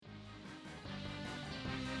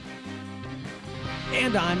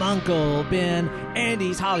And I'm Uncle Ben, and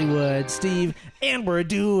he's Hollywood Steve, and we're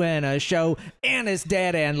doing a show, and it's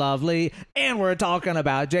dead and lovely, and we're talking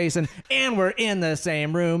about Jason, and we're in the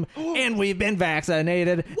same room, and we've been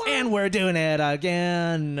vaccinated, and we're doing it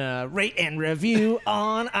again. Rate and review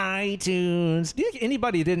on iTunes. Do you think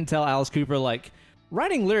anybody didn't tell Alice Cooper, like,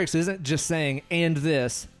 writing lyrics isn't just saying, and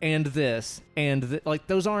this, and this, and like,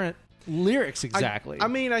 those aren't lyrics exactly. I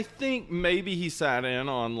mean, I think maybe he sat in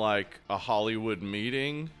on like a Hollywood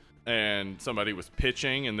meeting and somebody was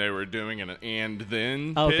pitching and they were doing an and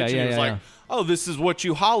then pitch. And it was like, oh, this is what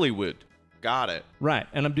you Hollywood. Got it. Right.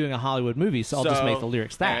 And I'm doing a Hollywood movie, so I'll just make the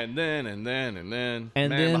lyrics that. And then. And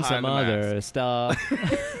then some other stuff.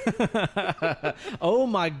 Oh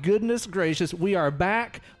my goodness gracious. We are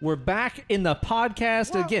back. We're back in the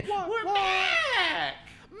podcast again. We're back.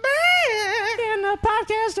 In the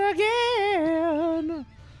podcast again.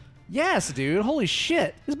 Yes, dude. Holy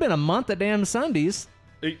shit. It's been a month of damn Sundays.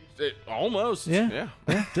 Almost. Yeah.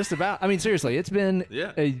 Just about. I mean, seriously, it's been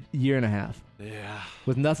a year and a half. Yeah.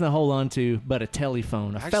 With nothing to hold on to but a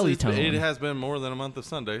telephone, fellytone. It has been more than a month of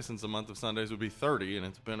Sundays, since a month of Sundays would be 30, and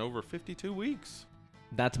it's been over 52 weeks.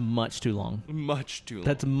 That's much too long. Much too long.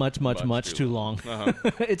 That's much too long.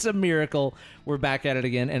 Uh-huh. It's a miracle. We're back at it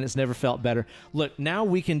again, and it's never felt better. Look, now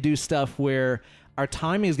we can do stuff where our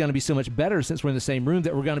timing is going to be so much better since we're in the same room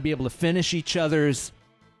that we're going to be able to finish each other's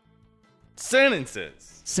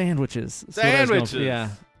sentences. Sandwiches. Yeah.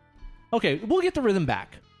 Okay, we'll get the rhythm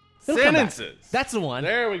back. It'll sentences. That's the one.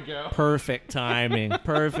 There we go. Perfect timing.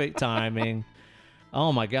 Perfect timing.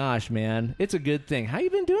 Oh my gosh, man. It's a good thing. How you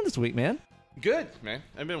been doing this week, man? Good, man.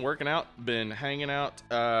 I've been working out, been hanging out,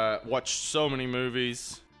 watched so many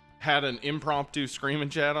movies, had an impromptu screaming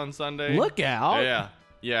chat on Sunday. Look out.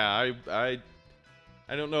 Yeah. I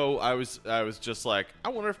don't know. I was just like, I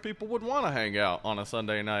wonder if people would want to hang out on a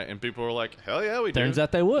Sunday night, and people were like, hell yeah, we do. Turns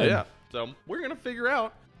out they would. Yeah. So we're going to figure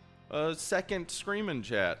out a second screaming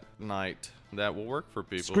chat night that will work for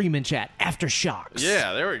people. Screaming chat, Aftershocks.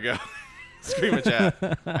 Yeah, there we go. Screaming chat,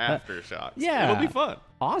 Aftershocks. Yeah. It'll be fun.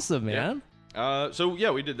 Awesome, man. Yeah. So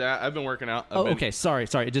yeah, we did that. I've been working out. Okay. Sorry.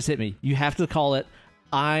 It just hit me. You have to call it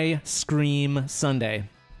I Scream Sunday.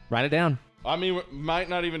 Write it down. I mean, we might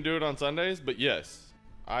not even do it on Sundays, but yes,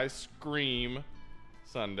 I Scream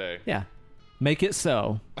Sunday. Yeah. Make it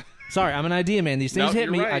so. Sorry, I'm an idea man. These things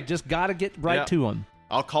hit me. Right. I just got to get right to them.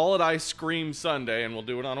 I'll call it I Scream Sunday, and we'll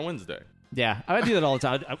do it on a Wednesday. Yeah, I do that all the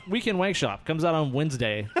time. Weekend Wank Shop comes out on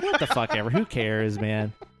Wednesday. What the fuck ever? Who cares,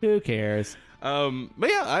 man? Who cares? But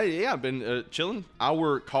I've been chilling.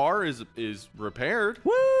 Our car is repaired.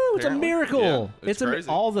 Woo! It's a miracle. Yeah, it's crazy.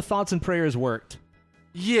 All the thoughts and prayers worked.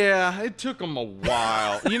 Yeah, it took them a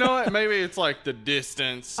while. You know what? Maybe it's like the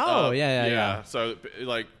distance. Oh, yeah. So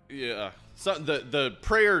So the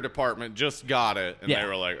prayer department just got it, and they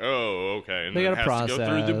were like, "Oh, okay." And they got to process. To go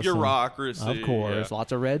through the bureaucracy, of course.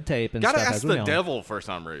 Lots of red tape and gotta stuff. Gotta ask the devil for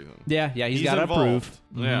some reason. Yeah, he's got to approve.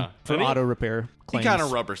 Mm-hmm. Yeah, for auto repair claims. He kind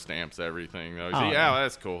of rubber stamps everything, though. So,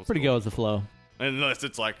 that's cool. It's pretty cool. go with the flow. Unless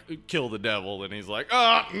it's like kill the devil, and he's like,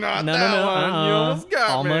 "Oh, not no, that one. You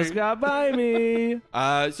almost got by me."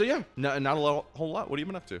 So yeah, not a whole lot. What have you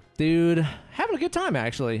been up to, dude? Having a good time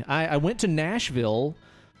actually. I went to Nashville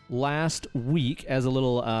last week as a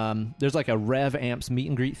little there's like a Rev Amps meet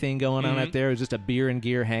and greet thing going on out there. It was just a beer and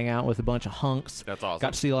gear hangout with a bunch of hunks. That's awesome.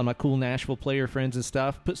 Got to see a lot of my cool Nashville player friends and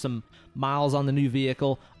stuff. Put some miles on the new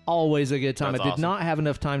vehicle. Always a good time. That's I did not have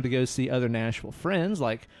enough time to go see other Nashville friends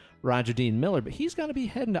like Roger Dean Miller, but he's going to be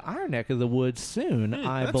heading to our neck of the woods soon,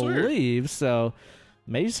 I believe. Weird. So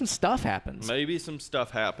maybe some stuff happens.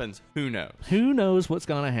 Who knows? Who knows what's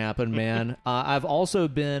going to happen, man? I've also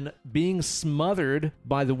been being smothered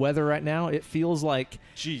by the weather right now. It feels like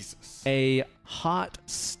Jesus, a hot,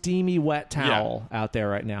 steamy, wet towel out there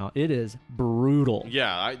right now. It is brutal.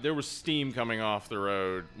 Yeah, there was steam coming off the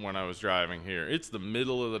road when I was driving here. It's the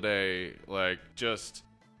middle of the day, like just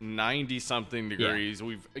 90-something degrees.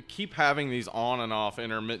 We keep having these on and off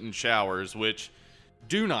intermittent showers, which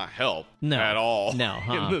do not help at all in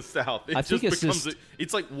the South. It just becomes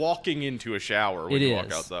it's like walking into a shower when you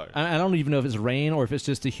walk outside. I don't even know if it's rain or if it's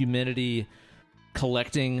just the humidity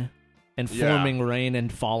collecting and forming rain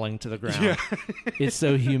and falling to the ground. Yeah. It's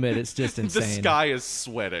so humid, it's just insane. The sky is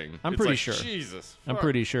sweating. I'm pretty sure. Jesus. I'm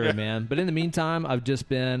pretty sure, man. But in the meantime, I've just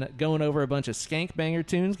been going over a bunch of Skank Banger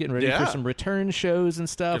tunes, getting ready for some return shows and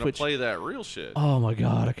stuff. Gonna play that real shit. Oh my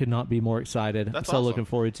God, I could not be more excited. I'm so looking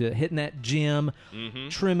forward to it. Hitting that gym,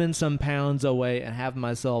 trimming some pounds away, and having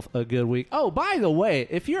myself a good week. Oh, by the way,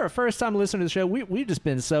 if you're a first-time listener to the show, we've just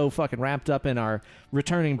been so fucking wrapped up in our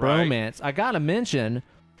returning bromance. I gotta mention,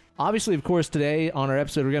 Obviously, of course, today on our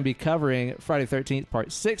episode, we're going to be covering Friday the 13th,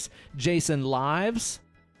 Part 6, Jason Lives.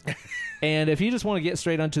 And if you just want to get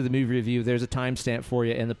straight onto the movie review, there's a timestamp for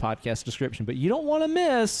you in the podcast description. But you don't want to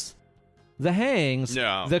miss the hangs,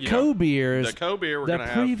 the co-beers, the co-beer we're the going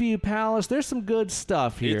to have. preview palace. There's some good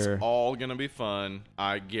stuff here. It's all going to be fun.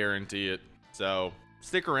 I guarantee it. So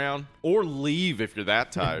stick around or leave if you're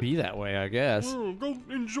that type. Be that way, I guess. Go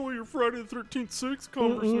enjoy your Friday the 13th 6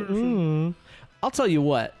 conversation. I'll tell you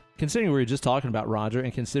what. Considering we were just talking about Roger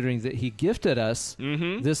and considering that he gifted us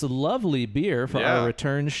this lovely beer for our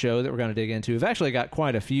return show that we're going to dig into, we've actually got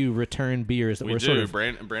quite a few return beers that we're sort of...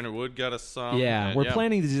 Brandon Wood got us some. Yeah, we're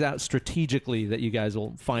planning these out strategically that you guys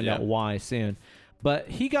will find out why soon. But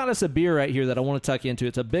he got us a beer right here that I want to tuck into.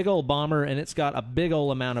 It's a big old bomber, and it's got a big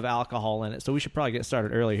old amount of alcohol in it, so we should probably get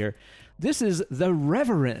started early here. This is the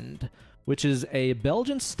Reverend, which is a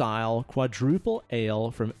Belgian-style quadruple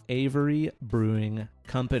ale from Avery Brewing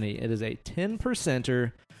Company. It is a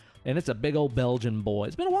 10%er, and it's a big old Belgian boy.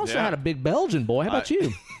 It's been a while since I had a big Belgian boy. How about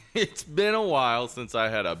you? It's been a while since I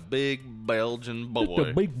had a big Belgian boy.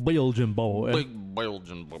 A big Belgian boy. Big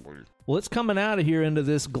Belgian boy. Well, it's coming out of here into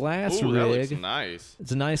this glass rig. That looks nice.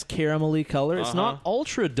 It's a nice caramelly color. It's not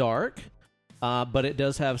ultra dark, but it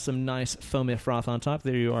does have some nice foamy froth on top.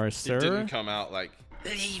 There you are, sir. It didn't come out like...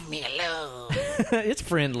 Leave me alone. It's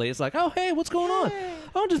friendly. It's like, oh, hey, what's going on?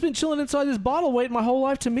 I've just been chilling inside this bottle waiting my whole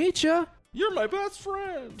life to meet you. You're my best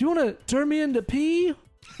friend. Do you want to turn me into pee?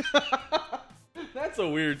 That's a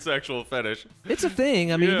weird sexual fetish. It's a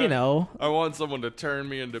thing. I mean, you know. I want someone to turn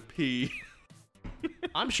me into pee.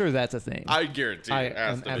 I'm sure that's a thing. I guarantee it.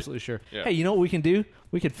 I'm absolutely sure. Yeah. Hey, you know what we can do?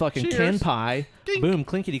 We could fucking Cheers. Ken pie. Dink. Boom,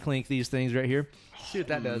 clinkety clink these things right here. See what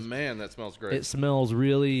that does. Man, that smells great. It smells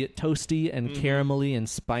really toasty and caramelly and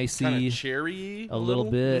spicy. Kind of cherry. A little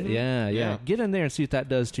bit. Yeah. Get in there and see what that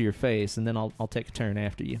does to your face, and then I'll take a turn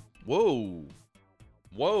after you. Whoa,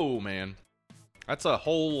 man. That's a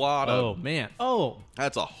whole lot of... Oh, man. Oh.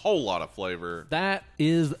 That's a whole lot of flavor. That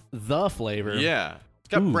is the flavor. Yeah. It's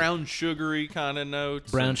got brown sugary kind of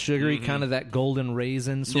notes. Brown sugary, kind of that golden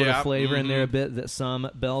raisin sort of flavor in there a bit that some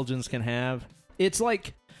Belgians can have. It's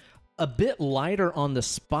like a bit lighter on the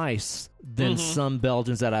spice than some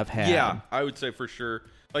Belgians that I've had. Yeah, I would say for sure.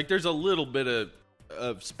 Like, there's a little bit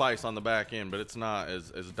of spice on the back end, but it's not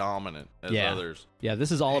as dominant as others. Yeah,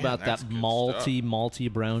 this is all about that that's good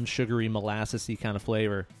malty, brown, sugary, molassesy kind of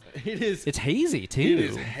flavor. It is. It's hazy, too. It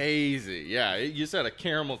is hazy. Yeah, you said a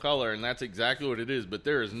caramel color, and that's exactly what it is, but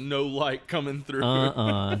there is no light coming through.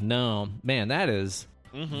 No. Man, that is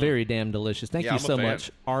very damn delicious. Thank you so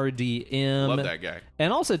much, RDM. Love that guy.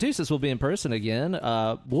 And also, too, since we'll be in person again,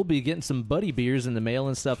 we'll be getting some buddy beers in the mail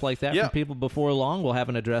and stuff like that from people before long. We'll have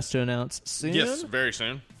an address to announce soon. Yes, very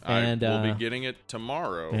soon. And I will be getting it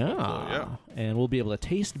tomorrow. Yeah. And we'll be able to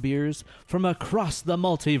taste beers from across the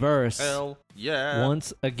multiverse. Hell yeah.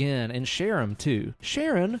 Once again. And share them, too.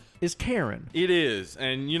 Sharon is Karen. It is.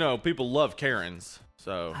 And, people love Karens.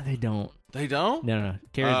 So They don't. They don't? No.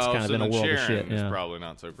 Karen's kind of in a world Sharon of shit. is probably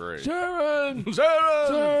not so great. Sharon!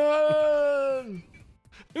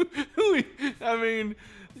 I mean,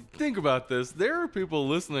 think about this. There are people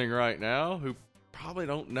listening right now who probably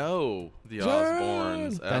don't know the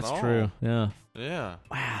Osbournes at all. That's true. Yeah. Yeah.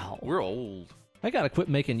 Wow. We're old. I gotta quit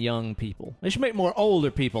making young people. They should make more older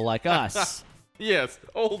people like us. Yes,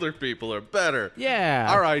 older people are better. Yeah.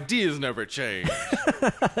 Our ideas never change.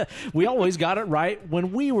 We always got it right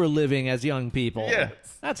when we were living as young people. Yes.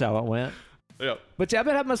 That's how it went. Yep. But yeah, I've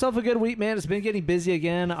been having myself a good week, man. It's been getting busy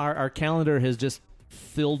again. Our calendar has just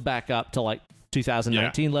filled back up to like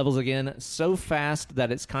 2019 levels again so fast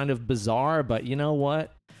that it's kind of bizarre, but you know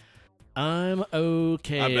what? I'm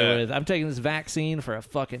okay with. I'm taking this vaccine for a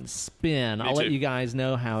fucking spin. I'll let you guys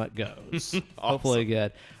know how it goes. Awesome. Hopefully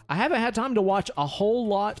good. I haven't had time to watch a whole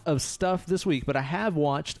lot of stuff this week, but I have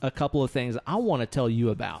watched a couple of things I want to tell you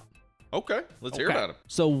about. Okay, let's hear about them.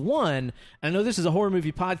 So one, I know this is a horror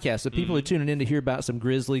movie podcast, so people are tuning in to hear about some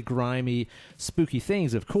grisly, grimy, spooky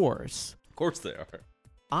things, of course. Of course they are.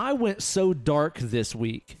 I went so dark this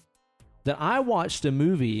week that I watched a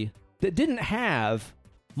movie that didn't have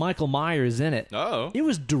Michael Myers in it. Oh. It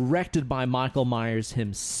was directed by Michael Myers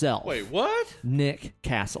himself. Wait, what? Nick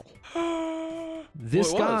Castle.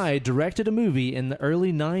 This guy directed a movie in the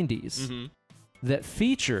early 90s that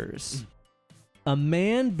features a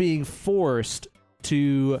man being forced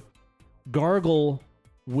to gargle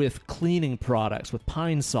with cleaning products, with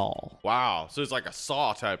Pine Sol. Wow. So it's like a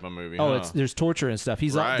Saw type of movie, Oh, there's torture and stuff.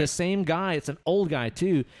 He's Right. the same guy. It's an old guy,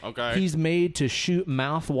 too. Okay. He's made to shoot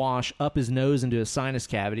mouthwash up his nose into his sinus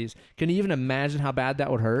cavities. Can you even imagine how bad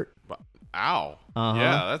that would hurt? Ow.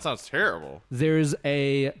 Yeah, that sounds terrible. There's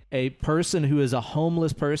a person who is a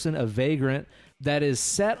homeless person, a vagrant, that is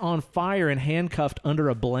set on fire and handcuffed under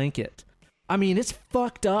a blanket. I mean, it's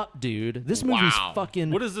fucked up, dude. This movie's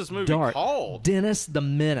fucking What is this movie dark. called? Dennis the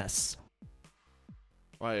Menace.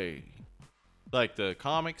 Like the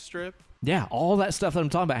comic strip? Yeah, all that stuff that I'm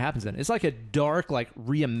talking about happens in it. It's like a dark, like,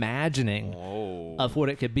 reimagining of what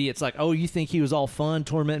it could be. It's like, oh, you think he was all fun,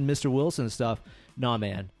 tormenting Mr. Wilson and stuff? Nah,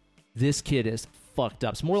 man. This kid is fucked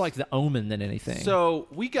up. It's more like The Omen than anything. So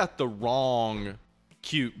we got the wrong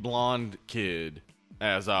cute blonde kid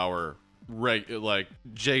as our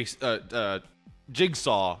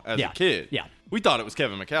Jigsaw as a kid. Yeah. We thought it was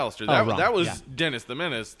Kevin McAllister. That was Dennis the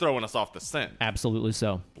Menace throwing us off the scent. Absolutely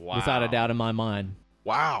so. Wow. Without a doubt in my mind.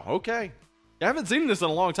 Wow. Okay. I haven't seen this in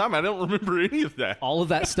a long time. I don't remember any of that. All of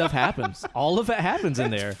that stuff happens. All of it happens in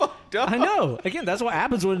there. Fucked up. I know. Again, that's what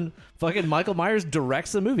happens when fucking Michael Myers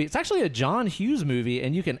directs the movie. It's actually a John Hughes movie,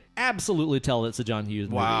 and you can absolutely tell it's a John Hughes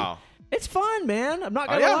movie. Wow. It's fun, man. I'm not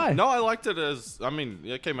going to lie. No, I liked it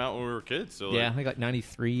it came out when we were kids. So I think like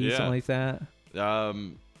 93, something like that.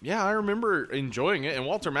 Yeah, I remember enjoying it. And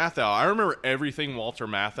Walter Matthau, I remember everything Walter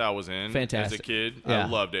Matthau was in Fantastic. as a kid. Yeah. I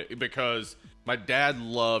loved it because my dad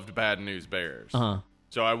loved Bad News Bears. Uh-huh.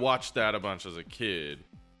 So I watched that a bunch as a kid.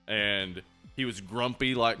 And he was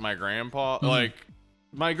grumpy like my grandpa. Mm-hmm. Like,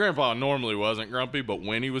 my grandpa normally wasn't grumpy, but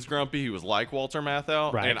when he was grumpy, he was like Walter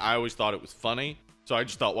Matthau. Right. And I always thought it was funny. So I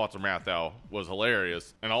just thought Walter Matthau was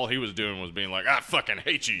hilarious. And all he was doing was being like, I fucking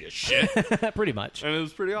hate you, you shit. Pretty much. And it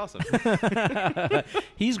was pretty awesome.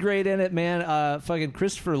 He's great in it, man. Fucking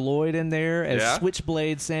Christopher Lloyd in there as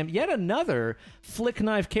Switchblade Sam. Yet another flick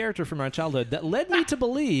knife character from our childhood that led me to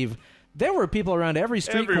believe there were people around every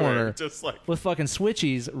street corner just like with fucking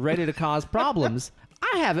switchies ready to cause problems.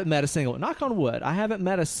 I haven't met a single, knock on wood, I haven't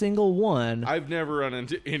met a single one. I've never run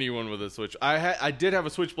into anyone with a switch. I did have a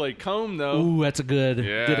switchblade comb though. Ooh, that's a good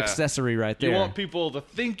Yeah. accessory right there. You want people to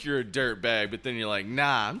think you're a dirtbag, but then you're like,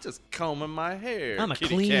 nah, I'm just combing my hair. I'm a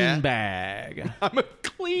kitty clean cat. bag. I'm a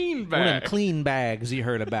clean bag. One of them clean bags you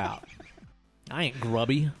heard about. I ain't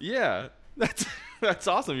grubby. Yeah, that's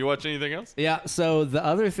awesome. You watch anything else? Yeah, so the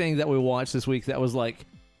other thing that we watched this week that was like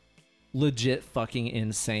legit fucking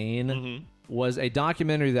insane was a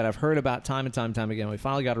documentary that I've heard about time and time again. We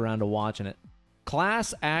finally got around to watching it.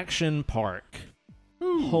 Class Action Park.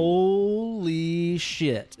 Ooh. Holy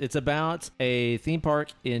shit. It's about a theme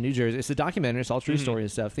park in New Jersey. It's a documentary. It's all true story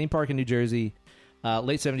and stuff. Theme park in New Jersey.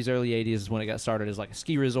 Late 70s, early 80s is when it got started as like a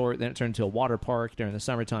ski resort. Then it turned into a water park during the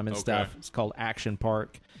summertime and stuff. It's called Action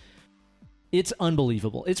Park. It's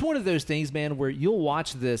unbelievable. It's one of those things, man, where you'll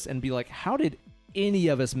watch this and be like, how did any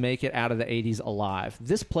of us make it out of the 80s alive?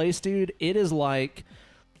 This place, dude, it is like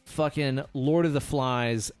fucking Lord of the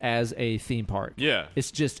Flies as a theme park. Yeah.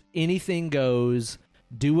 It's just anything goes,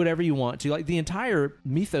 do whatever you want to. Like the entire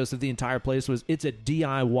mythos of the entire place was it's a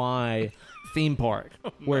DIY theme park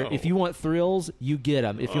where if you want thrills, you get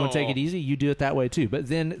them. If you want to take it easy, you do it that way too. But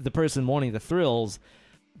then the person wanting the thrills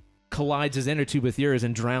collides his inner tube with yours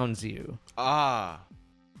and drowns you. Yeah.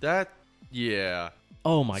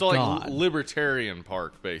 Oh my God. Like libertarian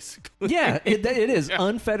park, basically. Yeah, it is.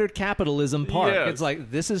 Unfettered capitalism park. Yes. It's like,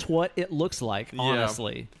 this is what it looks like,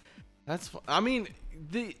 honestly. It's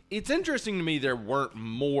interesting to me there weren't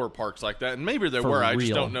more parks like that, and maybe there were. I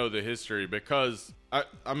just don't know the history because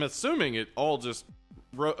I'm assuming it all just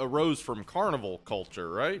arose from carnival culture,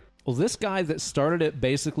 right? Well, this guy that started it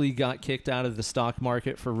basically got kicked out of the stock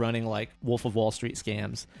market for running like Wolf of Wall Street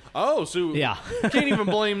scams. Oh, so yeah, can't even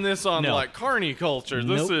blame this on like carny culture.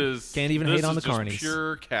 This is can't even hate on the carnies.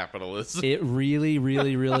 Pure capitalism. It really,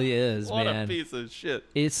 really, really is, what man. What a piece of shit.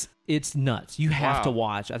 It's nuts. You have to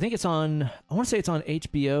watch. I think it's on. I want to say it's on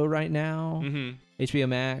HBO right now. HBO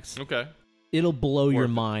Max. Okay. It'll blow your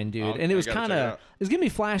mind, dude. And it was kind of, it was giving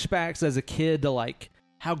me flashbacks as a kid to like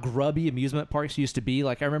how grubby amusement parks used to be.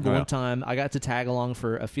 Like I remember one time I got to tag along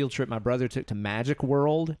for a field trip my brother took to Magic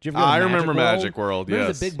World. Did you ever go to I remember Magic World,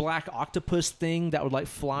 remember the big black octopus thing that would like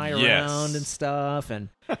fly around and stuff? And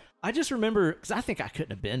I just remember, because I think I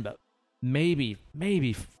couldn't have been, but maybe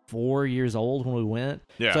 4 years old when we went.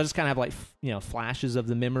 Yeah. So I just kind of have like, flashes of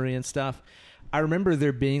the memory and stuff. I remember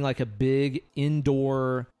there being like a big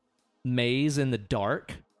indoor maze in the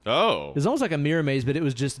dark. Oh. It was almost like a mirror maze, but it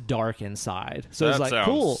was just dark inside. So it was like,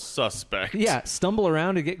 cool. Suspect. Yeah, stumble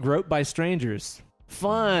around and get groped by strangers.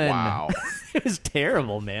 Fun. Wow. It was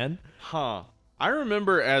terrible, man. Huh. I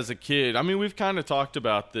remember as a kid, I mean, we've kind of talked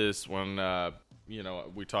about this when,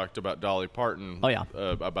 we talked about Dolly Parton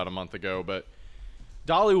about a month ago, but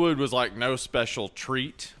Dollywood was like no special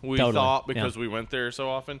treat, we thought, because we went there so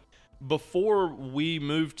often. before we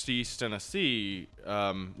moved to East Tennessee,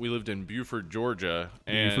 we lived in Buford, Georgia,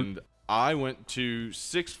 and I went to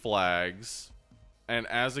Six Flags. And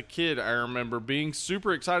as a kid, I remember being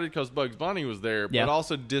super excited because Bugs Bunny was there, but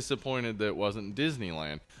also disappointed that it wasn't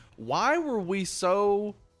Disneyland. Why were we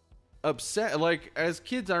so upset? Like, as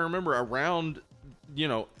kids, I remember around,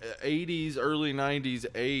 80s, early 90s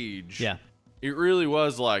age. Yeah. It really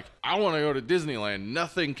was like, I want to go to Disneyland.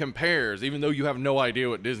 Nothing compares, even though you have no idea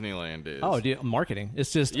what Disneyland is. Oh, dude, marketing.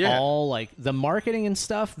 It's just all like the marketing and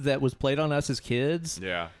stuff that was played on us as kids.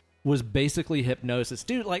 Yeah. Was basically hypnosis.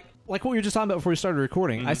 Dude, like what we were just talking about before we started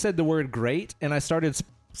recording, I said the word great, and I started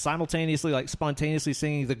simultaneously, spontaneously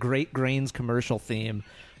singing the Great Grains commercial theme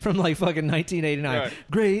from, fucking 1989. Right.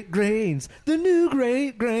 Great Grains, the new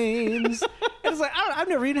Great Grains. And it's like, I've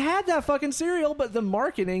never even had that fucking cereal, but the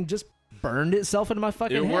marketing just burned itself into my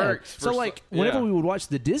fucking head. Works. So, whenever we would watch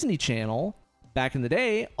the Disney Channel... Back in the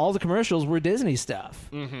day, all the commercials were Disney stuff.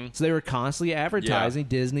 Mm-hmm. So they were constantly advertising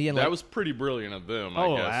Disney. And that was pretty brilliant of them, I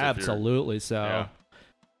guess. Absolutely so.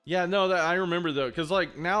 Yeah, no, that I remember, though, because,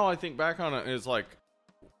 now I think back on it, it's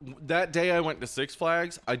that day I went to Six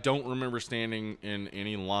Flags, I don't remember standing in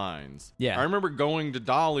any lines. Yeah. I remember going to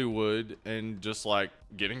Dollywood and just,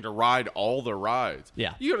 getting to ride all the rides.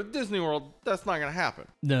 Yeah. You go to Disney World, that's not going to happen.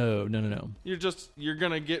 No. You're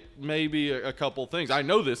going to get maybe a couple things. I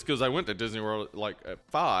know this because I went to Disney World, at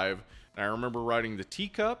 5, and I remember riding the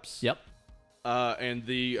teacups. Yep. And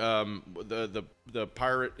the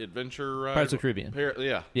pirate adventure ride. Pirates of the Caribbean.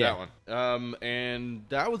 Yeah, that one. And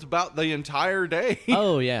that was about the entire day.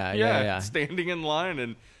 Oh, yeah. Standing in line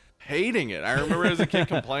and hating it. I remember as a kid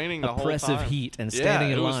complaining the whole time. Oppressive heat and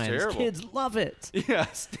standing in lines. Terrible. Kids love it. Yeah,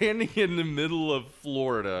 standing in the middle of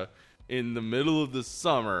Florida in the middle of the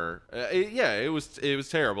summer. It was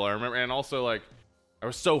terrible. I remember, and also I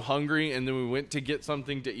was so hungry, and then we went to get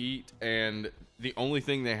something to eat, and the only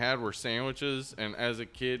thing they had were sandwiches. And as a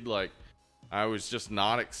kid, I was just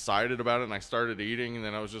not excited about it, and I started eating, and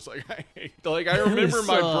then I was just I remember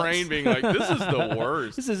my brain being like, this is the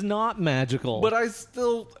worst. This is not magical. But I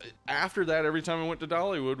still, after that, every time I went to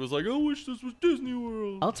Dollywood, was like, I wish this was Disney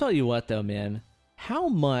World. I'll tell you what, though, man. How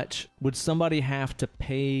much would somebody have to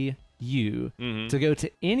pay you to go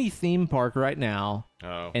to any theme park right now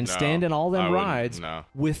and stand in all them rides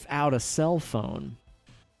without a cell phone?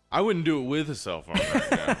 I wouldn't do it with a cell phone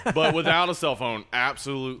right now. But without a cell phone,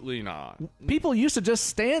 absolutely not. People used to just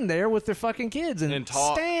stand there with their fucking kids and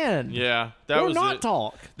talk. Stand. Yeah. That was not it.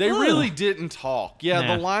 Talk. They really didn't talk. Yeah,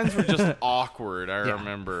 Nah. the lines were just awkward, I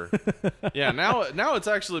remember. Yeah, now it's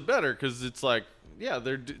actually better because it's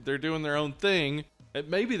they're doing their own thing. And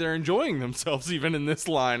maybe they're enjoying themselves even in this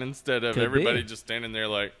line instead of everybody just standing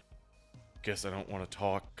there guess I don't want to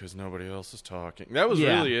talk because nobody else is talking. That was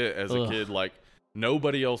really it as a kid.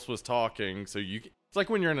 Nobody else was talking, so it's like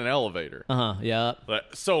when you're in an elevator. Yeah.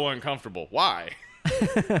 So uncomfortable. Why?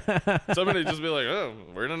 Somebody just be like, oh,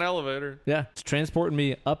 we're in an elevator. Yeah, it's transporting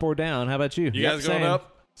me up or down. How about you? You guys going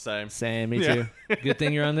up? Same. Me too. Good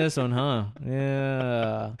thing you're on this one, huh?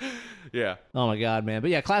 Yeah. Yeah. Oh my God, man. But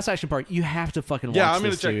yeah, Class Action Park, you have to fucking watch this. Yeah, I'm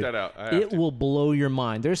going to check that out. It will blow your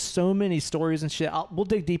mind. There's so many stories and shit. We'll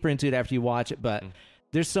dig deeper into it after you watch it, but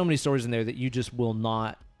there's so many stories in there that you just will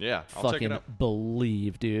not I'll check it out.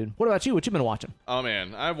 Believe, dude. What about you? What you been watching? Oh,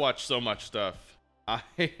 man. I've watched so much stuff. I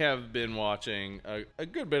have been watching a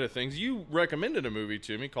good bit of things. You recommended a movie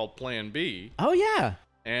to me called Plan B. Oh, yeah.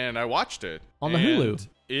 And I watched it. On the Hulu.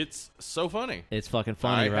 It's so funny. It's fucking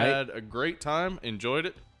funny, right? I had a great time, enjoyed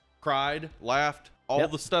it, cried, laughed, all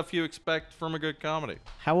the stuff you expect from a good comedy.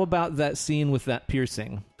 How about that scene with that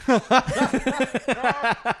piercing? Oh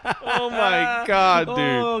my God, dude.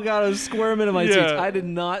 Oh God, I was squirming in my seats. I did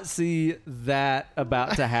not see that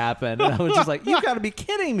about to happen. And I was just like, you gotta be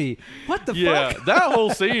kidding me. What the fuck? Yeah, that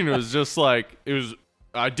whole scene was just I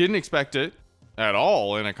didn't expect it at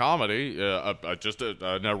all in a comedy. Just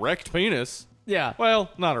an erect penis. Yeah.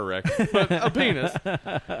 Well, not erect, but a penis.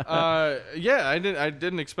 I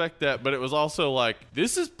didn't expect that, but it was also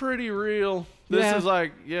this is pretty real. This is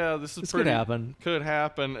this could happen. Could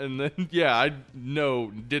happen, and then I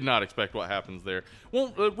did not expect what happens there.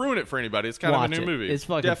 Won't ruin it for anybody. It's kind of a new movie. It's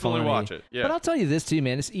fucking definitely funny. Watch it. Yeah. But I'll tell you this too,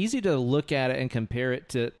 man. It's easy to look at it and compare it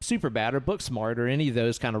to Superbad or Booksmart or any of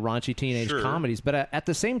those kind of raunchy teenage comedies. But at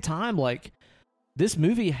the same time, this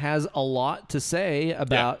movie has a lot to say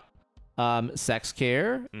about sex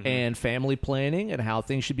care and family planning and how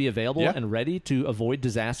things should be available and ready to avoid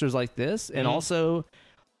disasters like this, and also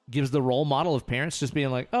gives the role model of parents just being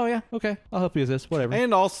like, oh yeah, okay, I'll help you with this, whatever.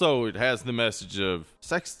 And also it has the message of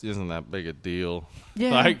sex isn't that big a deal.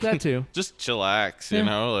 Yeah, that too. Just chillax, you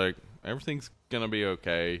know, everything's gonna be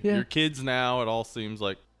okay. Yeah. Your kids now, it all seems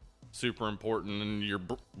like super important, and your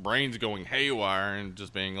brain's going haywire and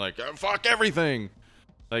just being like, oh, fuck everything.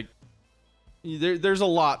 Like, there's a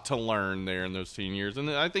lot to learn there in those teen years, and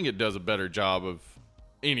I think it does a better job of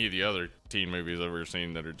any of the other teen movies I've ever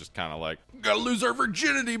seen that are just kind of like, gotta lose our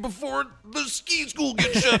virginity before the ski school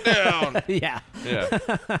gets shut down. Yeah.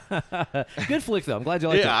 Good flick, though. I'm glad you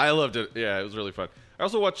liked it. Yeah, I loved it. Yeah, it was really fun. I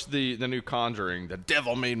also watched the new Conjuring, The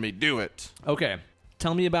Devil Made Me Do It. Okay.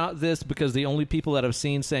 Tell me about this, because the only people that I've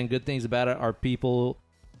seen saying good things about it are people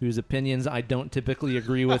whose opinions I don't typically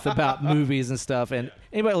agree with about movies and stuff. And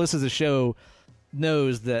anybody who listens to the show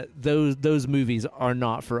knows that those movies are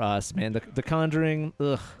not for us, man. The Conjuring,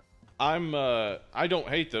 ugh. I don't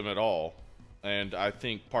hate them at all, and I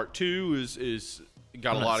think part 2 is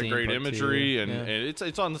got a lot of great imagery, and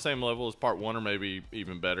it's on the same level as part 1, or maybe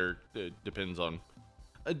even better. It depends on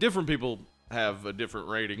different people have a different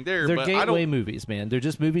rating there. They're but gateway movies, man. They're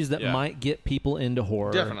just movies that might get people into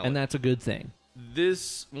horror, Definitely. and that's a good thing.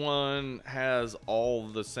 This one has all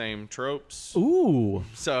the same tropes. Ooh.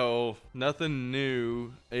 So nothing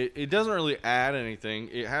new. It doesn't really add anything.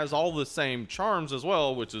 It has all the same charms as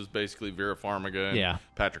well, which is basically Vera Farmiga and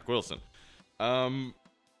Patrick Wilson.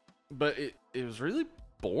 But it was really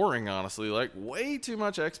boring, honestly. Like, way too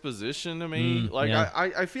much exposition to me.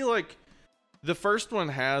 I feel like the first one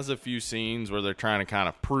has a few scenes where they're trying to kind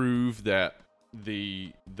of prove that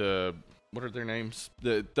the what are their names?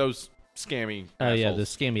 Those scammy assholes. Oh, yeah, the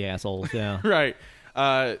scammy assholes, yeah. Right.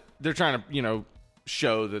 They're trying to,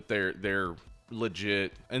 show that they're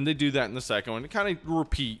legit, and they do that in the second one. They kind of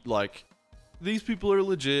repeat, like, these people are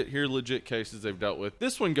legit. Here are legit cases they've dealt with.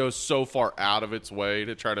 This one goes so far out of its way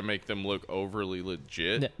to try to make them look overly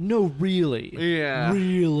legit. No, really. Yeah.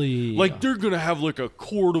 Really. Like, they're going to have, like, a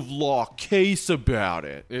court of law case about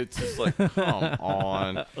it. It's just like, come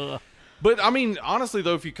on. But, I mean, honestly,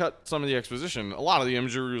 though, if you cut some of the exposition, a lot of the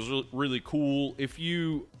imagery was really cool. If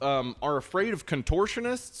you are afraid of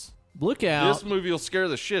contortionists, look out. This movie will scare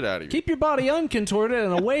the shit out of you. Keep your body uncontorted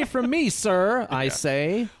and away from me, sir, I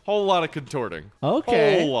say. Whole lot of contorting.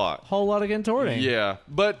 Okay. Whole lot. Whole lot of contorting. Yeah.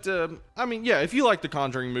 But, I mean, yeah, if you like the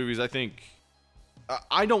Conjuring movies, I think...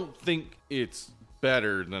 I don't think it's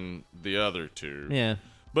better than the other two. Yeah.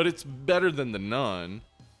 But it's better than The Nun,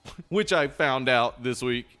 which I found out this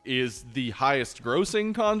week is the highest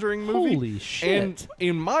grossing Conjuring movie. Holy shit. And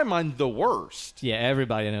in my mind, the worst. Yeah,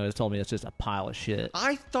 everybody I know has told me it's just a pile of shit.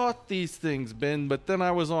 I thought these things, Ben, but then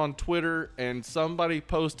I was on Twitter and somebody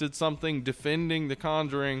posted something defending The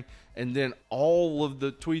Conjuring, and then all of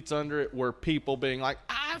the tweets under it were people being like,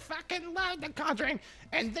 I fucking love The Conjuring,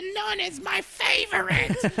 and The Nun is my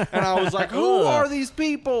favorite. and I was like, who are these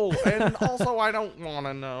people? And also, I don't want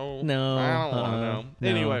to know. No. I don't want to know. No.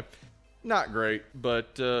 Anyway, not great,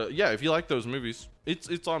 but yeah, if you like those movies,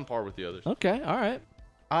 it's on par with the others. Okay, all right.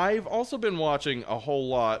 I've also been watching a whole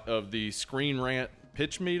lot of the Screen Rant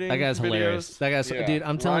pitch meeting. That guy's videos. hilarious. That guy's, dude,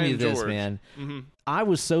 I'm telling Ryan you this, George. man. Mm-hmm. I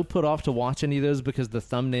was so put off to watch any of those because the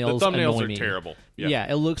thumbnails are annoy me. terrible. Yeah,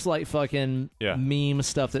 it looks like fucking meme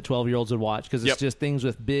stuff that 12-year-olds would watch because it's just things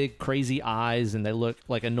with big, crazy eyes and they look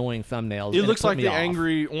like annoying thumbnails. It looks like the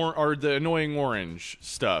angry or the annoying orange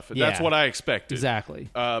stuff. That's what I expected. Exactly.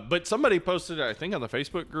 But somebody posted it, I think, on the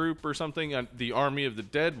Facebook group or something, the Army of the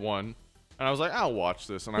Dead one, and I was like, I'll watch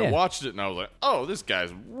this. And I watched it, and I was like, oh, this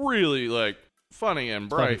guy's really, like, funny and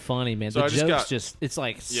bright. Funny, man. So the joke's it's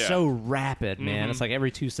like so rapid, man. Mm-hmm. It's like every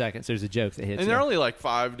 2 seconds there's a joke that hits and you. they're only like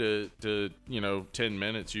 5 to 10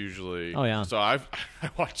 minutes usually. Oh, yeah. So I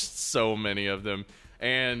watched so many of them,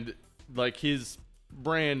 and like his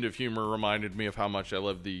brand of humor reminded me of how much I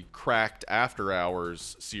love the Cracked After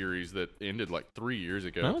Hours series that ended like 3 years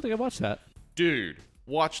ago. I don't think I watched that. Dude,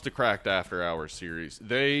 watch the Cracked After Hours series.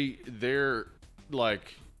 They're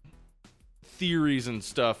like theories and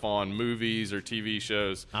stuff on movies or TV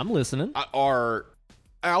shows. I'm listening. Are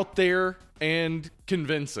out there and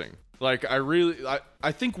convincing. Like,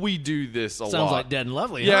 I think we do this a lot. Sounds like Dead and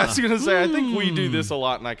Lovely. Yeah, huh? I was going to say, I think we do this a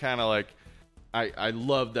lot, and I kind of like, I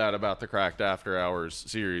love that about the Cracked After Hours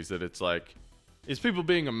series, that it's like, it's people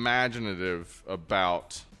being imaginative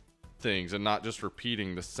about things and not just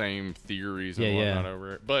repeating the same theories and whatnot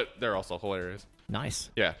over it. But they're also hilarious.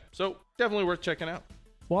 Nice. Yeah, so definitely worth checking out.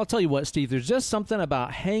 Well, I'll tell you what, Steve, there's just something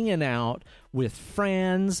about hanging out with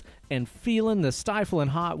friends and feeling the stifling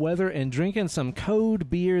hot weather and drinking some cold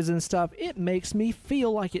beers and stuff. It makes me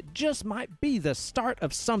feel like it just might be the start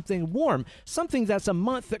of something warm, something that's a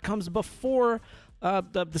month that comes before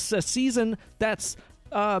the season that's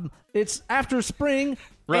it's after spring,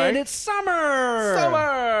 right? And it's summer.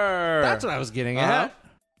 Summer! That's what I was getting at.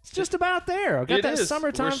 It's just about there. I got It that is.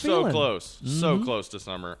 summertime We're feeling. so close. So close to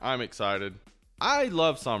summer. I'm excited. I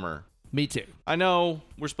love summer. Me too. I know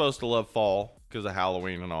we're supposed to love fall because of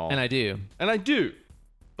Halloween and all. And I do. And I do.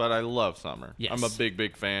 But I love summer. Yes. I'm a big,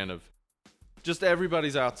 big fan of just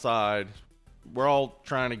everybody's outside. We're all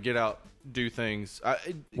trying to get out, do things. We're out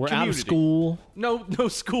of Community. school. No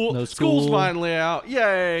school. No School's school. finally out.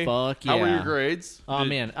 Yay. Fuck How were yeah. your grades? Oh,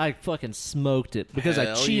 man, I fucking smoked it because I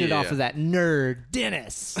Hell cheated yeah. off of that nerd,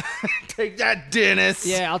 Dennis. Take that, Dennis.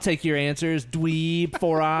 Yeah, I'll take your answers. Dweeb,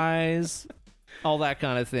 Four Eyes, all that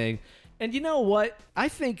kind of thing. And you know what? I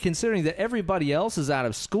think considering that everybody else is out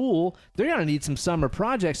of school, they're going to need some summer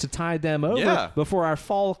projects to tide them over Yeah. before our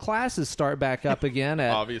fall classes start back up again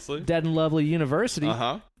at Obviously. Dead and Lovely University.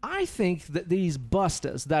 Uh-huh. I think that these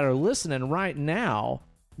bustas that are listening right now,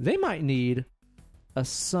 they might need a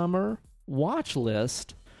summer watch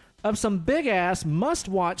list of some big-ass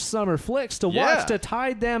must-watch summer flicks to Yeah. watch to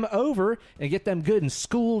tide them over and get them good and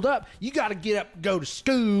schooled up. You got to get up and go to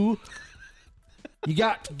school. You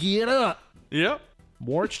got to get up. Yep.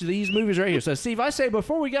 Watch these movies right here. So, Steve, I say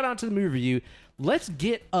before we get on to the movie review, let's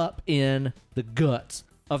get up in the guts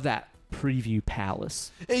of that preview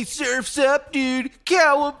palace. Hey, surf's up, dude.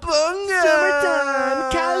 Cowabunga.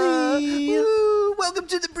 Summertime, Cali. Woo, welcome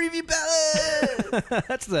to the preview palace.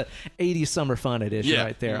 That's the 80s summer fun edition Yeah.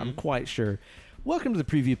 right there. I'm quite sure. Welcome to the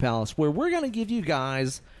Preview Palace, where we're going to give you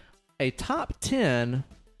guys a top 10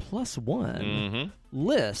 plus one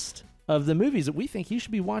list of the movies that we think you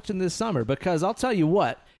should be watching this summer. Because I'll tell you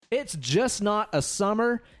what, it's just not a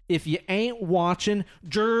summer if you ain't watching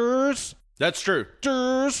Jaws. That's true.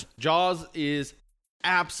 Jaws. Jaws is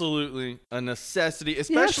absolutely a necessity,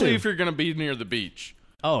 especially to. if you're going to be near the beach.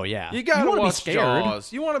 Oh, yeah. You got to wanna watch be scared.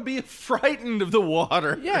 Jaws. You want to be frightened of the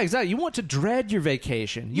water. Yeah, exactly. You want to dread your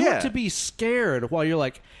vacation. You Yeah. want to be scared while you're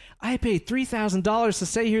like, I paid $3,000 to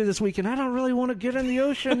stay here this week, and I don't really want to get in the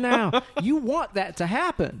ocean now. You want that to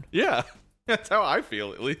happen. Yeah. That's how I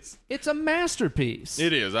feel, at least. It's a masterpiece.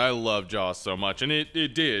 It is. I love Jaws so much. And it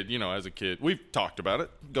did, as a kid. We've talked about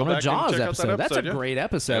it. Go On a back Jaws and check episode. out that episode. That's a yeah. great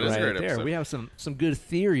episode That is a right great there. episode. We have some good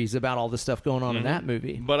theories about all the stuff going on in that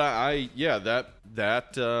movie. But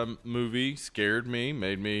that movie scared me,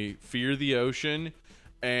 made me fear the ocean,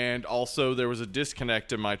 and also there was a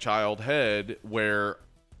disconnect in my child head where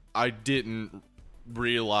I didn't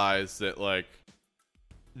realize that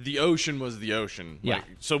the ocean was the ocean. Yeah.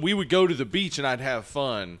 So we would go to the beach and I'd have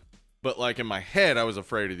fun, but in my head I was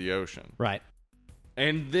afraid of the ocean. Right.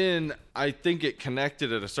 And then I think it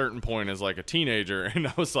connected at a certain point as a teenager, and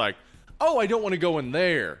I was like, oh, I don't want to go in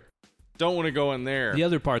there. Don't want to go in there. The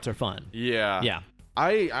other parts are fun. Yeah. Yeah.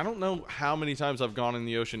 I don't know how many times I've gone in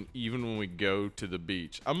the ocean even when we go to the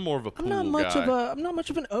beach. I'm more of a pool I'm not much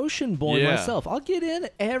of an ocean boy Yeah. myself. I'll get in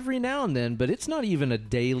every now and then, but it's not even a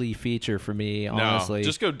daily feature for me, honestly. No,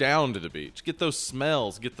 just go down to the beach. Get those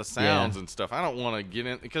smells, get the sounds and stuff. I don't want to get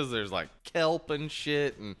in because there's kelp and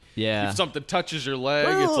shit, and Yeah. if something touches your leg,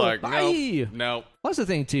 it's Oh, like, bye. no. That's the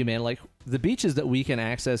thing too, man. The beaches that we can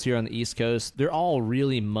access here on the East Coast, they're all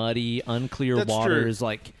really muddy, unclear That's true. waters.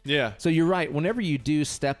 Yeah. So you're right. Whenever you do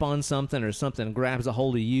step on something or something grabs a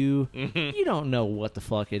hold of you, you don't know what the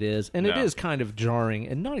fuck it is, and it No. is kind of jarring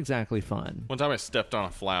and not exactly fun. One time I stepped on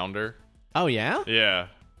a flounder. Oh yeah. Yeah.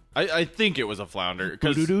 I think it was a flounder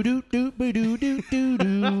because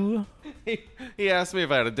Boo-doo-doo-doo-boo-doo-doo-doo. he asked me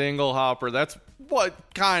if I had a dingle hopper. That's what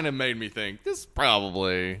kind of made me think this is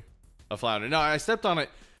probably a flounder. No, I stepped on it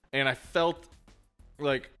and I felt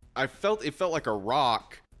it felt like a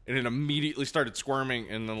rock, and it immediately started squirming,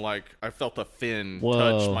 and then I felt a fin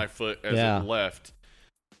touch my foot as Yeah. it left,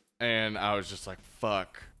 and I was just like,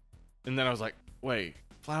 fuck. And then I was like, wait,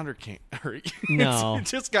 flounder can't hurt you. No. It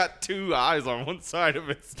just got two eyes on one side of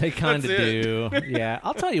it. They kind of That's it. do. Yeah.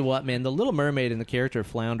 I'll tell you what, man. The Little Mermaid and the character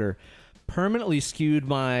Flounder permanently skewed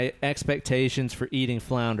my expectations for eating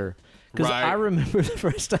flounder. Because Right. I remember the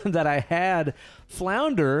first time that I had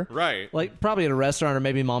flounder, Right. Probably at a restaurant, or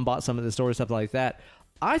maybe mom bought some at the store or something like that.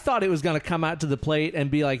 I thought it was going to come out to the plate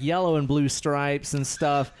and be yellow and blue stripes and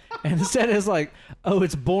stuff. And instead it's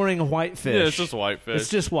it's boring whitefish. Yeah, it's just whitefish. It's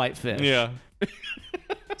just whitefish. Yeah.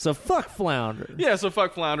 So fuck flounder. Yeah, so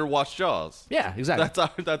fuck flounder, watch Jaws. Yeah,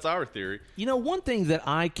 exactly. That's our theory. One thing that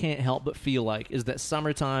I can't help but feel is that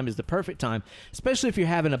summertime is the perfect time, especially if you're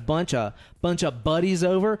having a bunch of buddies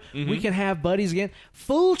over. We can have buddies again.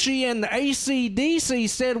 Fulci and the AC/DC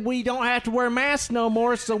said we don't have to wear masks no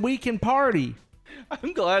more, so we can party.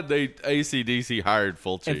 I'm glad AC/DC hired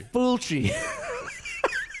Fulci. And Fulci,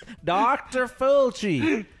 Dr.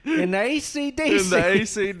 Fulci, and the AC/DC. In the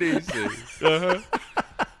AC/DC.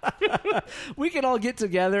 Uh-huh. We can all get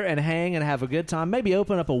together and hang and have a good time. Maybe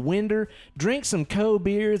open up a Winder, drink some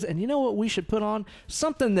beers, and you know what we should put on?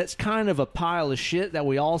 Something that's kind of a pile of shit that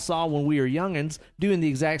we all saw when we were youngins doing the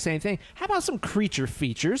exact same thing. How about some creature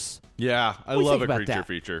features? Yeah, I What do you love think a about creature that?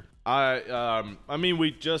 feature. I mean,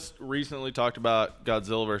 we just recently talked about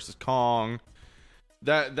Godzilla versus Kong.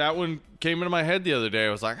 That one came into my head the other day. I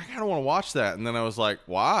was like, I kind of want to watch that, and then I was like,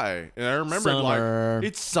 why? And I remembered Summer. like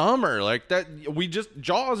it's summer, like that.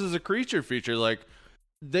 Jaws is a creature feature. Like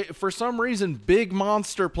for some reason, big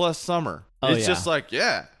monster plus summer. Oh, It's yeah. just like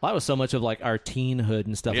Well, that was so much of like our teenhood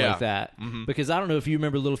and stuff Yeah. like that. Mhm. Because I don't know if you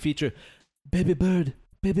remember a little feature, Baby Bird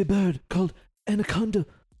called Anaconda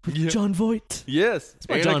with Yeah. John Voight. yes, It's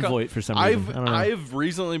by John Voight for some reason. I don't know. I've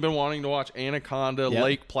recently been wanting to watch Anaconda, Yep.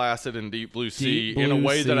 Lake Placid, and Deep Blue Sea Deep in a Blue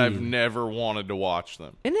way that Sea. I've never wanted to watch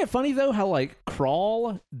them. Isn't it funny though how like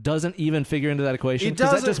Crawl doesn't even figure into that equation? It 'Cause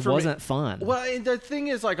that doesn't just for me. wasn't fun. Well, and the thing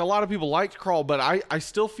is, like, a lot of people liked Crawl, but I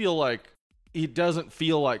still feel like it doesn't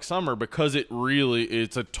feel like summer because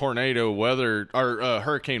it's a tornado weather or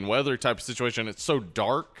hurricane weather type of situation. It's so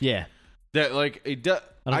dark Yeah. that like it does.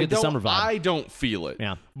 I don't get the summer vibe. I don't feel it.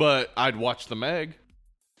 Yeah. But I'd watch The Meg.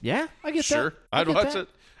 Yeah, I get Sure, that. I I'd get watch that. it.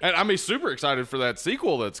 And I'm super excited for that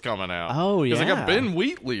sequel that's coming out. Oh, Because I yeah. got Ben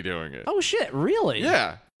Wheatley doing it. Oh shit, really?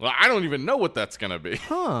 Yeah. Well, I don't even know what that's gonna be.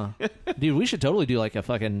 Huh. Dude, we should totally do like a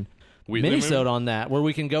fucking Wheatley mini-sode movie? on that where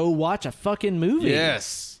we can go watch a fucking movie.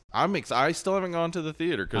 Yes. I still haven't gone to the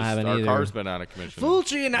theater I because haven't our either. car's been out of commission.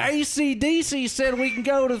 Fulci and AC/DC said we can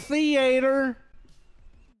go to theater.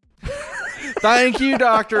 Thank you,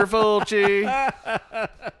 Dr. Fulci.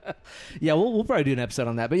 Yeah, we'll probably do an episode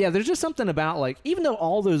on that. But yeah, there's just something about like, even though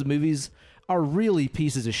all those movies are really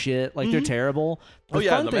pieces of shit, like they're terrible. The Oh,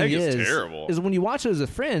 yeah, fun The thing Meg is terrible. is when you watch those with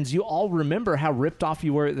friends, you all remember how ripped off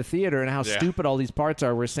you were at the theater and how Yeah. stupid all these parts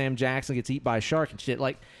are where Sam Jackson gets eaten by a shark and shit.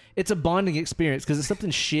 Like, it's a bonding experience because it's something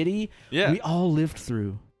shitty Yeah. we all lived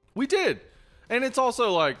through. We did. And it's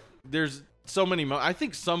also like, there's so many. I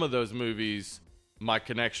think some of those movies, my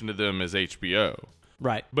connection to them is HBO.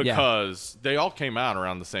 Right. Because they all came out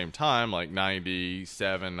around the same time, like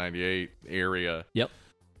 97, 98 area. Yep.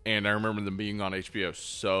 And I remember them being on HBO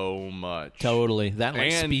so much. Totally. That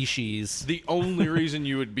like And Species. The only reason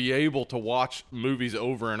you would be able to watch movies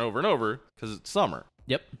over and over and over, because it's summer.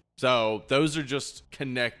 Yep. So those are just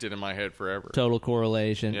connected in my head forever. Total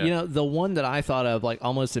correlation. Yeah. You know, the one that I thought of like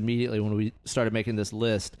almost immediately when we started making this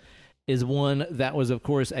list is one that was, of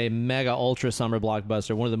course, a mega ultra summer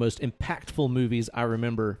blockbuster. One of the most impactful movies I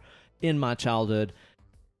remember in my childhood.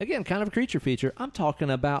 Again, kind of a creature feature. I'm talking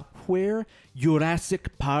about Where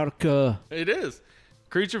Jurassic Park. It is.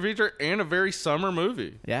 Creature feature and a very summer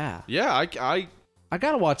movie. Yeah. Yeah, I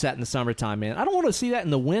got to watch that in the summertime, man. I don't want to see that in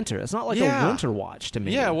the winter. It's not like Yeah. a winter watch to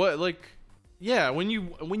me. yeah, when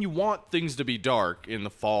you want things to be dark in the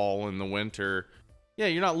fall and the winter, yeah,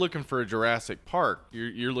 you're not looking for a Jurassic Park.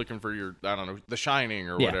 You're looking for your, I don't know, The Shining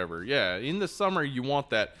or Yeah. whatever. Yeah, in the summer you want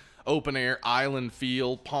that open air island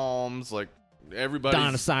feel, palms, like everybody's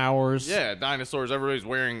Dinosaurs. Yeah, dinosaurs. Everybody's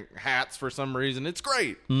wearing hats for some reason. It's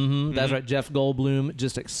great. Mm-hmm. That's right. Jeff Goldblum,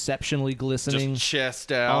 just exceptionally glistening. Just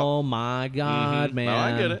chest out. Oh my God, Mhm. man! No,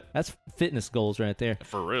 I get it. That's fitness goals right there.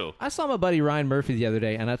 For real. I saw my buddy Ryan Murphy the other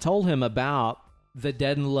day, and I told him about the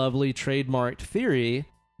Dead and Lovely trademarked theory,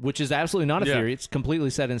 which is absolutely not a Yeah. theory. It's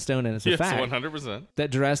completely set in stone, and it's a Yes, fact 100%.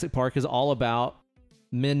 that Jurassic Park is all about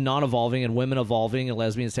men not evolving and women evolving and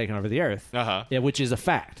lesbians taking over the earth. Uh-huh. Yeah, which is a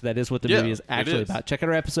fact. That is what the Yeah, movie is it actually is. about. Check out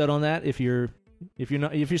our episode on that if you're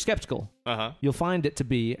skeptical. Uh-huh. You'll find it to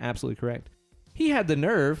be absolutely correct. He had the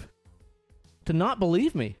nerve to not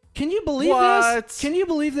believe me. Can you believe What? this? Can you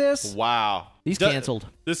believe this? Wow. He's canceled.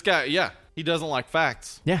 This guy, yeah, he doesn't like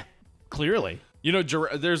facts. Yeah, clearly. You know,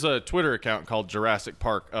 there's a Twitter account called Jurassic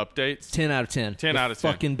Park Updates. 10 out of 10. 10 The out of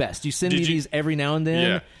 10. Fucking best. You send Did me you- these every now and then,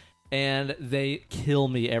 Yeah. and they kill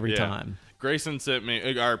me every time. Grayson sent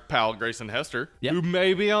me, our pal Grayson Hester, Yep. who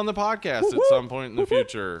may be on the podcast at some point in the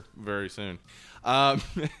future, very soon.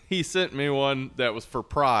 He sent me one that was for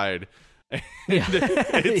Pride. And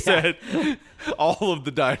it said, all of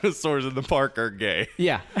the dinosaurs in the park are gay.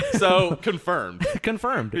 Yeah. So, confirmed.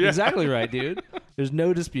 Confirmed. Exactly right, dude. There's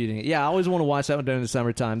no disputing it. Yeah, I always want to watch that one during the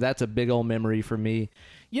summertime. That's a big old memory for me.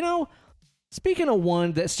 You know, speaking of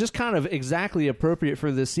one that's just kind of exactly appropriate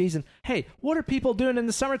for this season, hey, what are people doing in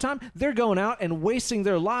the summertime? They're going out and wasting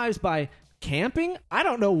their lives by camping? I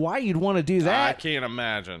don't know why you'd want to do I that. can't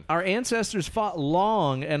imagine. Our ancestors fought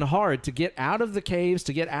long and hard to get out of the caves,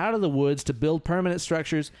 to get out of the woods, to build permanent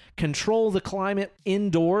structures, control the climate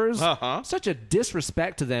indoors. Uh-huh. Such a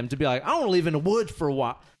disrespect to them to be like, I don't want to live in the woods for a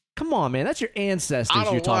while. Come on, man. That's your ancestors I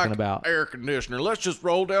don't you're talking like about. air conditioner. Let's just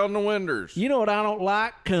roll down the windows. You know what I don't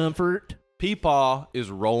like? Comfort. Peepaw is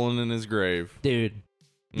rolling in his grave. Dude.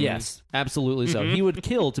 Mm-hmm. Yes, absolutely so. He would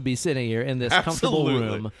kill to be sitting here in this comfortable Absolutely.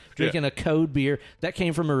 room drinking a cold beer that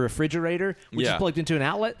came from a refrigerator, which is Yeah. plugged into an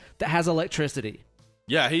outlet that has electricity.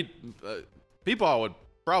 Yeah, Peepaw would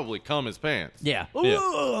probably cum his pants. Yeah.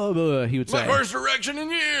 Yeah. He would My say. first erection in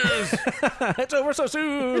years. It's over so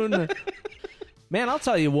soon. Man, I'll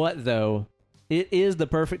tell you what, though. It is the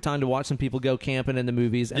perfect time to watch some people go camping in the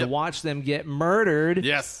movies and Yep. watch them get murdered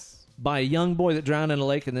Yes. by a young boy that drowned in a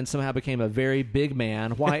lake and then somehow became a very big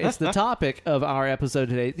man. Why, it's the topic of our episode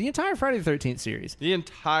today. The entire Friday the 13th series. The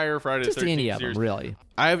entire Friday Just the 13th any of series. them, really.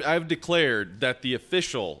 I've declared that the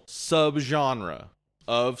official subgenre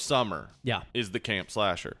of summer Yeah. is the camp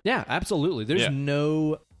slasher. Yeah, absolutely. There's Yeah.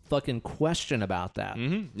 no fucking question about that.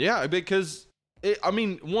 Yeah, because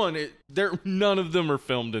none of them are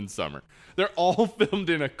filmed in summer. They're all filmed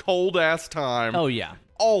in a cold ass time. Oh, yeah.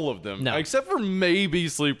 All of them, No. except for maybe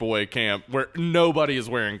Sleepaway Camp, where nobody is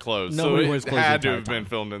wearing clothes. Nobody so wears it clothes had the to entire have been time.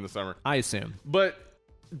 filmed in the summer. I assume. But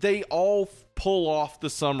they all pull off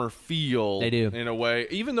the summer feel. They do. In a way,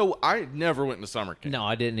 even though I never went to summer camp. No,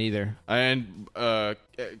 I didn't either. And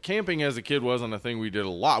camping as a kid wasn't a thing we did a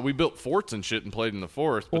lot. We built forts and shit and played in the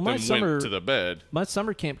forest, but Well, my then summer- went to the bed. My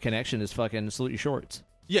summer camp connection is fucking Salute Your Shorts.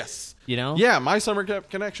 Yes. You know? Yeah, my summer camp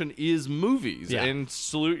connection is movies Yeah. and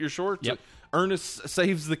Salute Your Shorts. Yep. Ernest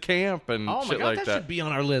Saves the Camp and Oh, my shit God, like that that. should be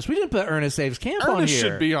on our list. We didn't put Ernest Saves Camp on Ernest here.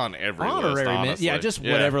 should be on every Honorary list, men- honestly. Yeah, just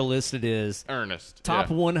whatever list it is. Ernest. Top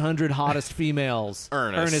yeah. 100 hottest females.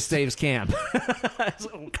 Ernest. Saves camp.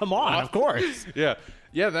 Come on, of course.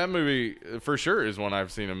 Yeah, that movie for sure is one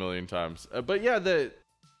I've seen a million times. But yeah,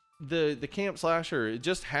 the camp slasher, it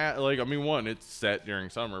just had one, it's set during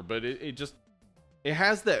summer, but it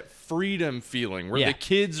has that freedom feeling where Yeah. the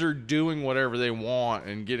kids are doing whatever they want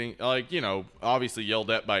and getting obviously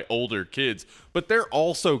yelled at by older kids, but they're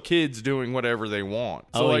also kids doing whatever they want.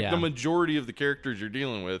 So Oh, yeah. the majority of the characters you're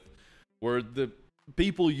dealing with were the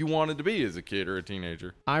people you wanted to be as a kid or a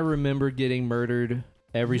teenager. I remember getting murdered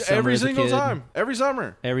every summer Every as a single kid. time. Every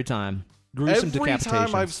summer. Every time. Gruesome Every decapitations.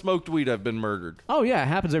 time I've smoked weed, I've been murdered. Oh, yeah, it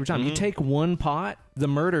happens every time. You take one pot, the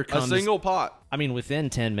murder A comes. single pot. I mean, within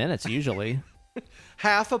 10 minutes, usually.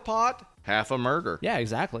 Half a pot, half a murder. Yeah,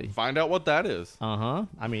 exactly. Find out what that is. Uh-huh.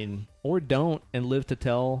 I mean, or don't and live to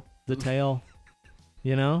tell the tale.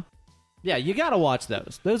 You know? Yeah, you gotta watch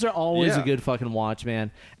those. Those are always Yeah. a good fucking watch,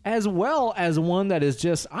 man. As well as one that is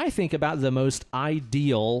just, I think, about the most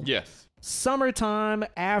ideal Yes. summertime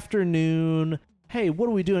afternoon. Hey, what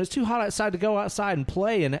are we doing? It's too hot outside to go outside and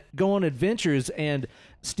play and go on adventures and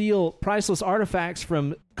steal priceless artifacts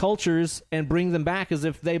from cultures and bring them back as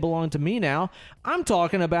if they belong to me now. I'm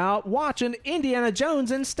talking about watching Indiana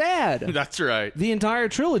Jones instead. That's right. The entire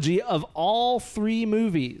trilogy of all three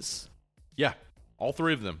movies. Yeah. All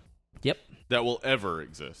three of them Yep. that will ever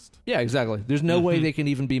exist. Yeah, exactly. There's no way they can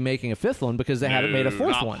even be making a fifth one because they haven't made a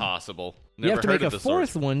fourth not one. possible. You have to Never make heard a of the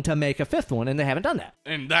fourth source. one to make a fifth one, and they haven't done that.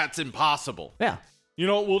 And that's impossible. Yeah. You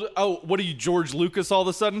know, what are you, George Lucas all of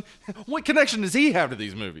a sudden? What connection does he have to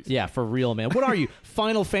these movies? Yeah, for real, man. What are you,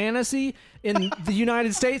 Final Fantasy in the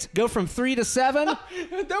United States? Go from 3 to 7?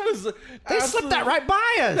 That was... They slipped that right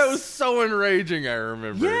by us. That was so enraging, I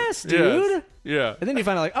remember. Yes, dude. Yeah. And then you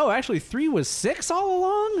find out, like, oh, actually, 3 was 6 all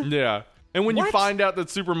along? Yeah. And when you What? find out that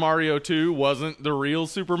Super Mario 2 wasn't the real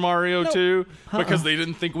Super Mario 2 because they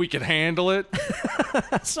didn't think we could handle it.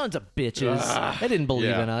 Sons of bitches. They didn't believe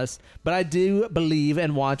yeah. in us. But I do believe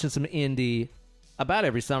in watching some indie about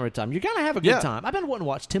every summertime. You're going to have a good Yeah. time. I've been wanting to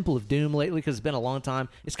watch Temple of Doom lately because it's been a long time.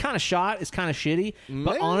 It's kind of shot. It's kind of shitty. But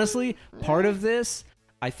Man. honestly, part of this,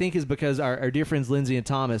 I think, is because our dear friends Lindsay and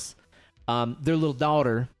Thomas, their little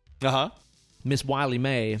daughter, Uh-huh. Miss Wiley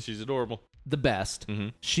May, She's adorable. the best. Mm-hmm.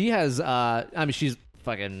 She has, she's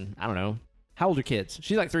fucking, I don't know. How old are kids?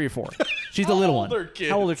 She's like 3 or 4. She's the little old one. are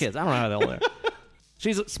kids? How old are kids? I don't know how old they are.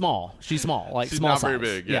 She's small. She's small, like She's small not size.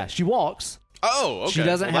 very big, yeah. She walks. Oh, okay. She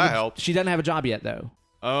doesn't well, have. that helps. She doesn't have a job yet, though.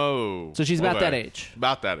 Oh. So she's about okay. that age.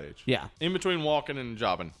 About that age. Yeah. In between walking and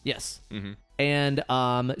jobbing. Yes. Mm-hmm.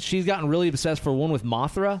 And she's gotten really obsessed for one with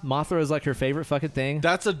Mothra. Mothra is like her favorite fucking thing.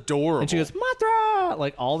 That's adorable. And she goes Mothra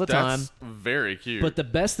like all the time. That's very cute. But the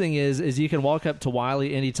best thing is you can walk up to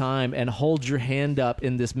Wiley anytime and hold your hand up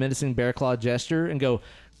in this menacing bear claw gesture and go,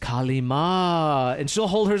 Kalima. And she'll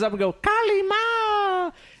hold hers up and go,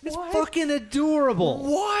 Kalima. It's fucking adorable.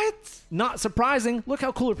 what? Not surprising. Look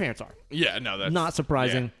how cool her parents are. Yeah, no, that's Not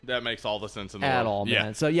surprising. yeah, that makes all the sense in the At world. all, man.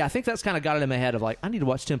 Yeah. So, yeah, I think that's kind of got it in my head of like, I need to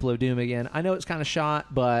watch Temple of Doom again. I know it's kind of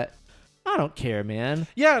shot, but I don't care, man.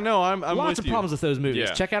 Yeah, no, I'm Lots with of you. problems with those movies.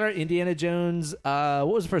 Yeah. Check out our Indiana Jones. What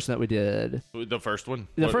was the first one that we did? The first one.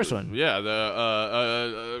 The first one. Yeah,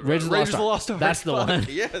 the Raiders of the Lost Ark. That's the one.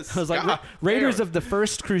 Yes. I was like, God, Raiders of the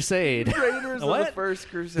First Crusade. Raiders of What? the First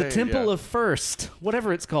Crusade. The Temple yeah. of First,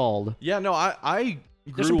 whatever it's called. Yeah, no, I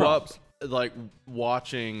There's some grew up problems. like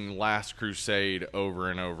watching Last Crusade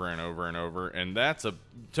over and over and over and over, and that's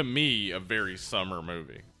to me a very summer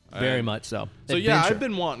movie. Very much so. So yeah, Adventure. I've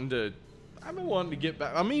been wanting to get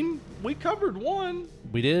back. I mean, we covered one.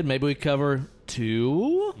 We did. Maybe we cover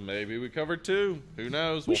 2. Maybe we covered 2. Who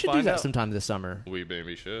knows? We We'll should do find that out. sometime this summer. We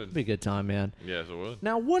maybe should. It'd be a good time, man. Yes, it would.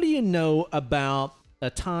 Now, what do you know about a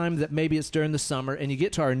time that maybe it's during the summer and you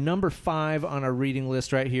get to our number 5 on our reading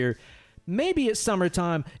list right here? Maybe it's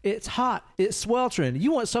summertime, it's hot, it's sweltering.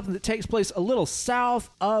 You want something that takes place a little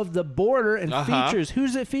south of the border and features, who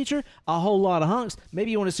does it feature? A whole lot of hunks.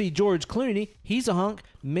 Maybe you want to see George Clooney. He's a hunk.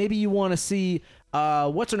 Maybe you want to see,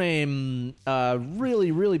 what's her name?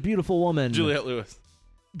 Really, really beautiful woman. Juliette Lewis.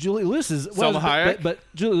 Julie Lewis is Selma Hayek? but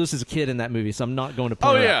Julie Lewis is a kid in that movie, so I'm not going to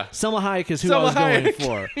point Oh, her yeah. out. Selma Hayek is who Selma I was going Hayek.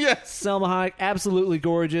 for. Yes. Selma Hayek, absolutely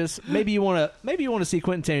gorgeous. Maybe you want to see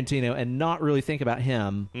Quentin Tarantino and not really think about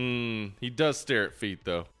him. He does stare at feet,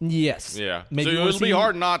 though. Yes. Yeah. Maybe So you wanna it'll be see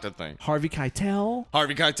hard not to think. Harvey Keitel.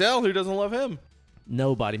 Harvey Keitel, who doesn't love him?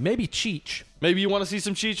 Nobody. Maybe Cheech. Maybe you want to see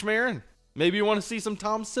some Cheech Marin. Maybe you want to see some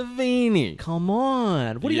Tom Savini. Come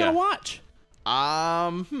on. What are you Yeah. gonna watch?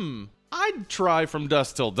 I'd try From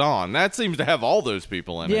Dusk Till Dawn. That seems to have all those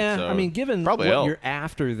people in it. Yeah, so I mean, given probably what help. you're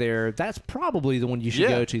after there, that's probably the one you should Yeah.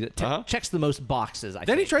 go to that checks the most boxes. I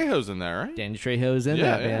Danny think. Trejo's in there, right? Danny Trejo's in Yeah,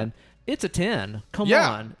 that, yeah. man. It's a 10. Come Yeah,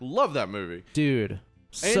 on, love that movie. dude.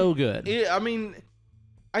 So And good. I mean,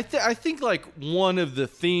 I think like one of the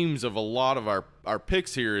themes of a lot of our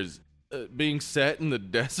picks here is being set in the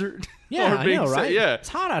desert. Yeah, Or I being know, set- right? yeah. It's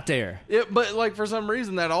hot out there. But like for some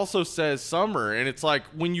reason that also says summer, and it's like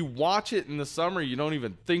when you watch it in the summer, you don't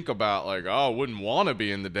even think about like, oh, I wouldn't want to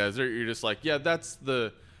be in the desert. You're just like, yeah, that's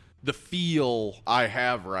the feel I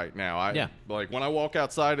have right now. Yeah. Like when I walk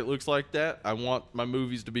outside, it looks like that. I want my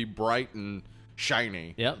movies to be bright and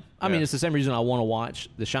shiny. Yep. I mean, it's the same reason I want to watch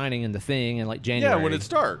The Shining and The Thing and like January. Yeah, when it's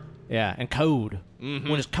dark. Yeah, and Code.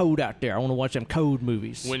 When it's cold out there, I want to watch them Code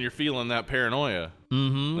movies. When you're feeling that paranoia.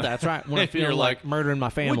 That's right. When I'm You're feeling like murdering my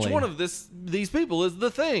family. Which one of these people is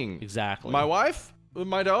the thing? Exactly. My wife?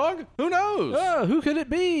 My dog? Who knows? Oh, who could it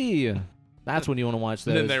be? That's when you want to watch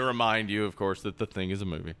those. And then they remind you, of course, that the thing is a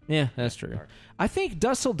movie. Yeah, that's true. I think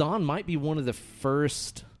Dusk Till Dawn might be one of the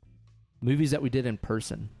first movies that we did in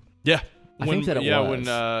person. Yeah. I think that it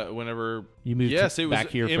was. Whenever You moved yes, it was back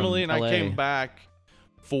here from Emily and LA. I came back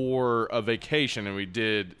for a vacation, and we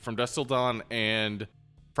did From Dusk Till Dawn and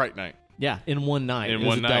Fright Night. Yeah, in one night. In it was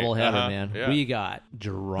one a night. double header, Uh-huh. man. Yeah. We got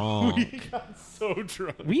drunk. So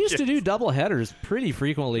drunk. We used to do double headers pretty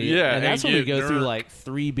frequently. Yeah, and that's and when we get go through drunk. like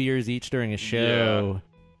 3 beers each during a show.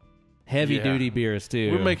 Heavy Yeah. duty beers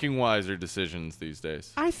too. We're making wiser decisions these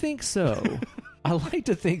days. I think so. I like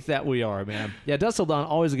to think that we are, man. Yeah, Dusk Till Dawn,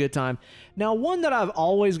 always a good time. Now, one that I've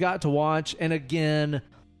always got to watch, and again,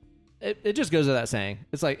 it just goes without saying.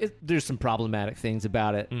 It's like, there's some problematic things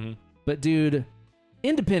about it. Mm-hmm. But, dude,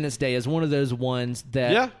 Independence Day is one of those ones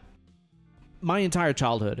that Yeah. my entire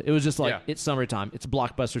childhood, it was just like, Yeah. it's summertime. It's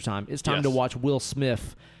blockbuster time. It's time Yes. to watch Will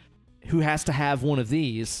Smith, who has to have one of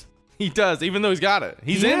these. He does, even though he's got it.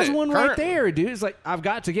 He's He in has it one right currently. there, dude. It's like, I've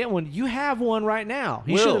got to get one. You have one right now.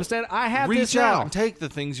 He Will, should have said, I have reach this out now. and take the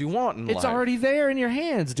things you want in It's life. already there in your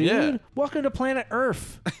hands, dude. Yeah. Welcome to planet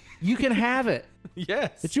Earth. You can have it.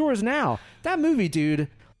 Yes. It's yours now. That movie, dude,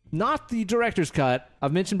 not the director's cut.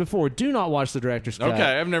 I've mentioned before, do not watch the director's cut.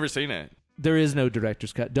 Okay, I've never seen it. There is no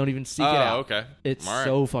director's cut. Don't even seek it Oh, out. okay. It's All right.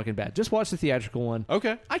 so fucking bad. Just watch the theatrical one.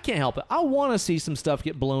 Okay. I can't help it. I want to see some stuff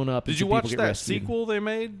get blown up. and Did you some watch people get that rescued. sequel they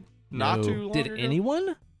made not No. too long Did ago?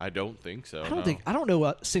 anyone? I don't think so. I don't know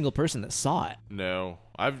a single person that saw it. No.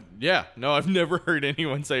 I've never heard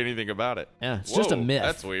anyone say anything about it. Yeah, it's just a Whoa, myth.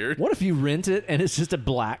 That's weird. What if you rent it and it's just a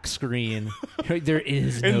black screen? Like, there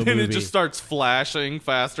is no And then movie. it just starts flashing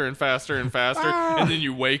faster and faster and faster, and then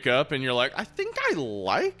you wake up and you're like, I think I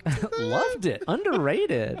liked that. Loved it.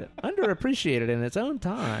 Underrated. Underappreciated in its own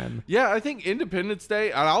time. Yeah, I think Independence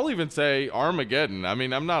Day, and I'll even say Armageddon. I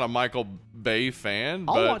mean, I'm not a Michael Bay fan,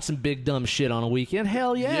 I'll but watch some big dumb shit on a weekend.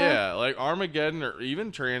 Hell yeah. yeah, like Armageddon or even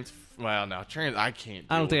I can't.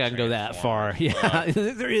 I don't think I can go that far. Transformers.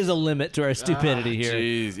 Yeah. There is a limit to our stupidity here.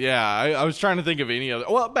 Jeez, yeah. I was trying to think of any other.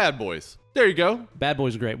 Well, Bad Boys. There you go. Bad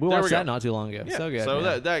Boys are great. We There watched we go. that not too long ago. Yeah, So good. So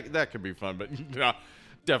man. that could be fun, but no,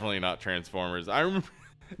 definitely not Transformers. I remember.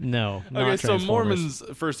 No. Not Okay, so Transformers.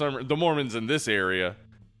 Mormons for some the Mormons in this area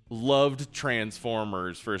loved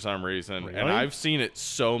Transformers for some reason, Really? and I've seen it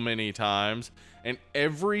so many times, and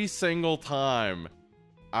every single time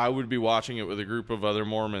I would be watching it with a group of other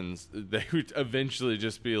Mormons, they would eventually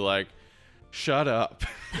just be like, shut up.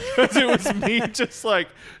 Because it was me just like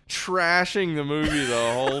trashing the movie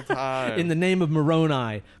the whole time. In the name of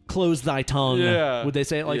Moroni, close thy tongue. Yeah. Would they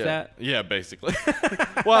say it like that? Yeah, basically.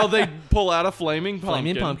 Well, they pull out a flaming pumpkin.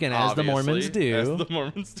 Flaming pumpkin, as the Mormons do. As the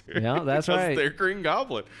Mormons do. Yeah, that's because right. They're Green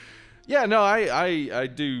Goblin. Yeah, no, I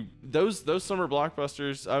do those summer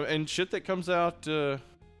blockbusters and shit that comes out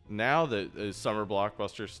now that is summer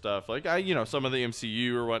blockbuster stuff. Like some of the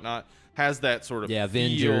MCU or whatnot has that sort of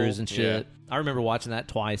Avengers feel. and shit. Yeah. I remember watching that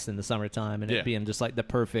twice in the summertime and Yeah. it being just like the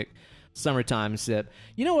perfect summertime sip.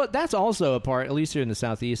 You know what? That's also a part, at least here in the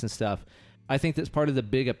Southeast and stuff. I think that's part of the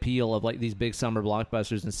big appeal of like these big summer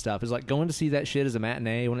blockbusters and stuff is like going to see that shit as a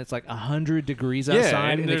matinee when it's like 100 degrees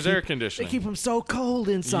outside. and they there's keep- air conditioning. They keep them so cold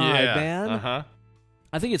inside, yeah. man. Uh-huh.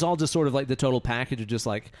 I think it's all just sort of like the total package of just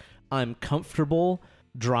like I'm comfortable,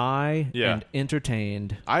 dry, Yeah. and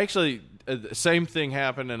entertained. I actually, the same thing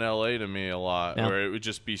happened in LA to me a lot, Yeah. where it would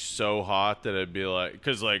just be so hot that it'd be like,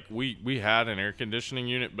 because like we had an air conditioning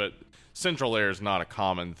unit, but central air is not a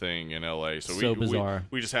common thing in LA. So bizarre.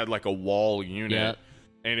 We just had like a wall unit. Yeah.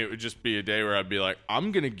 And it would just be a day where I'd be like,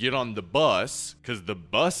 I'm going to get on the bus because the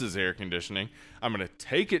bus is air conditioning. I'm going to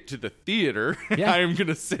take it to the theater. Yeah. I'm going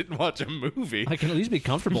to sit and watch a movie. I can at least be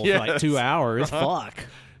comfortable for like Yes. 2 hours. Uh-huh. Fuck.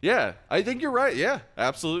 Yeah, I think you're right. Yeah,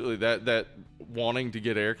 absolutely. That wanting to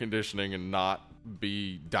get air conditioning and not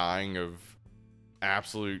be dying of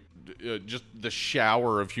absolute just the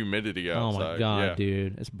shower of humidity Oh outside. my god, Yeah.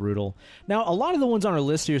 dude, it's brutal. Now, a lot of the ones on our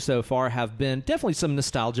list here so far have been definitely some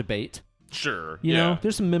nostalgia bait. Sure. You yeah. know,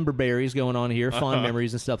 there's some member berries going on here, fond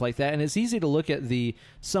memories and stuff like that. And it's easy to look at the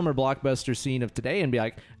summer blockbuster scene of today and be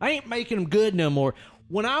like, I ain't making them good no more.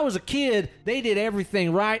 When I was a kid, they did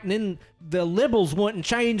everything right, and then the liberals went and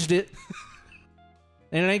changed it,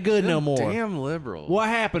 and it ain't good no more. Damn liberal. What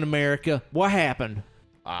happened, America? What happened?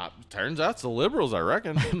 Turns out it's the liberals, I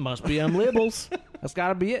reckon. Must be them liberals. That's got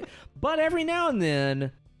to be it. But every now and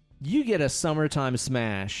then, you get a summertime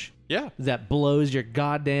smash Yeah. that blows your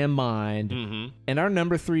goddamn mind. Mm-hmm. And our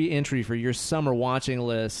number 3 entry for your summer watching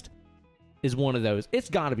list is one of those. It's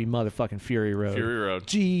got to be motherfucking Fury Road. Fury Road.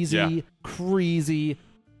 Cheesy, Yeah. crazy,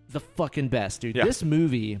 the fucking best, dude. Yeah. This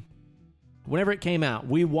movie, whenever it came out,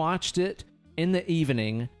 we watched it in the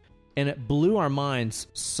evening, and it blew our minds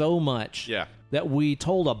so much Yeah. that we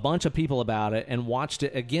told a bunch of people about it and watched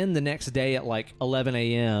it again the next day at like 11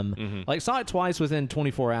 a.m. Mm-hmm. Like, saw it twice within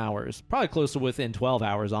 24 hours. Probably close to within 12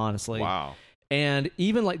 hours, honestly. Wow. And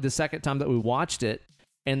even like the second time that we watched it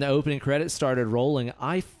and the opening credits started rolling,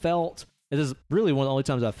 I felt, this is really one of the only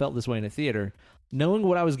times I felt this way in a theater, knowing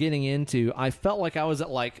what I was getting into, I felt like I was at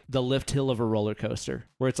like the lift hill of a roller coaster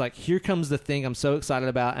where it's like, here comes the thing I'm so excited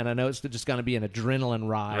about, and I know it's just going to be an adrenaline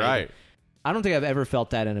ride. Right. I don't think I've ever felt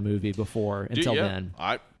that in a movie before until yeah. then.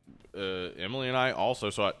 Emily and I also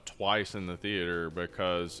saw it twice in the theater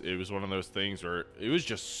because it was one of those things where it was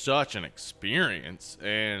just such an experience,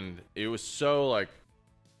 and it was so like,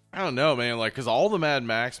 I don't know, man, like, because all the Mad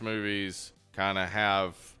Max movies kind of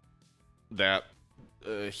have that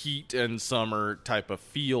heat and summer type of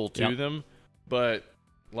feel to Yep. them, but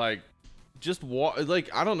like just like,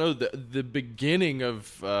 I don't know, the beginning of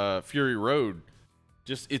Fury Road,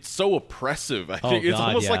 just, it's so oppressive. I think it's God,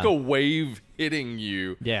 almost yeah. like a wave hitting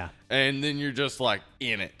you, Yeah. and then you're just like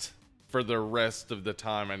in it for the rest of the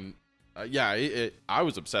time. And I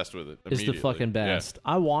was obsessed with it. It's the immediately. fucking best.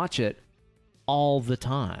 I watch it all the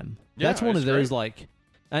time. Yeah, That's one of it's those great. like,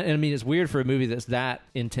 and I mean, it's weird for a movie that's that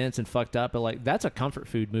intense and fucked up, but like that's a comfort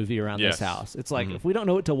food movie around Yes. this house. It's like Mhm. if we don't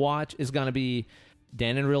know what to watch, it's gonna be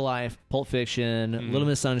Dan in Real Life, Pulp Fiction, Mm-hmm. Little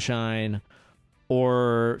Miss Sunshine,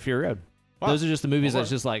 or Fury Road. Wow. Those are just the movies Well, that's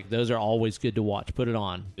just like those are always good to watch. Put it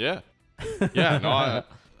on. Yeah, yeah. No, I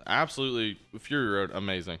absolutely. Fury Road,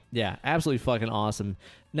 amazing. Yeah, absolutely fucking awesome.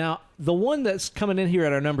 Now, the one that's coming in here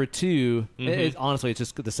at our number 2, honestly, it's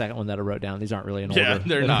just the second one that I wrote down. These aren't really in order. Yeah,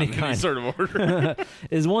 they're of not any in any kind. sort of order.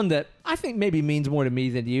 Is one that I think maybe means more to me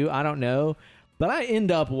than you. I don't know. But I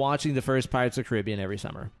end up watching the first Pirates of the Caribbean every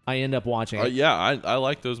summer. I end up watching it. Yeah, I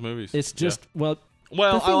like those movies. It's just, Well, the thing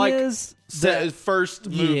I like is the first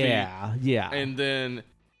movie. Yeah. And then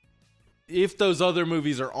if those other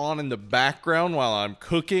movies are on in the background while I'm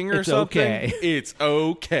cooking or It's something, okay. it's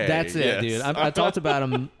okay. That's it, Yes. dude. I talked about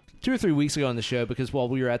them 2 or 3 weeks ago on the show because while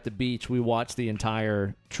we were at the beach, we watched the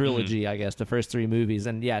entire trilogy, I guess, the first 3 movies.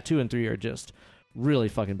 And yeah, 2 and 3 are just Really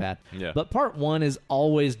fucking bad. Yeah. But part 1 is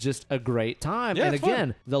always just a great time. Yeah, And it's again,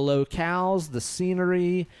 fun. the locales, the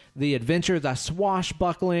scenery, the adventure, the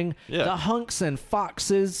swashbuckling, Yeah. the hunks and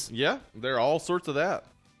foxes, Yeah, there are all sorts of that.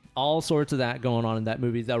 all sorts of that going on in that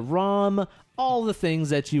movie. The rum, all the things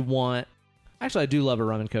that you want. Actually, I do love a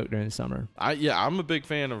rum and Coke during the summer. I'm a big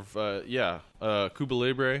fan of Cuba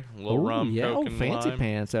Libre, a little Ooh, rum, yeah. Coke, Oh, and fancy lime.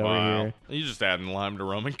 pants over Wow. here. You just adding lime to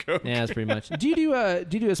rum and Coke. Yeah, that's pretty much. Do you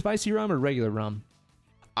do a spicy rum or regular rum?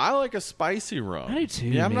 I like a spicy rum. I do too,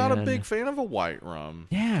 Yeah, I'm not a man. big fan of a white rum.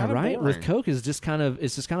 Yeah, Kinda right. boring. With Coke is just kind of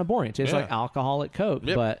boring. It tastes Yeah. like alcoholic Coke,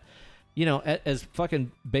 Yep. but you know, as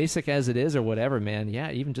fucking basic as it is or whatever, man.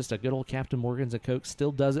 Yeah, even just a good old Captain Morgan's and Coke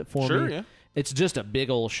still does it for Sure, me. yeah. It's just a big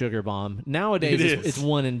old sugar bomb. Nowadays, It is. it's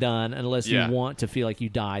one and done unless Yeah. you want to feel like you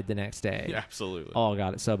died the next day. Yeah, absolutely. Oh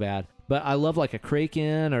god, it's so bad. But I love like a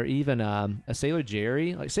Kraken or even a Sailor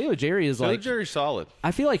Jerry. Like Sailor Jerry is Sailor like Jerry's solid.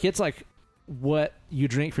 I feel like it's like what you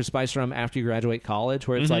drink for spice rum after you graduate college,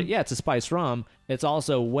 where it's Mm-hmm. like, yeah, it's a spice rum. It's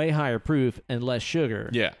also way higher proof and less sugar.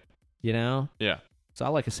 Yeah, You know? yeah. So I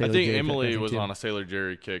like a I Sailor think Jerry Emily Coke was too. on a Sailor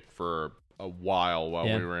Jerry kick for a while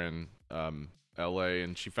Yeah. we were in L.A.,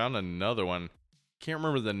 and she found another one. Can't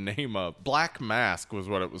remember the name of. Black Mask was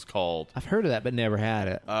what it was called. I've heard of that, but never had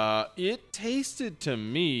it. It tasted to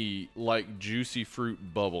me like juicy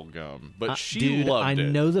fruit bubble gum, but she Dude, loved I it.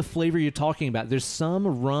 know the flavor you're talking about. There's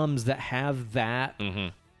some rums that have that Mm-hmm.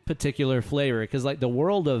 particular flavor because, like, the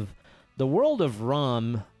world of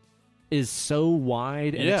rum is so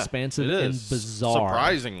wide and expansive it and is. bizarre.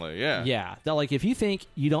 Surprisingly, yeah. Yeah, that like if you think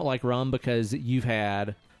you don't like rum because you've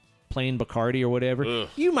had plain Bacardi or whatever, Ugh.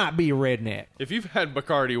 you might be a redneck. If you've had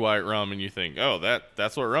Bacardi white rum and you think, oh,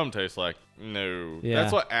 that's what rum tastes like, no, Yeah.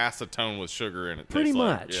 that's what acetone with sugar in it Pretty tastes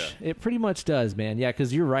like. much. Yeah. It pretty much does, man. Yeah,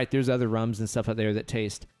 because you're right. There's other rums and stuff out there that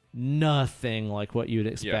taste nothing like what you'd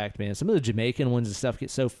expect, man. Some of the Jamaican ones and stuff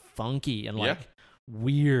get so funky and like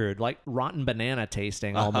weird, like rotten banana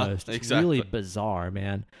tasting almost. It's exactly. really bizarre,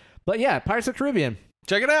 man. But yeah, Pirates of the Caribbean.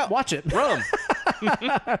 Check it out. Watch it. Rum.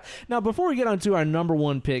 Now, before we get on to our number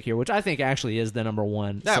one pick here, which I think actually is the number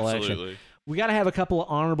one selection, Absolutely. we got to have a couple of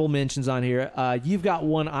honorable mentions on here. You've got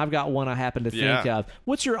one. I've got one I happen to think Yeah. of.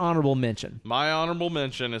 What's your honorable mention? My honorable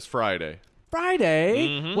mention is Friday. Friday?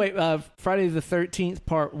 Mm-hmm. Wait, Friday the 13th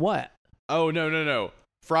part what? Oh, no.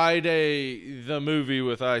 Friday, the movie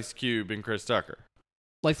with Ice Cube and Chris Tucker.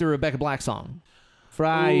 Like the Rebecca Black song.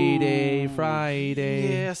 Friday, Ooh,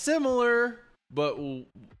 Friday. Yeah, similar, but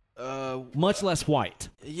Much less white.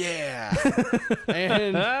 yeah.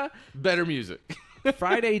 And better music.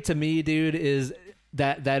 Friday to me, dude, is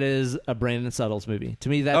that is a Brandon Suttles movie. To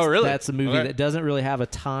me, that's Oh, really? that's a movie Okay. that doesn't really have a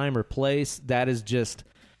time or place. That is just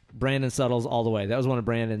Brandon Suttles all the way. That was one of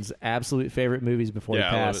Brandon's absolute favorite movies before Yeah,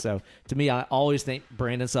 he I love passed. it. So to me, I always think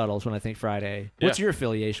Brandon Suttles when I think Friday. What's Yeah. your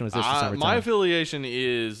affiliation with this for summertime? My affiliation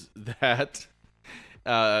is that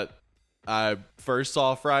I first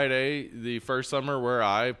saw Friday the first summer where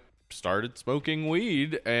I started smoking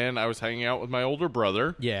weed, and I was hanging out with my older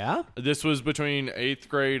brother. Yeah. This was between 8th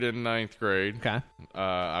grade and 9th grade. Okay.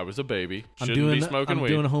 I was a baby. I'm Shouldn't be smoking I'm weed.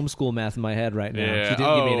 doing homeschool math in my head right now. yeah. She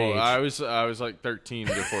didn't give me an age. I was like 13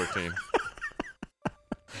 to 14.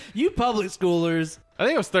 You public schoolers. I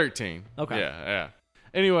think I was 13. Okay. Yeah.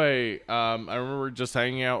 Anyway, I remember just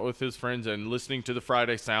hanging out with his friends and listening to the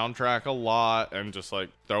Friday soundtrack a lot and just like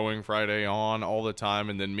throwing Friday on all the time.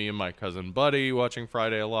 And then me and my cousin Buddy watching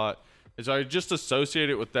Friday a lot. And so I just associate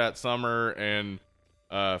it with that summer and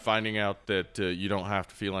finding out that you don't have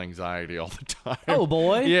to feel anxiety all the time. Oh,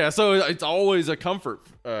 boy. Yeah, so it's always a comfort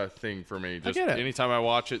thing for me. Just get it. anytime I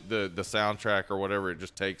watch it, the soundtrack or whatever, it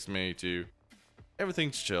just takes me to...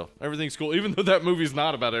 Everything's chill. Everything's cool. Even though that movie's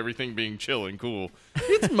not about everything being chill and cool.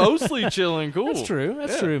 It's mostly chill and cool. That's true.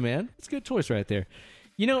 That's Yeah. true, man. It's a good choice right there.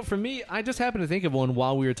 You know, for me, I just happened to think of one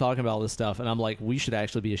while we were talking about all this stuff, and I'm like, we should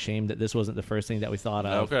actually be ashamed that this wasn't the first thing that we thought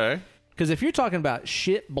of. Okay. Because if you're talking about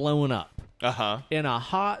shit blowing up Uh-huh. in a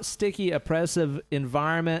hot, sticky, oppressive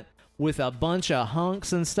environment with a bunch of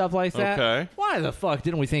hunks and stuff like that, Okay. why the fuck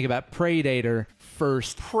didn't we think about Predator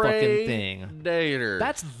fucking thing? Predator.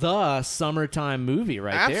 That's the summertime movie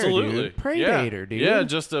right Absolutely. there, dude. Predator, yeah. dude. Yeah,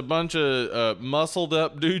 just a bunch of muscled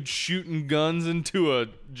up dudes shooting guns into a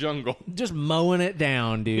jungle. Just mowing it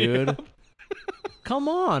down, dude. Come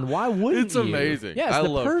on, why wouldn't It's you? amazing. Yeah, it's I the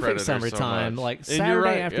love perfect Predator so summertime, much. like And you're Saturday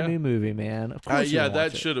right, afternoon yeah. movie, man. Of course, Yeah, you'll that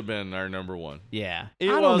watch it. should have been our number one. Yeah, It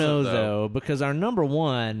I don't know wasn't, though, because our number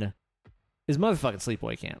one is motherfucking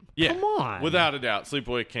Sleepaway Camp. Yeah, Come on, without a doubt,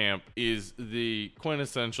 Sleepaway Camp is the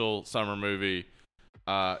quintessential summer movie.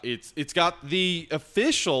 It's got the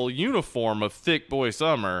official uniform of Thick Boy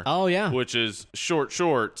Summer, Oh yeah, which is short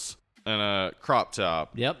shorts, and a crop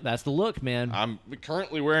top. Yep, that's the look, man. I'm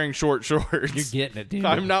currently wearing short shorts. You're getting it, dude.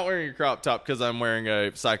 I'm not wearing a crop top because I'm wearing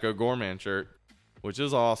a Psycho Gorman shirt, which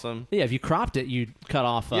is awesome. Yeah, if you cropped it, you'd cut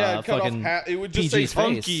off cut fucking off it would just PG's say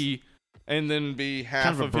hunky and then be half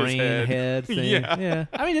kind of a of brain his head thing. Yeah.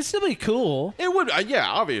 I mean, it'd still be cool. It would, yeah,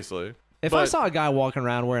 obviously. If I saw a guy walking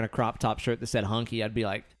around wearing a crop top shirt that said hunky, I'd be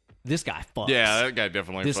like, this guy fucks. Yeah, that guy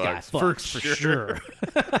definitely this guy fucks for sure.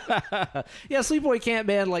 Yeah, Sleepaway Camp,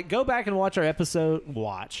 man, like, go back and watch our episode.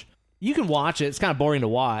 You can watch it. It's kind of boring to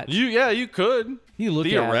watch. You could. You look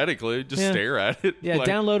theoretically, just stare at it. Yeah,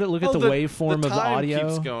 download it, look at the waveform of the audio.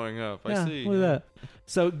 Keeps going up. I see. Look at that.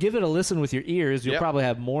 So give it a listen with your ears. You'll probably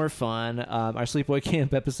have more fun. Our Sleepaway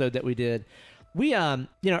Camp episode that we did, we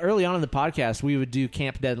early on in the podcast, we would do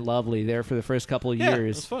Camp Dead and Lovely there for the first couple of years. Yeah, it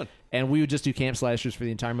was fun. And we would just do Camp Slashers for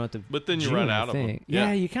the entire month of But then you June, run out of them.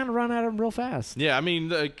 Yeah, you kind of run out of them real fast. Yeah, I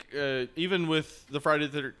mean, even with the Friday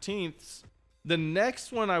the 13th, the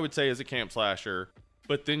next one I would say is a Camp Slasher.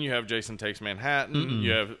 But then you have Jason Takes Manhattan.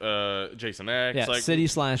 You have Jason X. Yeah, City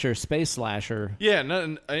Slasher, Space Slasher. Yeah,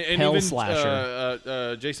 and Hell even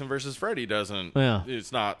Slasher. Jason versus Freddy doesn't. Yeah.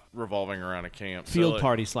 It's not revolving around a camp. Field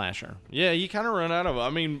Party Slasher. Yeah, you kind of run out of them. I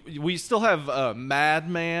mean, we still have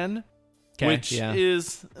Madman, which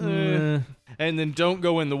is... and then Don't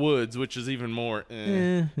Go in the Woods, which is even more...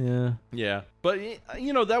 Yeah. But,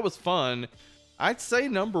 that was fun. I'd say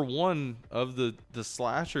number one of the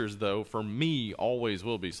slashers, though, for me, always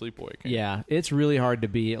will be Sleepaway Camp. Yeah, it's really hard to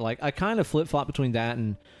beat. Like, I kind of flip-flop between that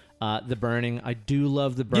and The Burning. I do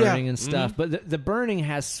love The Burning and stuff, but the Burning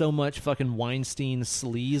has so much fucking Weinstein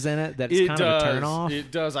sleaze in it that it's kind of a turn-off.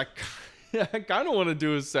 It does. I kind of want to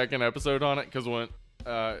do a second episode on it, because when,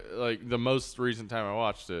 the most recent time I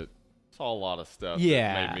watched it, saw a lot of stuff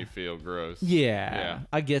that made me feel gross. Yeah,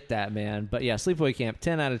 I get that, man. But yeah, Sleepaway Camp,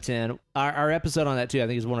 10 out of 10. Our episode on that, too, I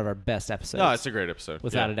think is one of our best episodes. No, it's a great episode.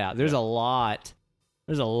 Without a doubt. There's a lot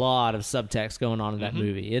of subtext going on in that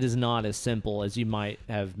movie. It is not as simple as you might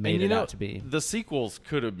have made it out to be. The sequels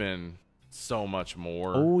could have been so much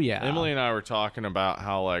more. Oh, yeah. Emily and I were talking about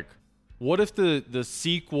how, like, what if the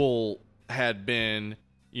sequel had been,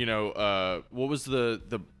 what was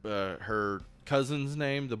her cousin's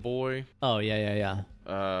name, the boy? Oh, yeah.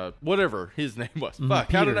 Whatever his name was. Fuck,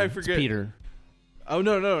 Peter. how did I forget? It's Peter. Oh,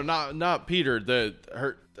 no, not Peter.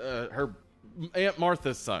 Her Aunt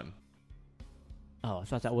Martha's son. Oh, I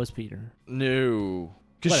thought that was Peter. No,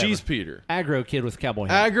 because she's Peter. Aggro kid with cowboy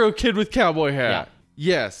hat. Yeah.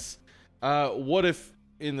 Yes. What if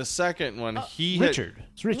in the second one Richard?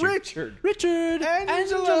 It's Richard.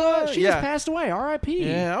 Angela. She just passed away. R.I.P.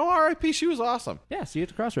 Yeah. Oh, R.I.P. She was awesome. Yeah. See you at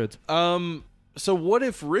the crossroads. So what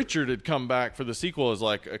if Richard had come back for the sequel as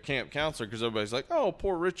like a camp counselor? Because everybody's like, "Oh,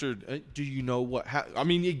 poor Richard. Do you know what? I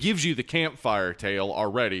mean, it gives you the campfire tale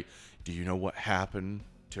already. Do you know what happened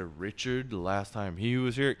to Richard the last time he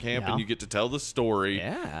was here at camp?" And you get to tell the story.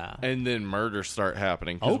 Yeah. And then murders start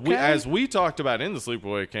happening. As we talked about in the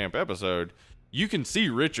Sleepaway Camp episode, you can see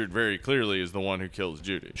Richard very clearly as the one who kills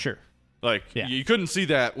Judy. Sure. Like you couldn't see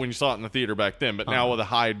that when you saw it in the theater back then, but now with a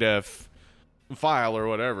high def file or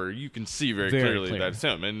whatever, you can see very clearly that it's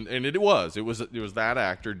him, and it was that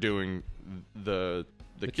actor doing the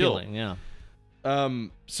killing. Yeah.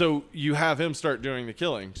 So you have him start doing the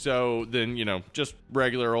killing. So then just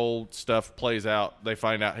regular old stuff plays out. They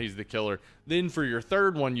find out he's the killer. Then for your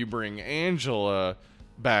third one, you bring Angela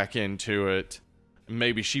back into it.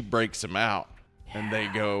 Maybe she breaks him out. And they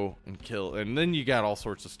go and kill. And then you got all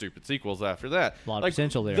sorts of stupid sequels after that. A lot of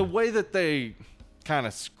potential there. The way that they kind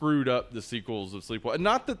of screwed up the sequels of Sleepaway.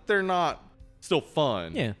 Not that they're not still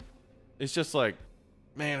fun. Yeah. It's just like,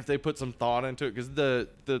 man, if they put some thought into it. Because the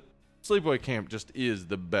Sleepaway Camp just is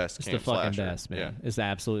the best camp It's the fucking slasher. best, man. Yeah. It's the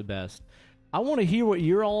absolute best. I want to hear what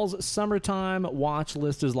your all's summertime watch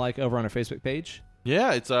list is like over on our Facebook page.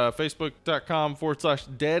 Yeah, it's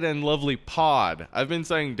facebook.com/Dead and Lovely Pod. I've been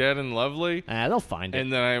saying Dead and Lovely. They'll find it.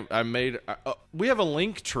 And then I made... we have a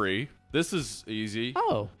link tree. This is easy.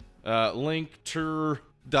 Oh.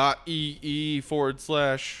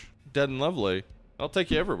 linktree.ee/Dead and Lovely. I'll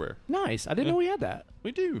take you everywhere. Nice. I didn't know we had that.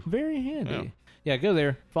 We do. Very handy. Yeah, go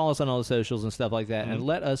there. Follow us on all the socials and stuff like that. And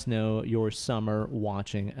let us know your summer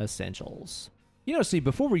watching essentials. Steve,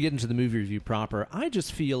 before we get into the movie review proper, I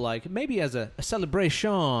just feel like maybe as a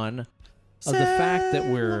celebration of the fact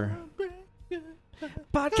that we're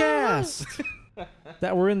podcast,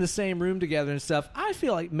 that we're in the same room together and stuff, I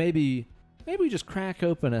feel like maybe we just crack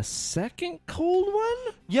open a second cold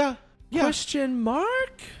one? Yeah. Question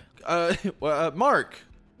mark? Mark,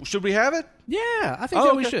 should we have it? Yeah, I think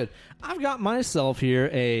that we should. I've got myself here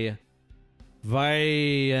a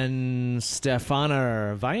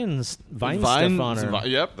Weihenstephaner. Weihenstephaner.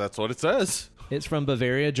 Yep, that's what it says. It's from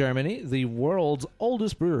Bavaria, Germany, the world's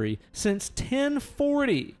oldest brewery since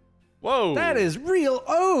 1040. Whoa. That is real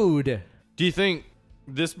ode. Do you think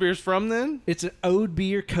this beer's from then? It's an ode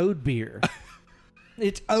beer, code beer.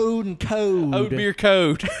 It's ode and code. Ode beer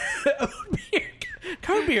code. Ode beer.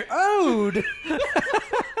 Code beer. Ode.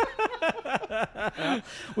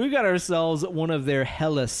 We've got ourselves one of their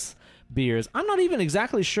Helles beers. I'm not even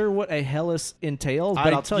exactly sure what a Helles entails,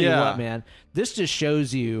 but I'll tell you what, man. This just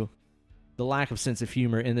shows you the lack of sense of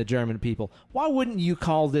humor in the German people. Why wouldn't you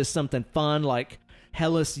call this something fun like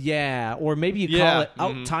Helles, yeah? Or maybe you call it,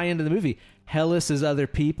 tie into the movie, Helles is other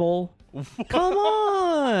people. Come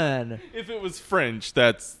on. If it was French,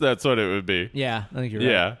 that's what it would be. Yeah, I think you're right.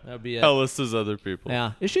 Yeah. That would be it. Helles is other people.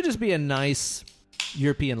 Yeah. It should just be a nice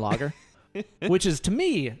European lager, which is, to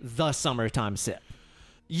me, the summertime sip.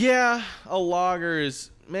 Yeah, a lager is,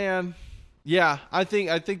 man. Yeah, I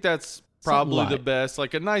think that's probably the best.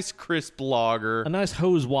 Like a nice crisp lager. A nice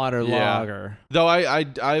hose water lager. Though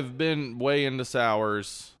I've been way into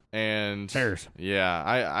sours and Cheers.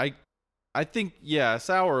 Yeah, I think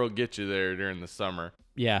sour will get you there during the summer.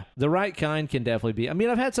 Yeah, the right kind can definitely be. I mean,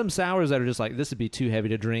 I've had some sours that are just like, this would be too heavy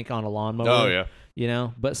to drink on a lawnmower. Oh yeah. You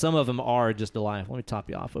know, but some of them are just delightful. Let me top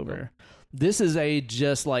you off over here. This is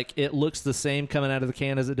just like, it looks the same coming out of the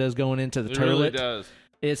can as it does going into the turlet. It really does.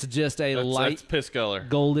 It's just light that's piss color.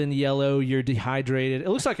 Golden yellow. You're dehydrated. It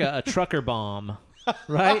looks like a trucker bomb,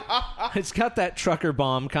 right? It's got that trucker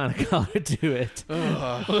bomb kind of color to it.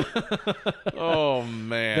 Oh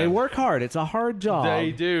man, they work hard. It's a hard job.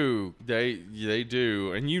 They do. They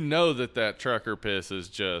do. And you know that trucker piss is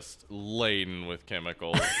just laden with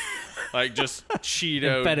chemicals. Like just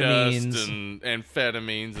Cheeto dust and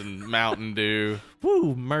amphetamines and Mountain Dew.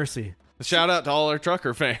 Woo, mercy. Shout out to all our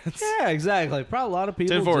trucker fans. Yeah, exactly. Probably a lot of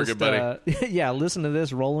people 10-4, just, good buddy. listen to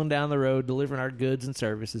this rolling down the road, delivering our goods and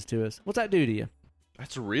services to us. What's that do to you?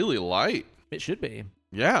 That's really light. It should be.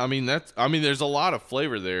 Yeah, I mean there's a lot of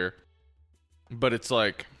flavor there, but it's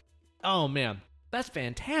like, oh man, that's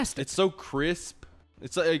fantastic. It's so crisp.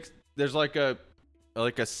 It's like there's like a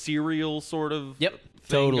cereal sort of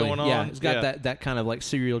thing going on. Yeah, it's got that kind of like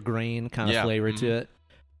cereal grain kind of flavor to it.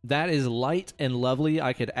 That is light and lovely.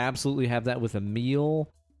 I could absolutely have that with a meal.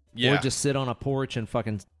 Yeah. Or just sit on a porch and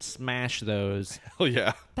fucking smash those. Hell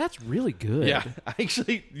yeah. That's really good. Yeah.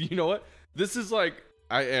 Actually, you know what? This is like,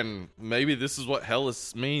 and maybe this is what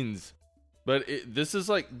Helles means, but this is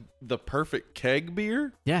like the perfect keg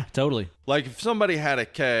beer. Yeah, totally. Like if somebody had a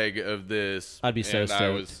keg of this, I'd be so stoked. I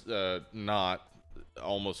was not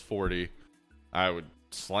almost 40, I would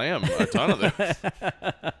slam a ton of this.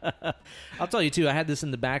 I'll tell you too, I had this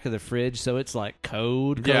in the back of the fridge, so it's like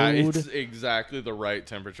cold. Yeah, it's exactly the right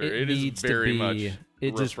temperature. It is very much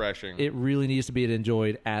refreshing. It really needs to be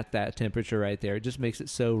enjoyed at that temperature right there. It just makes it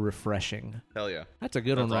so refreshing. Hell yeah. That's a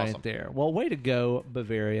good one right awesome. There. Well, way to go,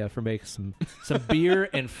 Bavaria, for making some beer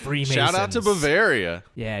and Freemasons. Shout out to Bavaria.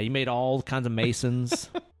 Yeah, you made all kinds of Masons.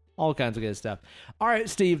 All kinds of good stuff. All right,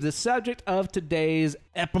 Steve, the subject of today's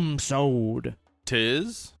episode.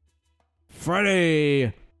 'Tis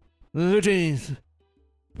Friday the 13th,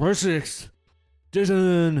 part 6,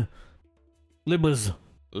 Jason Libas.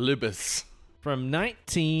 From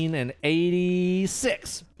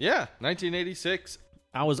 1986. Yeah, 1986.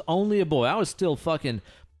 I was only a boy. I was still fucking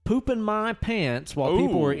pooping my pants while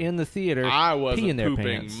people were in the theater I wasn't peeing their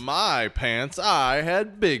pooping pants. my pants. I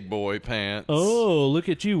had big boy pants. Oh, look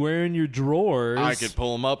at you wearing your drawers. I could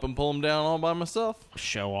pull them up and pull them down all by myself.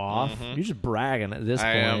 Show off. Mm-hmm. You're just bragging at this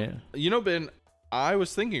point. Am. You know, Ben, I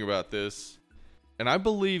was thinking about this, and I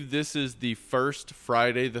believe this is the first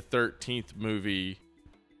Friday the 13th movie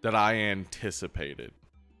that I anticipated.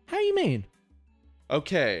 How you mean?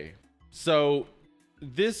 Okay, so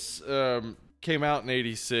this came out in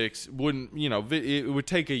 86. It would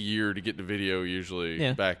take a year to get to video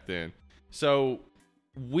usually back then. So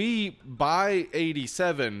by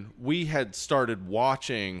 87, we had started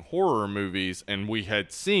watching horror movies, and we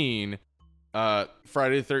had seen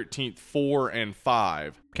Friday the 13th 4 and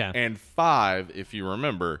 5. Okay. And 5, if you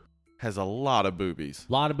remember, has a lot of boobies.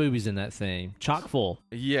 A lot of boobies in that thing. Chock full.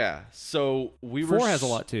 Yeah. So we 4 has a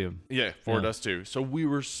lot too. Yeah, 4 does too. So we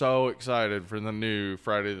were so excited for the new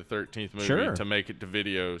Friday the 13th movie to make it to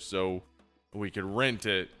video so we could rent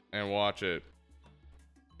it and watch it.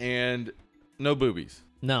 And no boobies.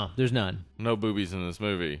 No, there's none. No boobies in this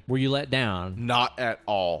movie. Were you let down? Not at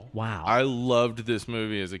all. Wow. I loved this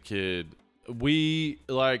movie as a kid. We,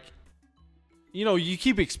 you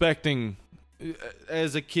keep expecting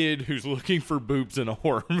as a kid who's looking for boobs in a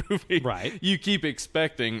horror movie, Right. you keep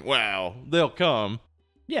expecting, wow, they'll come.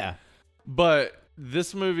 Yeah. But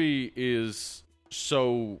this movie is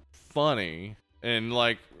so funny, and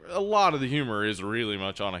like a lot of the humor is really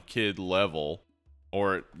much on a kid level,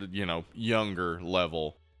 or younger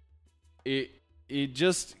level. It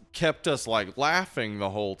just kept us like laughing the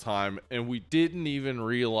whole time, and we didn't even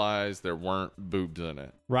realize there weren't boobs in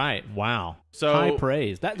it. Right. Wow. So- high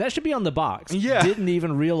praise. That should be on the box. Yeah. Didn't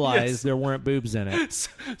even realize Yes. there weren't boobs in it.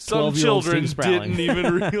 Some 12-year-old children Steve Sprouting. didn't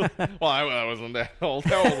even realize. Well, I wasn't that old.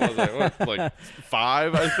 How old was I? What, like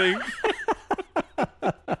 5, I think.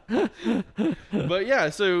 But yeah,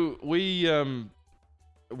 so we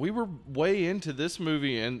were way into this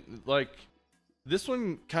movie, and like this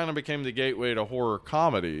one kind of became the gateway to horror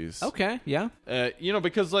comedies. Okay. Yeah.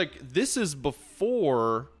 Because like this is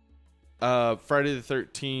before Friday the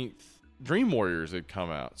 13th. Dream Warriors had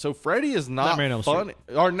come out, so Freddy is not Nightmare on Elm funny.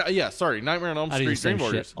 Nightmare on Elm I do Street. the same Dream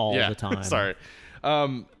Warriors shit all the time. Sorry.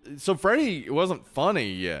 So Freddy wasn't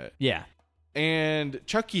funny yet, Yeah. and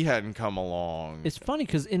Chucky hadn't come along. It's funny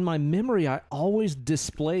because in my memory, I always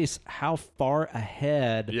displace how far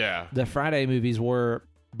ahead Yeah. the Friday movies were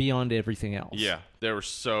beyond everything else. Yeah, they were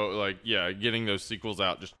so getting those sequels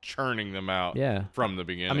out, just churning them out. Yeah. From the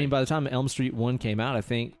beginning. I mean, by the time Elm Street 1 came out, I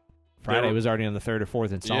think Friday was already on the 3rd or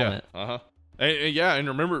 4th installment. Yeah. And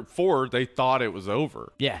remember 4, they thought it was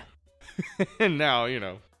over, Yeah. and now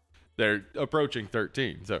they're approaching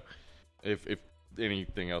 13. So if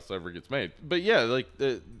anything else ever gets made, but yeah, like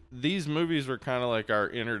these movies were kind of like our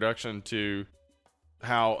introduction to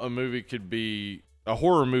how a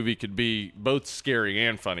horror movie could be both scary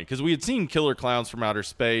and funny, because we had seen Killer Clowns from Outer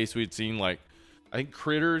Space. We had seen I think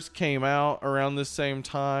Critters came out around the same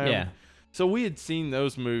time. Yeah. So we had seen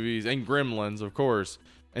those movies, and Gremlins, of course.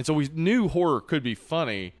 And so we knew horror could be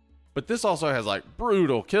funny, but this also has like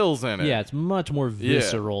brutal kills in it. Yeah, it's much more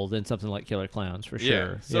visceral than something like Killer Clowns, for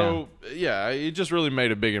sure. Yeah. So, it just really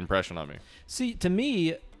made a big impression on me. See, to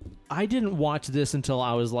me, I didn't watch this until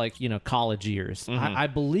I was like, college years. Mm-hmm. I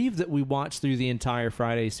believe that we watched through the entire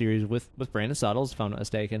Friday series with Brandon Suttles, if I'm not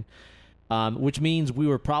mistaken, which means we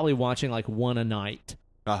were probably watching like one a night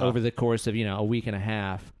over the course of, a week and a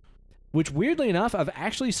half. Which, weirdly enough, I've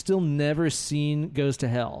actually still never seen Goes to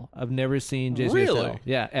Hell. I've never seen Jason Goes to Really? Hell.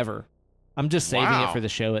 Yeah, ever. I'm just saving it Wow. for the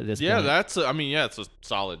show at this Yeah, point. it's a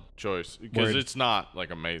solid choice, because Word. it's not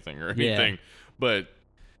like amazing or Yeah. anything. But,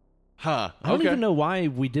 I don't even know why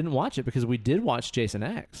we didn't watch it, because we did watch Jason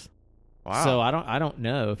X. Wow. So I don't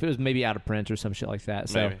know if it was maybe out of print or some shit like that.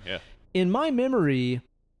 So Maybe, yeah. in my memory,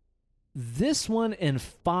 this one and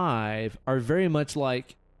 5 are very much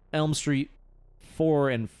like Elm Street 4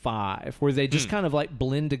 and 5, where they just kind of like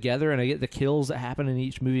blend together, and I get the kills that happen in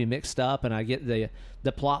each movie mixed up, and I get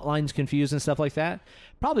the plot lines confused and stuff like that.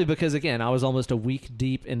 Probably because, again, I was almost a week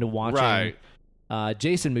deep into watching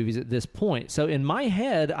Jason movies at this point. So in my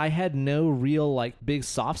head, I had no real like big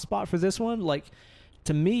soft spot for this one. Like,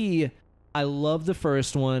 to me, I love the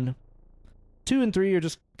first one. 2 and 3 are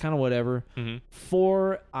just kind of whatever.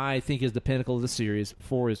 4, I think, is the pinnacle of the series.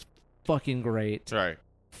 4 is fucking great. Right.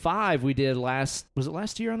 5 we did was it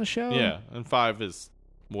last year on the show? Yeah, and 5 is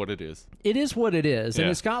what it is. It is what it is. And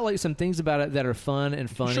Yeah. it's got like some things about it that are fun and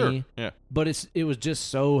funny. Sure. Yeah. But it was just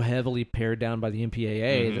so heavily pared down by the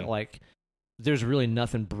MPAA that like there's really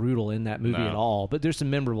nothing brutal in that movie No. at all. But there's some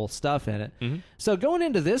memorable stuff in it. So going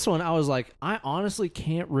into this one, I was like, I honestly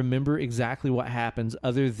can't remember exactly what happens,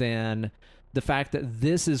 other than the fact that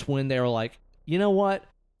this is when they were like, you know what?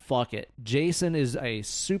 Fuck it. Jason is a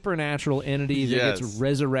supernatural entity that Yes. gets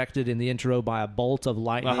resurrected in the intro by a bolt of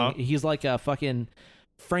lightning. He's like a fucking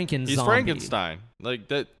Franken He's zombie. Frankenstein. Like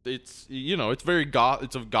that. It's it's very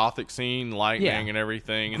it's a gothic scene, lightning and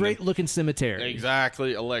everything. And Great looking cemetery.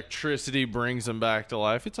 exactly. Electricity brings him back to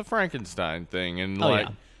life. It's a Frankenstein thing, and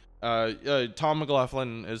Oh, Tom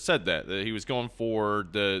McLaughlin has said that he was going for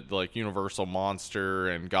the like Universal monster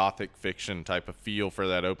and gothic fiction type of feel for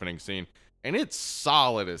that opening scene, and it's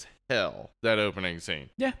solid as hell. That opening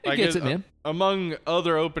scene. Yeah, it gets it, man. Among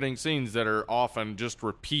other opening scenes that are often just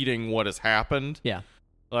repeating what has happened. Yeah.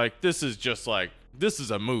 Like, this is just like, this is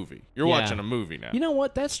a movie. You're Yeah. watching a movie now. You know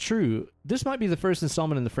what? That's true. This might be the first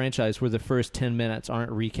installment in the franchise where the first 10 minutes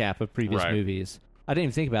aren't a recap of previous Right. movies. I didn't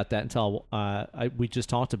even think about that until we just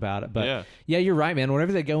talked about it. But Yeah. you're right, man.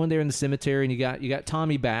 Whenever they go in there in the cemetery and you got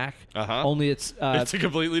Tommy back, only it's It's a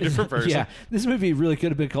completely different person. yeah. This movie really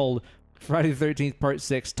could have been called Friday the 13th Part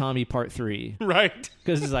 6, Tommy Part 3. Right.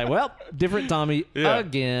 Because it's like, well, different Tommy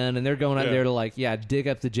again, and they're going out there to dig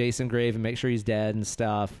up the Jason grave and make sure he's dead and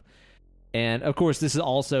stuff. And, of course, this is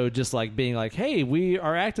also just like being like, hey, we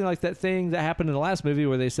are acting like that thing that happened in the last movie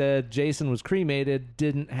where they said Jason was cremated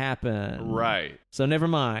didn't happen. Right. So never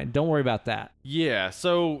mind. Don't worry about that. Yeah,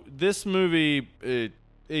 so this movie,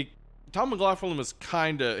 Tom McLaughlin was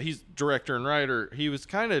he's director and writer, he was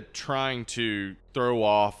kind of trying to throw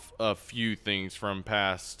off a few things from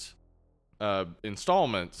past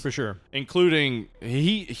installments. For sure. Including,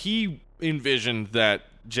 he envisioned that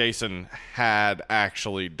Jason had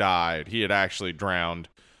actually died. He had actually drowned.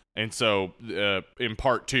 And so in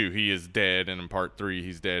part 2, he is dead, and in part 3,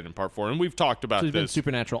 he's dead, in part 4. And we've talked about he's this. been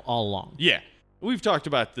supernatural all along. Yeah. We've talked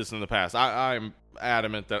about this in the past. I'm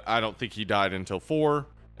adamant that I don't think he died until 4,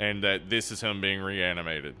 and that this is him being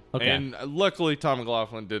reanimated. Okay. And luckily, Tom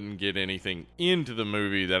McLaughlin didn't get anything into the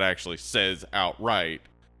movie that actually says outright,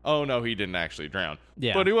 oh, no, he didn't actually drown.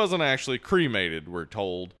 Yeah. But he wasn't actually cremated, we're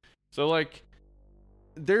told. So, like,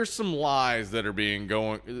 there's some lies that are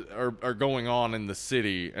going on in the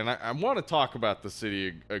city, and I want to talk about the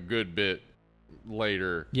city a good bit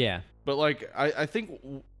later. Yeah. But, like, I think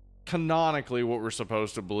canonically what we're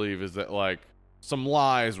supposed to believe is that, like, some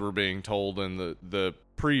lies were being told in the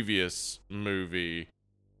previous movie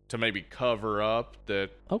to maybe cover up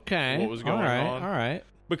that what was going on. All right.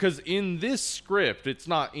 Because in this script, it's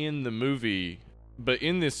not in the movie, but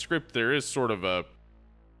in this script there is sort of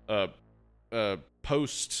a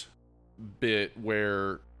post bit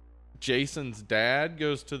where Jason's dad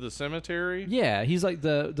goes to the cemetery. Yeah, he's like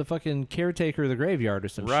the fucking caretaker of the graveyard or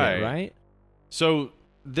some shit, right? So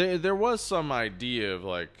there was some idea of,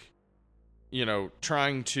 like, you know,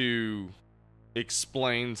 trying to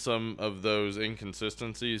explain some of those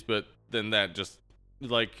inconsistencies, but then that just,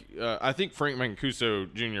 like, I think Frank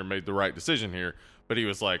Mancuso Jr. made the right decision here, but he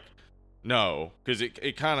was like, no, because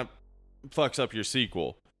it kind of fucks up your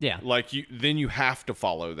sequel. Yeah. Like, then you have to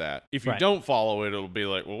follow that. If you Right. don't follow it, it'll be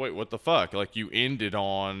like, well, wait, what the fuck? Like, you ended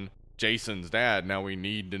on Jason's dad. Now we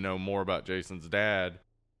need to know more about Jason's dad.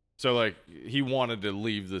 So, like, he wanted to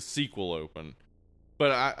leave the sequel open.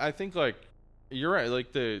 But I think, like, you're right.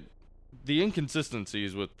 Like, the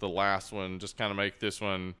inconsistencies with the last one just kind of make this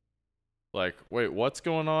one, like, wait, what's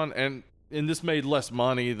going on? And this made less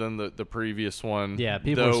money than the previous one. Yeah,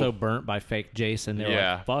 people are so burnt by fake Jason.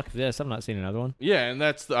 They're like, fuck this. I'm not seeing another one. Yeah, and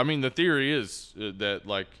the theory is that,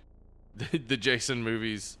 like, the Jason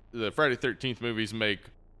movies, the Friday 13th movies make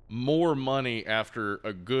more money after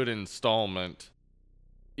a good installment,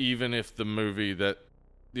 even if the movie that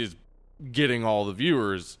is getting all the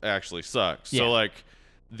viewers actually sucks. Yeah. So, like,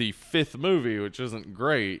 the 5th movie, which isn't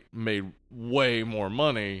great, made way more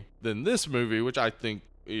money than this movie, which I think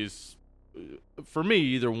is, for me,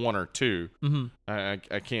 either 1 or 2. Mm-hmm.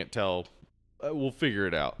 I can't tell. We'll figure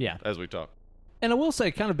it out as we talk. And I will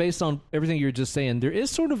say, kind of based on everything you're just saying, there is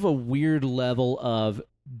sort of a weird level of,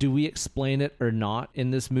 do we explain it or not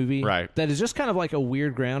in this movie? Right. That is just kind of like a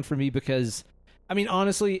weird ground for me because, I mean,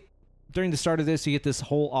 honestly, during the start of this, you get this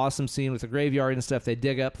whole awesome scene with the graveyard and stuff. They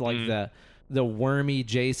dig up, like, the wormy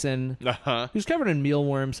Jason, who's covered in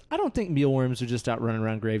mealworms. I don't think mealworms are just out running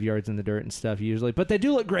around graveyards in the dirt and stuff usually, but they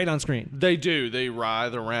do look great on screen. They do. They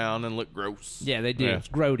writhe around and look gross. Yeah, they do. Yeah. It's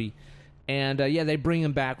grody. And, they bring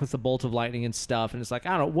him back with the bolt of lightning and stuff, and it's like,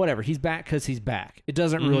 I don't know, whatever. He's back because he's back. It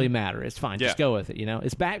doesn't really matter. It's fine. Yeah. Just go with it, you know?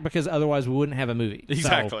 It's back because otherwise we wouldn't have a movie.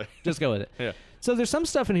 Exactly. So just go with it. Yeah. So there's some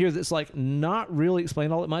stuff in here that's, like, not really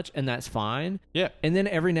explained all that much, and that's fine. Yeah. And then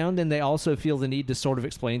every now and then they also feel the need to sort of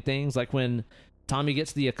explain things, like when Tommy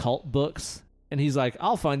gets the occult books, and he's like,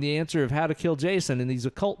 I'll find the answer of how to kill Jason in these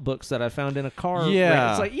occult books that I found in a car.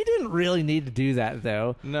 Yeah. It's like, you didn't really need to do that,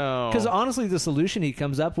 though. No. Because honestly, the solution he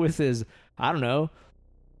comes up with is, I don't know,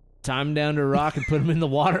 tie him down to a rock and put him in the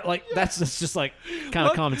water. Like, that's just like kind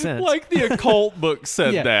of common sense. Like the occult book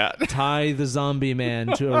said Yeah. that. Tie the zombie man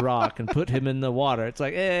to a rock and put him in the water. It's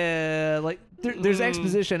like, there's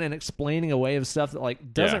exposition and explaining away of stuff that,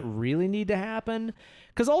 like, doesn't really need to happen.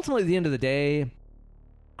 Because ultimately, at the end of the day,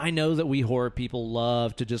 I know that we horror people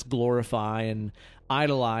love to just glorify and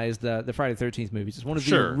idolize the Friday the 13th movies. It's one of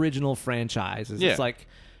the original franchises. Yeah. It's like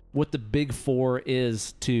what the Big Four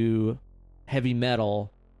is to heavy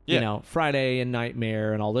metal. Yeah. You know, Friday and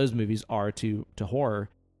Nightmare and all those movies are to horror.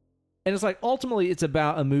 And it's like, ultimately, it's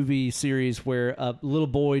about a movie series where a little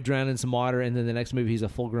boy drowned in some water, and then the next movie, he's a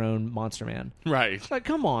full-grown monster man. Right. It's like,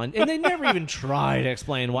 come on. And they never even try to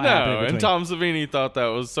explain what happened in No, between. and Tom Savini thought that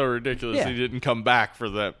was so ridiculous Yeah. he didn't come back for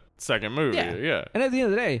that second movie. Yeah. And at the end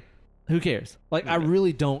of the day, who cares? Like, I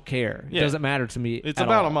really don't care. It Yeah. doesn't matter to me It's at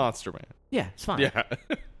about all. a monster man. Yeah, it's fine. Yeah.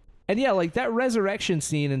 And yeah, like, that resurrection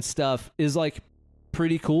scene and stuff is, like,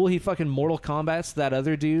 pretty cool. He fucking Mortal Kombat's that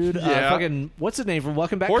other dude. Yeah. Fucking, what's his name from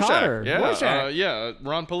Welcome Back, Rorschach. Kotter? Yeah. Rorschach.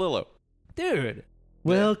 Ron Palillo. Dude,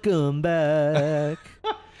 welcome back.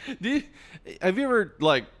 Have you ever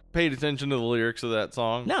like paid attention to the lyrics of that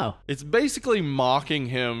song? No. It's basically mocking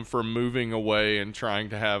him for moving away and trying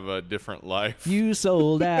to have a different life. You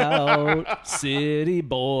sold out, city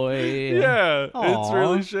boy. Yeah, it's Aw.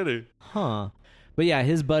 really shitty. Huh. But yeah,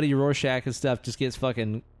 his buddy Rorschach and stuff just gets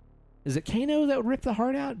fucking... Is it Kano that would rip the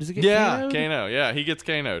heart out? Does it get Kano'd? Kano. Yeah, he gets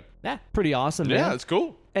Kano'd. Yeah, pretty awesome, man. Yeah, it's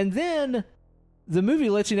cool. And then the movie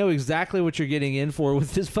lets you know exactly what you're getting in for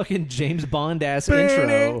with this fucking James Bond-ass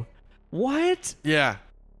intro. What? Yeah,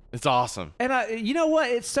 it's awesome. And you know what?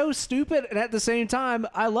 It's so stupid, and at the same time,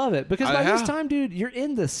 I love it. Because by this time, dude, you're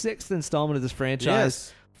in the 6th installment of this franchise.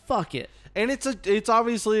 Yes. Fuck it. And it's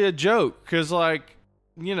obviously a joke, because, like,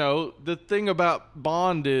 you know, the thing about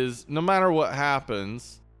Bond is no matter what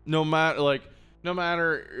happens... No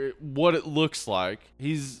matter what it looks like,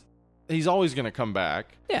 he's always going to come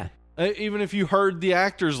back. Yeah. Even if you heard the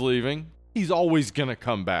actor's leaving, he's always going to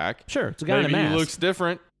come back. Sure, it's a guy in a Maybe mask. he looks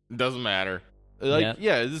different. Doesn't matter. Like,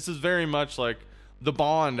 yeah, this is very much like the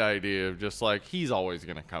Bond idea of just like he's always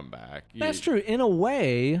going to come back. That's true. In a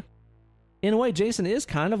way, Jason is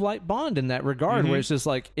kind of like Bond in that regard, where it's just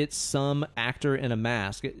like it's some actor in a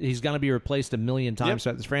mask. He's going to be replaced a million times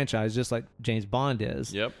throughout this franchise, just like James Bond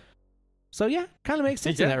is. Yep. So yeah, kind of makes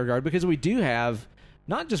sense in that regard, because we do have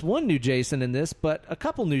not just one new Jason in this, but a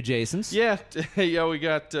couple new Jasons. Yeah, yeah. We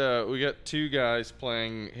got 2 guys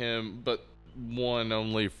playing him, but one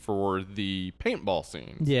only for the paintball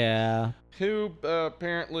scene. Yeah. Who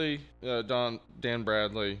apparently Dan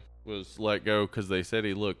Bradley was let go because they said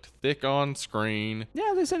he looked thick on screen.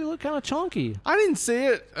 Yeah, they said he looked kind of chunky. I didn't see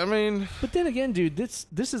it. I mean... But then again, dude, this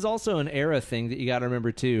is also an era thing that you got to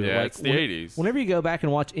remember, too. Yeah, like, it's the 80s. Whenever you go back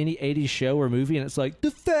and watch any 80s show or movie and it's like,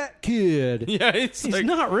 the fat kid. Yeah, he's like,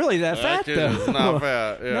 not really that fat, kid though. is not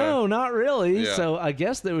fat, yeah. No, not really. Yeah. So I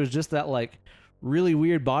guess there was just that, like, really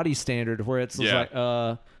weird body standard where it's like,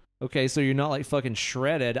 okay, so you're not like fucking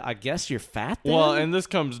shredded. I guess you're fat then? Well, and this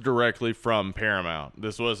comes directly from Paramount.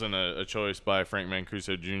 This wasn't a choice by Frank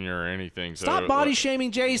Mancuso Jr. or anything. So Stop body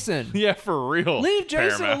shaming Jason. Yeah, for real. Leave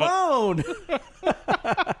Jason alone.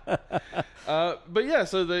 But yeah,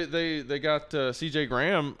 so they got C.J.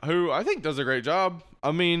 Graham, who I think does a great job.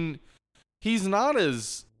 I mean, he's not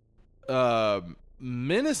as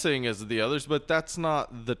menacing as the others, but that's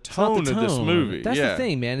not the tone of this movie. That's the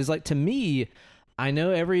thing, man. Is like, to me, I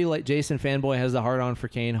know every like Jason fanboy has the hard on for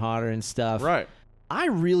Kane Hodder and stuff. Right. I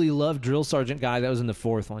really love Drill Sergeant guy that was in the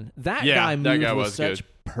 4th one. That guy moved with such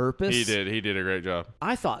purpose. He did a great job.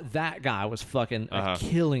 I thought that guy was fucking a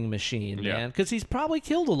killing machine, man. Because he's probably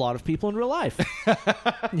killed a lot of people in real life.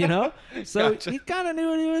 You know? So he kind of knew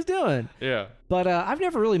what he was doing. Yeah. But I've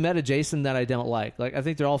never really met a Jason that I don't like. Like, I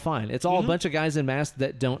think they're all fine. It's all a bunch of guys in masks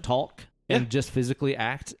that don't talk and just physically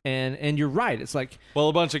act. And you're right. It's like... Well,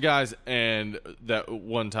 a bunch of guys, and that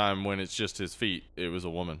one time when it's just his feet, it was a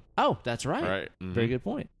woman. Oh, that's right. Right. Mm-hmm. Very good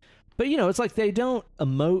point. But, you know, it's like they don't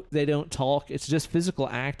emote, they don't talk. It's just physical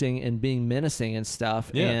acting and being menacing and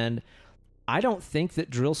stuff. Yeah. And I don't think that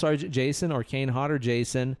Drill Sergeant Jason or Kane Hodder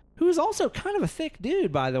Jason, who is also kind of a thick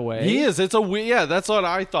dude, by the way. He is. It's that's what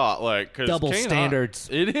I thought. Like, cause double Kane standards.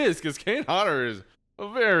 It is, because Kane Hodder is a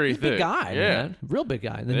very thick big guy, man. Real big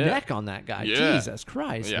guy. The neck on that guy. Yeah. Jesus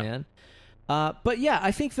Christ, man. But yeah,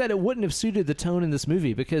 I think that it wouldn't have suited the tone in this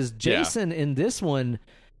movie, because Jason in this one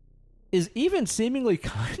is even seemingly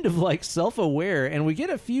kind of like self-aware, and we get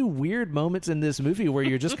a few weird moments in this movie where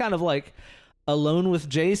you're just kind of like alone with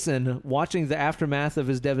Jason watching the aftermath of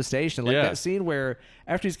his devastation. Like that scene where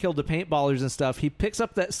after he's killed the paintballers and stuff, he picks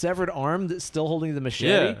up that severed arm that's still holding the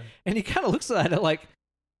machete, and he kind of looks at it like,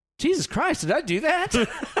 Jesus Christ, did I do that?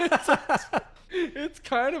 It's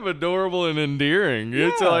kind of adorable and endearing.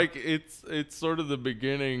 It's like it's sort of the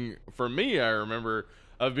beginning for me, I remember,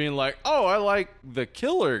 of being like, oh, I like the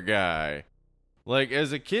killer guy. Like,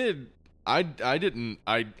 as a kid, I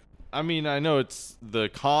mean, I know it's the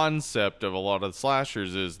concept of a lot of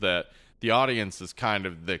slashers is that the audience is kind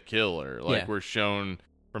of the killer. Like, we're shown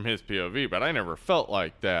from his POV, but I never felt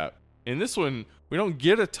like that. In this one, we don't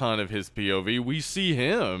get a ton of his POV. We see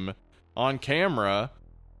him on camera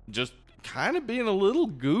just kind of being a little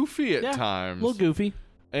goofy at times. A little goofy.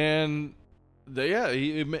 And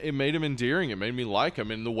it made him endearing. It made me like him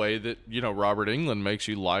in the way that, you know, Robert Englund makes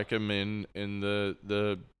you like him in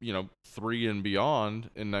the you know, 3 and beyond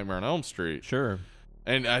in Nightmare on Elm Street. Sure.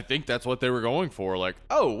 And I think that's what they were going for. Like,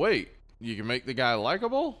 oh, wait, you can make the guy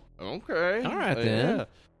likable? Okay. All right, then. Yeah.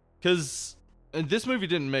 Because this movie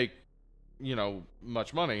didn't make, you know,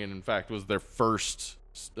 much money, and in fact was their first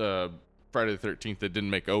Friday the 13th that didn't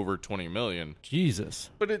make over $20 million. Jesus.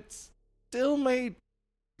 But it still made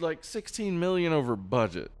like $16 million over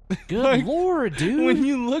budget. Good Like, Lord, dude. when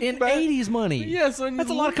you look in back- 80s money. Yes, when you That's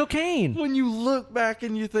a lot of cocaine. When you look back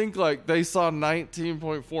and you think like they saw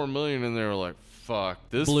 19.4 million and they were like, fuck,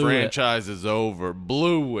 this Blew it. franchise is over.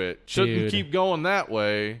 Blew it. Shouldn't Dude. keep going that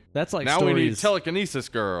way. That's like now stories. we need Telekinesis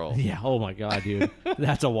Girl. Yeah, oh my God, dude.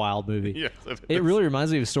 That's a wild movie. Yes, It really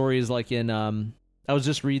reminds me of stories like in I was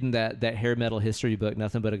just reading that hair metal history book,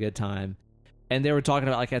 Nothing But a Good Time. And they were talking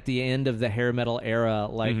about like at the end of the hair metal era,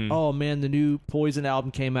 like, oh man, the new Poison album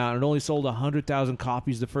came out and it only sold 100,000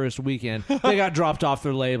 copies the first weekend. They got dropped off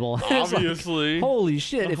their label. It's like, Obviously. holy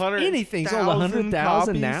shit! If anything sold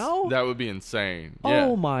 100,000 now, that would be insane.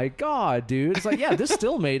 oh Yeah. my God, dude! It's like, yeah, this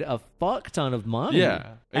still made a fuck ton of money.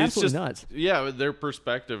 Yeah. It's absolutely just, nuts. Yeah, their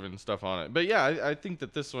perspective and stuff on it. But yeah, I think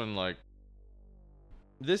that this one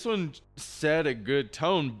set a good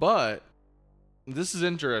tone, but this is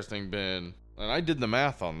interesting, Ben. And I did the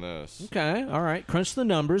math on this. Okay, all right, crunch the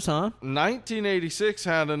numbers, huh? 1986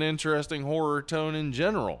 had an interesting horror tone in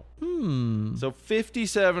general. So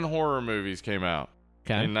 57 horror movies came out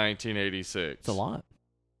Okay, in 1986. it's a lot.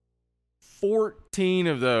 14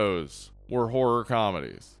 of those were horror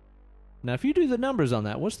comedies. Now, if you do the numbers on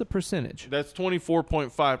that, what's the percentage? That's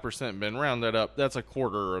 24.5%, Ben. Round that up. That's a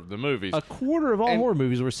quarter of the movies. A quarter of all horror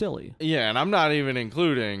movies were silly. Yeah, and I'm not even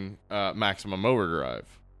including Maximum Overdrive,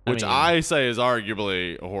 which mean- I say is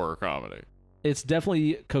arguably a horror comedy. It's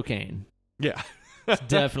definitely cocaine. Yeah. It's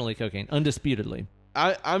definitely cocaine, undisputedly.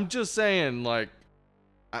 I'm just saying, like,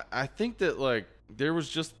 I think that, like, there was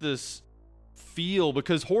just this feel,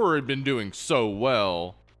 because horror had been doing so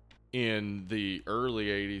well in the early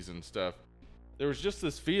 80s and stuff. There was just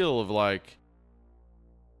this feel of, like,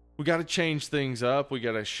 we got to change things up. We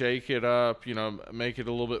got to shake it up, you know, make it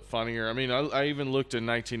a little bit funnier. I mean, I even looked in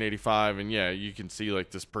 1985, and yeah, you can see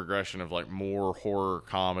like this progression of like more horror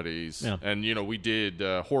comedies. Yeah. And, you know, we did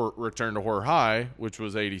Return to Horror High, which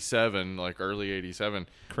was 87, like early 87.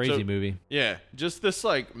 Crazy So, movie. Yeah, just this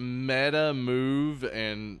like meta move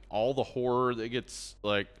and all the horror that gets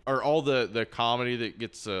like, or all the comedy that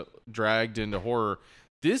gets dragged into horror.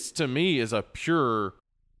 This to me is a pure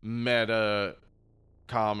meta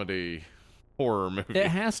comedy horror movie. It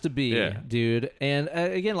has to be, Yeah. dude. And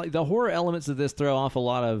again, like the horror elements of this throw off a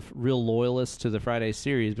lot of real loyalists to the Friday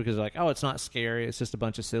series because they're like, oh, it's not scary. It's just a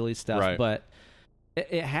bunch of silly stuff. Right. But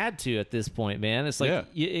it had to at this point, man. It's like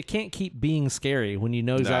Yeah. it can't keep being scary when you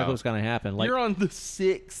know exactly No. what's going to happen. Like, You're on the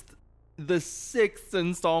sixth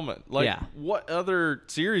installment. Like, Yeah. what other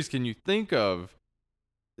series can you think of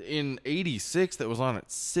in 86 that was on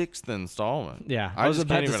its sixth installment? yeah, I was just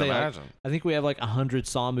about can't to even say, like, imagine. I think we have like 100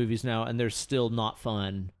 Saw movies now, and they're still not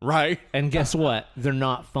fun. Right? And guess what? They're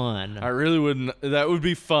not fun. I really wouldn't. That would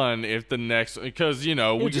be fun if the next, because, you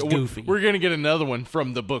know, was just goofy. we're going to get another one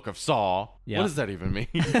from the Book of Saw. Yeah. What does that even mean?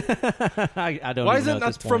 I don't. Why even is know it at not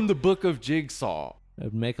this point. from the Book of Jigsaw? It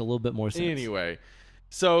would make a little bit more sense. Anyway,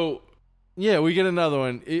 so yeah, we get another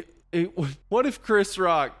one. What if Chris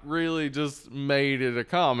Rock really just made it a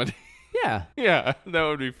comedy? Yeah, Yeah, that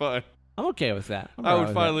would be fun. I'm okay with that. I'm I all right would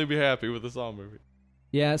with that. finally be happy with a Saw movie.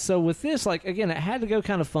 Yeah, so with this, like, again, it had to go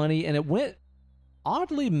kind of funny, and it went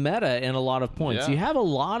oddly meta in a lot of points. Yeah. You have a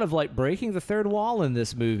lot of, like, breaking the third wall in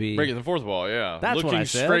this movie. Breaking the fourth wall, yeah. That's what Looking I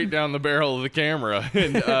said. straight down the barrel of the camera.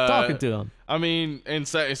 And, Talking to him. I mean, and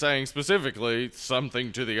saying specifically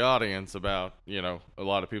something to the audience about, you know, a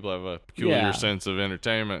lot of people have a peculiar Yeah. sense of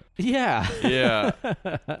entertainment. Yeah. Yeah.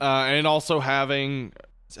 And also having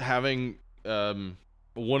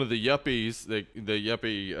one of the yuppies, the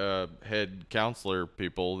yuppie head counselor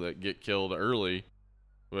people that get killed early,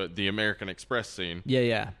 the American Express scene,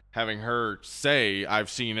 Yeah. having her say, I've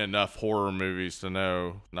seen enough horror movies to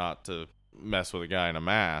know not to mess with a guy in a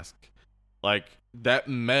mask. Like, that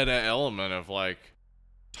meta element of, like,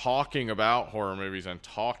 talking about horror movies and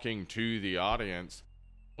talking to the audience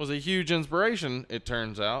was a huge inspiration, it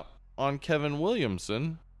turns out, on Kevin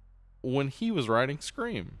Williamson when he was writing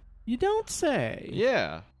Scream. You don't say.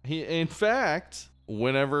 Yeah. In fact,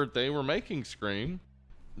 whenever they were making Scream,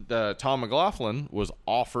 Tom McLaughlin was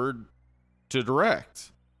offered to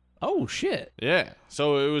direct. Oh, shit. Yeah.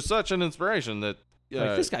 So it was such an inspiration that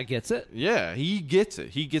Like, this guy gets it. yeah, he gets it.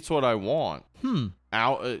 He gets what I want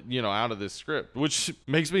out of this script, which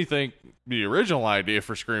makes me think the original idea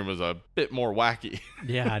for Scream was a bit more wacky.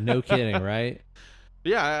 Yeah, no kidding, right?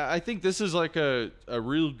 Yeah, I think this is like a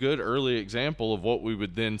real good early example of what we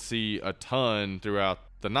would then see a ton throughout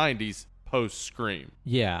the 90s post-Scream.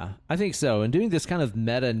 Yeah, I think so. And doing this kind of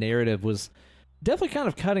meta narrative was definitely kind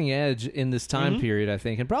of cutting edge in this time period, I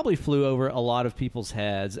think, and probably flew over a lot of people's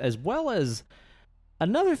heads, as well as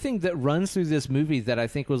another thing that runs through this movie that I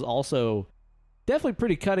think was also definitely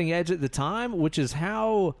pretty cutting edge at the time, which is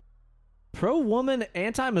how pro-woman,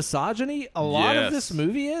 anti-misogyny a lot of this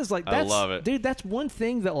movie is. Like, I love it. Dude, that's one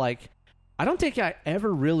thing that, like, I don't think I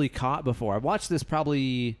ever really caught before. I watched this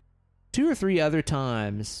probably 2 or 3 other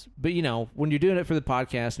times, but, you know, when you're doing it for the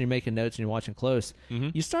podcast and you're making notes and you're watching close,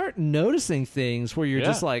 you start noticing things where you're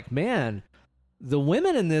just like, man, the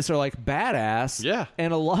women in this are, like, badass. Yeah.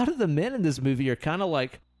 And a lot of the men in this movie are kind of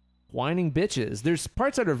like whining bitches. There's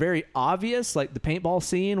parts that are very obvious, like the paintball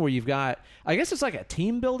scene where you've got, I guess it's like a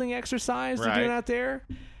team building exercise they're doing out there.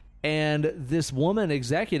 And this woman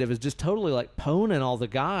executive is just totally like poning all the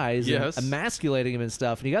guys and emasculating them and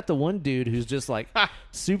stuff. And you got the one dude who's just like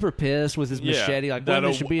super pissed with his machete, like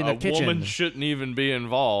women should be in the kitchen. A woman shouldn't even be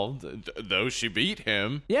involved, though she beat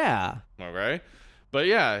him. Yeah. Okay. But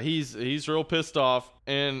yeah, he's real pissed off,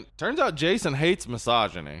 and turns out Jason hates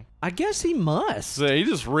misogyny. I guess he must. So he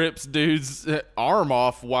just rips dude's arm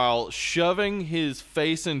off while shoving his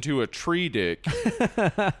face into a tree dick,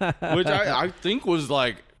 which I think was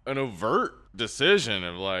like an overt decision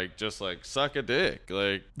of like just like suck a dick,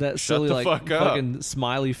 like that shut silly the like fuck up. Fucking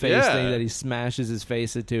smiley face thing that he smashes his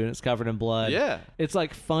face into and it's covered in blood. Yeah, it's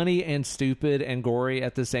like funny and stupid and gory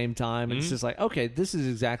at the same time. It's just like, okay, this is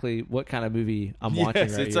exactly what kind of movie I'm watching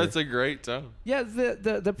right here. That's a great tone. Yeah,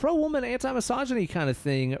 the pro woman anti-misogyny kind of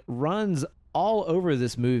thing runs all over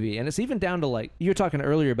this movie, and it's even down to like you were talking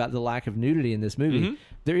earlier about the lack of nudity in this movie.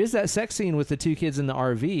 There is that sex scene with the 2 kids in the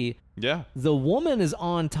RV. Yeah, the woman is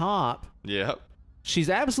on top. Yep.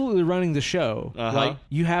 She's absolutely running the show. Like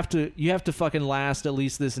you have to fucking last at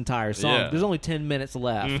least this entire song. Yeah. There's only 10 minutes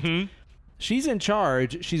left. She's in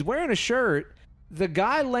charge. She's wearing a shirt. The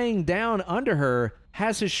guy laying down under her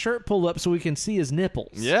has his shirt pulled up so we can see his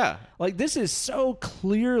nipples. Yeah. Like this is so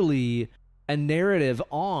clearly a narrative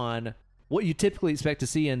on what you typically expect to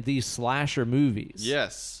see in these slasher movies.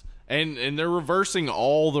 Yes. And they're reversing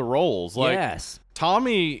all the roles. Like yes.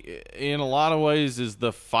 Tommy, in a lot of ways, is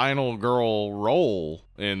the final girl role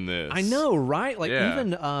in this. I know, right? Like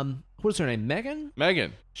even what's her name? Megan?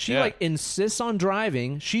 She like insists on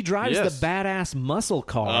driving. She drives the badass muscle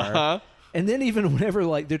car. And then even whenever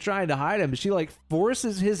like they're trying to hide him, she like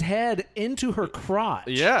forces his head into her crotch.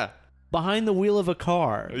 Yeah. Behind the wheel of a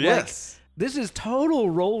car. Yes. Like, this is total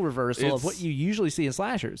role reversal of what you usually see in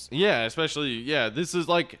slashers. Yeah, especially this is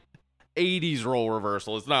like 80s role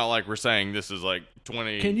reversal. It's not like we're saying this is like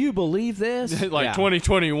 20. Can you believe this? Like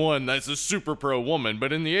 2021, that's a super pro woman,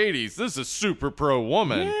 but in the 80s, this is super pro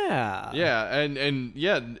woman. Yeah. Yeah,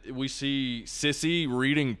 and we see Sissy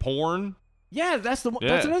reading porn. Yeah, that's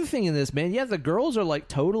another thing in this, man. Yeah, the girls are like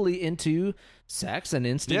totally into sex and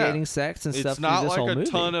instigating sex and stuff. It's not like a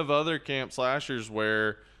ton of other camp slashers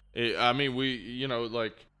where you're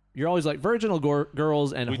always like virginal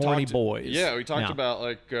girls and horny boys. Yeah, we talked about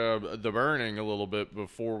like The Burning a little bit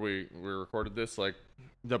before we recorded this. Like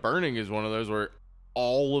The Burning is one of those where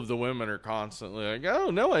all of the women are constantly like,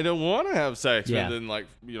 oh no, I don't want to have sex. Yeah. And then like,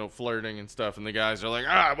 flirting and stuff. And the guys are like,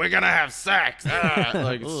 we're going to have sex.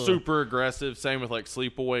 Like super aggressive. Same with like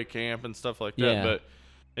Sleepaway Camp and stuff like that. Yeah. But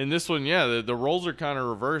in this one, the roles are kind of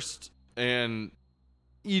reversed, and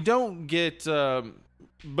you don't get,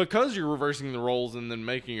 because you're reversing the roles and then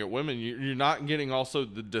making it women, you're not getting also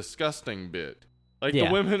the disgusting bit. Like the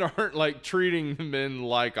women aren't like treating the men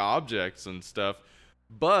like objects and stuff,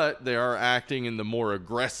 but they are acting in the more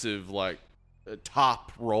aggressive, like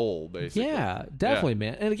top role, basically. Yeah, definitely,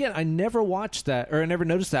 man. And again, I never watched that, or I never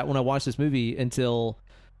noticed that when I watched this movie until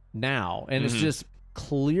now. And it's just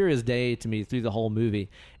clear as day to me through the whole movie.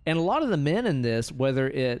 And a lot of the men in this, whether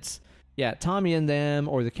it's Tommy and them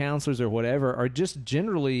or the counselors or whatever, are just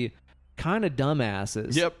generally kind of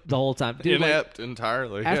dumbasses. Yep. The whole time. Dude, inept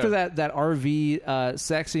entirely. After that RV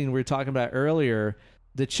sex scene we were talking about earlier,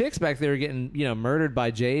 the chicks back there are getting, murdered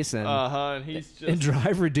by Jason. And he's just... And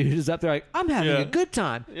driver dude is up there like, I'm having a good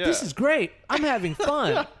time. Yeah. This is great. I'm having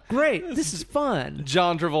fun. Great. This is fun.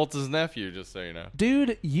 John Travolta's nephew, just so you know.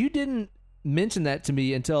 Dude, you didn't mention that to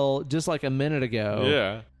me until just like a minute ago.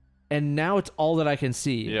 Yeah. And now it's all that I can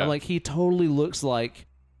see. Yeah. I'm like, he totally looks like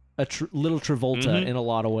a little Travolta in a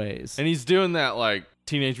lot of ways. And he's doing that like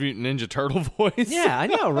Teenage Mutant Ninja Turtle voice. Yeah, I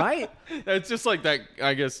know, right? It's just like that,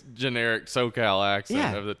 I guess, generic SoCal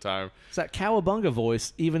accent of the time. It's that cowabunga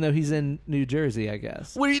voice, even though he's in New Jersey, I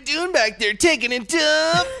guess. What are you doing back there, taking it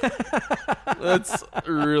up? That's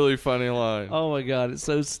a really funny line. Oh my God, it's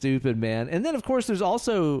so stupid, man. And then, of course, there's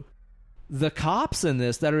also the cops in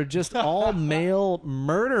this that are just all male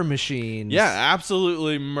murder machines. Yeah,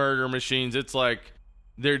 absolutely murder machines. It's like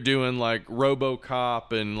they're doing like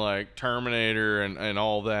RoboCop and like Terminator and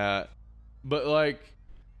all that. But like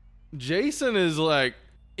Jason is like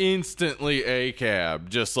instantly a cab,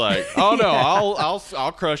 just like, oh no,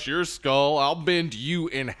 I'll crush your skull, I'll bend you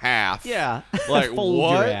in half. Yeah. Like, Fold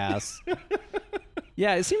what? your ass.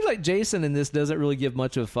 Yeah, it seems like Jason in this doesn't really give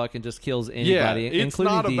much of a fuck and just kills anybody. Yeah, it's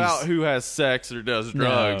including not these... about who has sex or does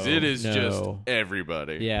drugs. No, it is just no.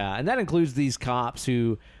 everybody. Yeah, and that includes these cops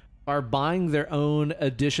who are buying their own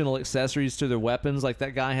additional accessories to their weapons. Like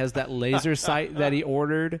that guy has that laser sight that he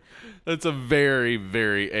ordered. That's a very,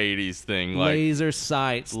 very 80s thing. Like Laser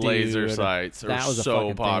sights, dude. laser sights are That was a so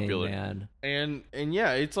fucking popular. thing, man. And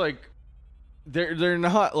yeah, it's like they're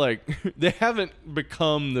not like they haven't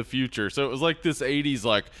become the future. So it was like this 80s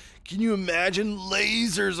like, can you imagine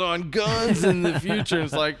lasers on guns in the future?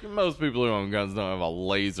 It's like most people who own guns don't have a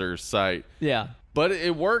laser sight. Yeah. But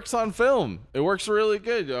it works on film. It works really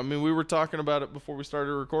good. I mean, we were talking about it before we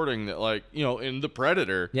started recording that, like, you know, in The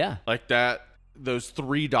Predator, Yeah. like that, those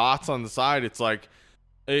 3 dots on the side, it's like,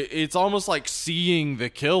 it's almost like seeing the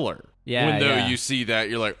killer. Yeah, When though yeah. you see that,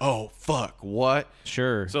 you're like, oh, fuck, what?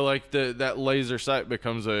 Sure. So, like, that laser sight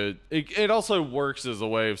becomes it also works as a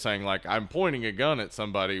way of saying, like, I'm pointing a gun at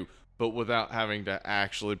somebody, but without having to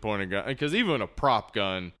actually point a gun. Because even a prop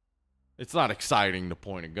gun, it's not exciting to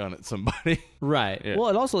point a gun at somebody. Right. Yeah. Well,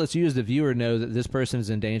 it also lets you as the viewer know that this person is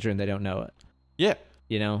in danger and they don't know it. Yeah.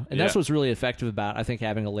 You know? And that's Yeah. what's really effective about, I think,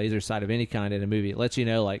 having a laser sight of any kind in a movie. It lets you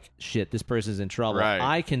know, like, shit, this person's in trouble. Right.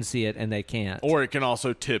 I can see it and they can't. Or it can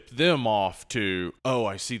also tip them off to, oh,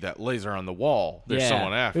 I see that laser on the wall. There's Yeah.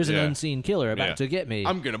 someone after. There's an yeah. unseen killer about Yeah. to get me.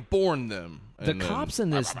 I'm going to born them. The And then- cops in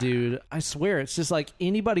this, dude, I swear, it's just like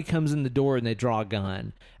anybody comes in the door and they draw a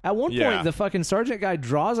gun. At one Yeah. point, the fucking sergeant guy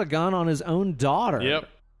draws a gun on his own daughter. Yep.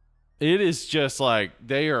 It is just like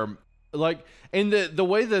they are like, and the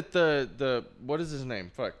way that the what is his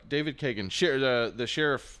name? Fuck, David Kagan, the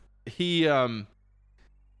sheriff. He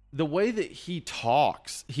the way that he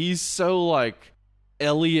talks, he's so like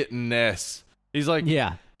Elliot Ness. He's like,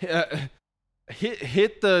 Yeah.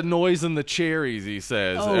 hit the noise in the cherries, he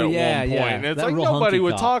says Oh, at yeah, one point. yeah. And it's That like real nobody hunky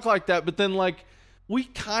would cop. talk like that, but then like we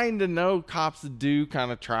kind of know cops do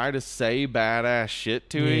kind of try to say badass shit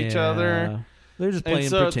to each other. They're just And playing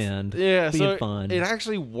so it's- pretend. Yeah, being so fun. it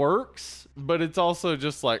actually works, but it's also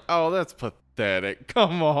just like, oh, that's pathetic.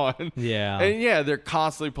 Come on. Yeah. And yeah, they're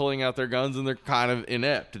constantly pulling out their guns and they're kind of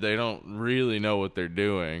inept. They don't really know what they're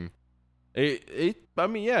doing. I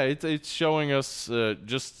mean, yeah, it's showing us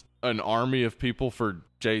just an army of people for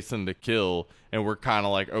Jason to kill, and we're kind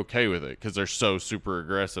of like okay with it because they're so super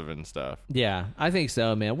aggressive and stuff. Yeah, I think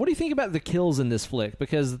so, man. What do you think about the kills in this flick?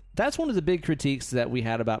 Because that's one of the big critiques that we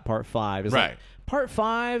had about Part 5. Is Right. Like, Part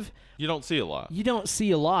 5, You don't see a lot. you don't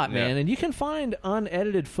see a lot, man. Yeah. And you can find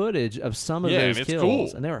unedited footage of some of Yeah, those and it's kills.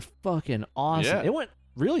 cool. And they were fucking awesome. Yeah. It went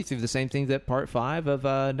really through the same thing that Part 5 of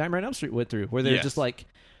Nightmare on Elm Street went through, where they're Yes. just like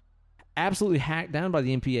absolutely hacked down by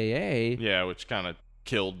the MPAA. Yeah, which kind of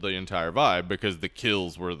killed the entire vibe because the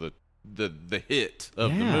kills were the hit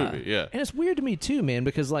of the movie. Yeah. And it's weird to me too, man,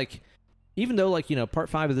 because like even though like, you know, Part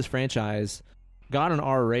 5 of this franchise got an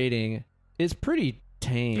R rating, it's pretty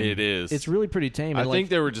tame. It is. It's really pretty tame. I And, think like,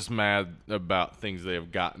 they were just mad about things they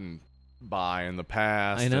have gotten by in the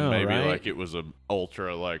past. I know, and maybe right? like it was a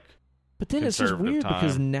ultra like but then it's just conservative weird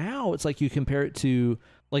because time. now it's like you compare it to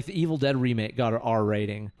like the Evil Dead remake got an R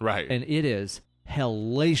rating, right. and it is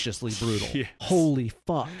hellaciously brutal. Yes. Holy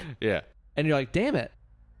fuck. Yeah. And you're like, damn it.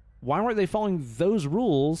 Why weren't they following those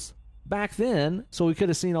rules back then so we could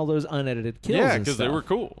have seen all those unedited kills? Yeah, and because they stuff? were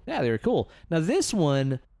cool. Yeah, they were cool. Now, this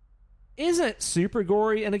one isn't super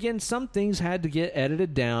gory, and again, some things had to get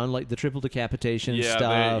edited down, like the triple decapitation Yeah,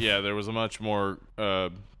 stuff. there was a much more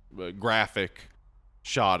graphic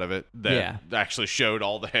shot of it that actually showed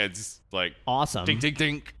all the heads like Awesome. tink tink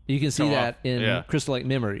tink. You can see come that off. in Yeah. Crystal Lake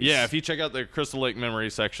Memories. Yeah, if you check out the Crystal Lake Memory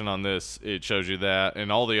section on this, it shows you that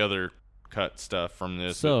and all the other cut stuff from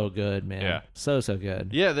this. So good, man. Yeah. So good.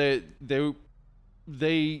 Yeah,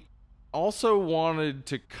 they also wanted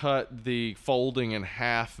to cut the folding in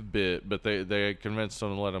half bit, but they convinced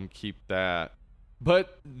them to let them keep that.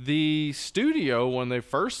 But the studio, when they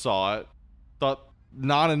first saw it, thought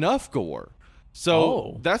not enough gore.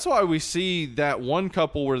 So that's why we see that one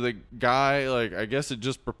couple where the guy, like, I guess it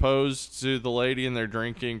just proposed to the lady and they're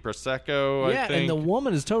drinking Prosecco, I Yeah, think. and the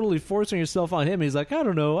woman is totally forcing herself on him. He's like, I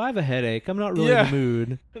don't know, I have a headache. I'm not really in the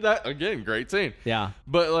mood. That, again, great scene. Yeah.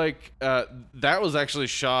 But like that was actually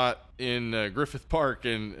shot in Griffith Park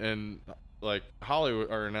in like Hollywood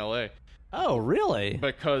or in LA Oh, really?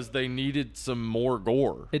 because they needed some more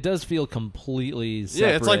gore. It does feel completely separate.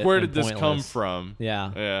 Yeah, it's like where and did this come pointless. from?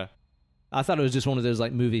 Yeah. Yeah. I thought it was just one of those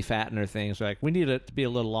like movie fattener things. Like we need it to be a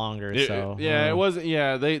little longer. It so wasn't.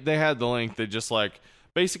 Yeah, they had the length. They just like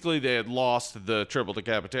basically they had lost the triple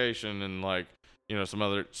decapitation and like, you know, some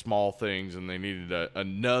other small things, and they needed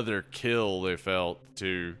another kill, they felt,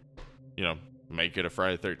 to, you know, make it a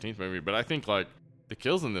Friday the 13th movie. But I think like the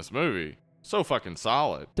kills in this movie, so fucking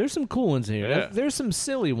solid. There's some cool ones here. Yeah. There's some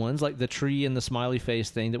silly ones, like the tree and the smiley face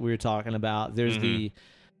thing that we were talking about. There's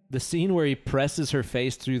the scene where he presses her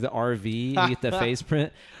face through the RV and you get the face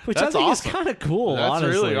print, which That's I think awesome. is kind of cool, That's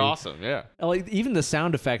honestly. really awesome, yeah. Like, even the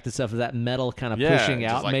sound effect and stuff of that metal kind of pushing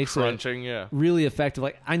just out like makes crunching, it really effective.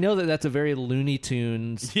 Like, I know that that's a very Looney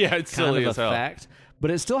Tunes Yeah, it's kind silly of as hell. effect,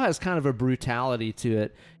 but it still has kind of a brutality to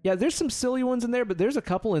it. Yeah, there's some silly ones in there, but there's a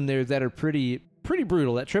couple in there that are pretty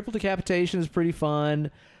brutal. That triple decapitation is pretty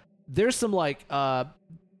fun. There's some like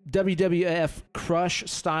WWF Crush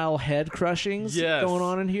style head crushings going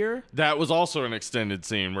on in here. That was also an extended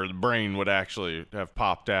scene where the brain would actually have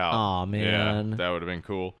popped out. Aw, man. Yeah, that would have been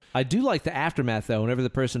cool. I do like the aftermath, though, whenever the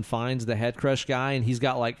person finds the head crush guy and he's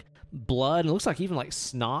got like blood and it looks like even like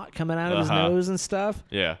snot coming out of his nose and stuff.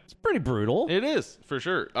 Yeah. It's pretty brutal. It is, for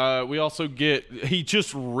sure. We also he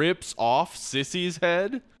just rips off Sissy's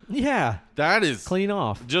head. Yeah. That is... Clean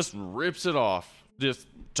off. Just rips it off. Just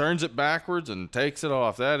turns it backwards and takes it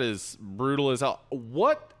off. That is brutal as hell.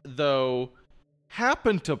 What, though,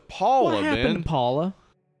 happened to Paula, What happened Ben? to Paula?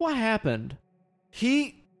 What happened?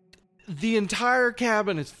 The entire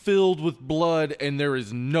cabin is filled with blood and there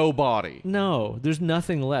is no body. No, there's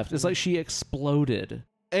nothing left. It's like she exploded.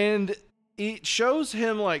 And it shows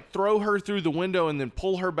him like throw her through the window and then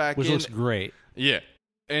pull her back Which in. looks great. Yeah.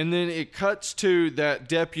 And then it cuts to that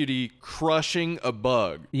deputy crushing a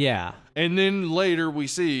bug. Yeah. And then later we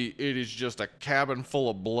see it is just a cabin full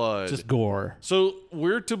of blood. Just gore. So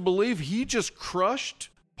we're to believe he just crushed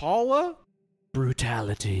Paula?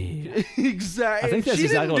 Brutality. Exactly. I think that's she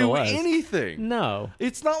exactly didn't what do it was. anything. No.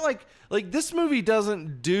 It's not like this movie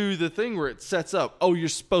doesn't do the thing where it sets up, oh, you're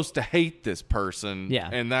supposed to hate this person, Yeah.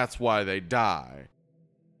 and that's why they die.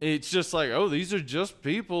 It's just like, oh, these are just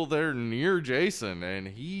people. They're near Jason, and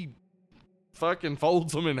he fucking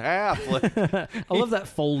folds them in half. Like, I love that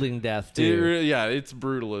folding death, too. yeah, it's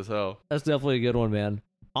brutal as hell. That's definitely a good one, man.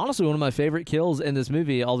 Honestly, one of my favorite kills in this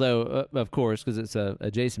movie, although, of course, because it's a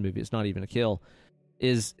Jason movie, it's not even a kill,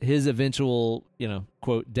 is his eventual,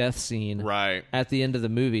 quote, death scene Right. at the end of the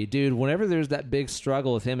movie. Dude, whenever there's that big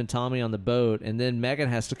struggle with him and Tommy on the boat, and then Megan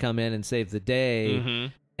has to come in and save the day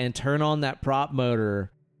and turn on that prop motor,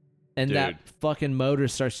 and Dude. that fucking motor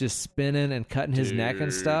starts just spinning and cutting his neck and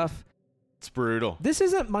Dude. stuff. It's brutal. This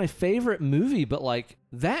isn't my favorite movie, but, like,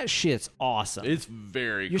 that shit's awesome. It's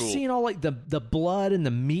very You're cool. seeing all, like, the blood and the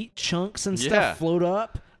meat chunks and Yeah. stuff float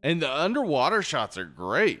up. And the underwater shots are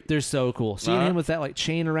great. They're so cool. Seeing him with that, like,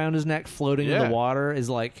 chain around his neck floating in Yeah. the water is,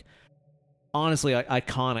 like, honestly,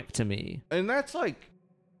 iconic to me. And that's like,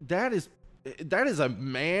 that is a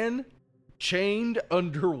man chained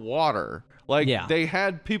underwater. Like, Yeah. they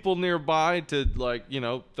had people nearby to, like,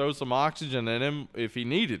 throw some oxygen in him if he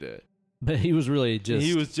needed it. But he was really just...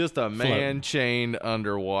 He was just a man floating. chained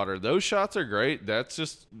underwater. Those shots are great. That's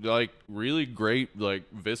just, like, really great, like,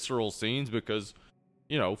 visceral scenes because,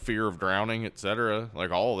 fear of drowning, etc.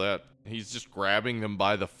 Like, all of that. He's just grabbing them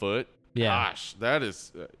by the foot. Yeah. Gosh, that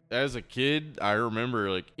is, as a kid, I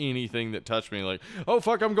remember, like, anything that touched me, like, oh,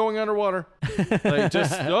 fuck, I'm going underwater. Like,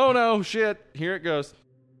 just, oh, no, shit, here it goes.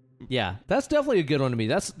 Yeah, that's definitely a good one to me.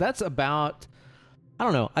 That's about... I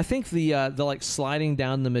don't know. I think the like sliding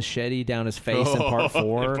down the machete down his face in part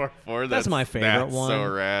 4. Part 4, that's my favorite that's one.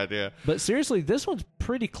 so rad, yeah. But seriously, this one's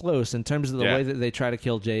pretty close in terms of the Yeah. way that they try to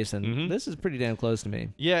kill Jason. This is pretty damn close to me.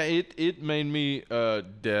 Yeah, it made me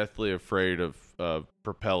deathly afraid of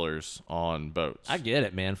propellers on boats. I get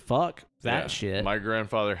it, man. Fuck that Yeah. shit. My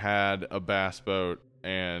grandfather had a bass boat,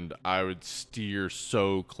 and I would steer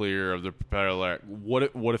so clear of the propeller.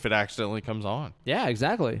 What if it accidentally comes on? Yeah,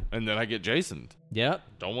 exactly. And then I get Jasoned. Yep.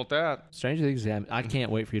 Don't want that. Stranger Things. I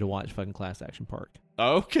can't wait for you to watch fucking Class Action Park.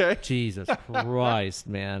 Okay. Jesus Christ,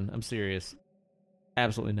 man. I'm serious.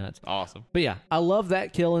 Absolutely nuts. Awesome. But yeah, I love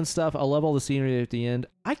that kill and stuff. I love all the scenery at the end.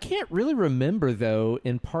 I can't really remember, though,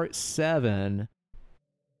 in part 7,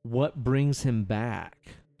 what brings him back.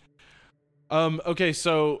 Okay,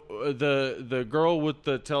 so the girl with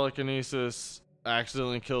the telekinesis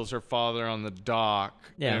accidentally kills her father on the dock,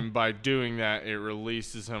 Yeah. and by doing that, it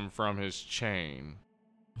releases him from his chain.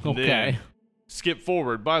 Okay. Then, skip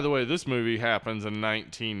forward. By the way, this movie happens in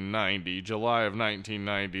 1990, July of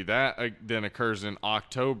 1990. That then occurs in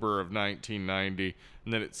October of 1990,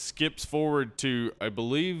 and then it skips forward to, I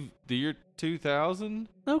believe, the year 2000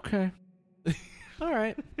 Okay. All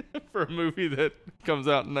right. for a movie that comes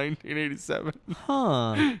out in 1987.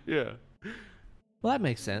 Huh. Yeah. Well, that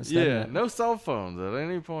makes sense. Yeah, doesn't no cell phones at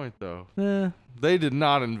any point, though. it? They did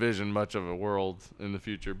not envision much of a world in the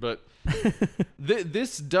future, but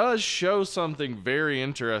this does show something very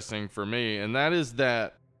interesting for me, and that is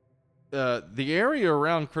that the area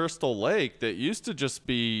around Crystal Lake that used to just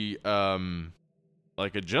be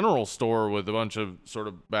like a general store with a bunch of sort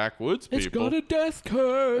of backwoods people. It's got a death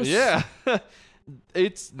curse. Yeah.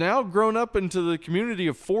 It's now grown up into the community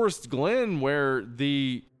of Forest Glen, where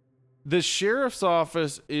the sheriff's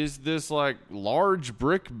office is this like large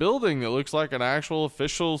brick building that looks like an actual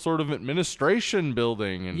official sort of administration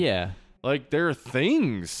building. And Yeah. like there are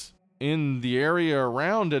things in the area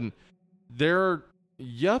around, and there are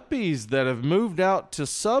yuppies that have moved out to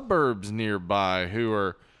suburbs nearby who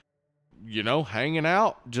are, you know, hanging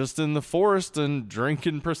out just in the forest and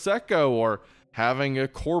drinking Prosecco, or having a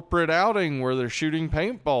corporate outing where they're shooting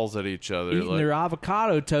paintballs at each other. Eating their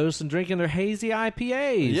avocado toast and drinking their hazy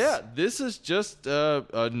IPAs. Yeah, this is just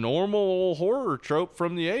a normal horror trope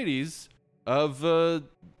from the 80s of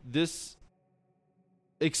this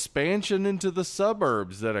expansion into the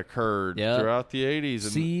suburbs that occurred throughout the 80s.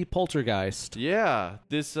 And See Poltergeist. yeah,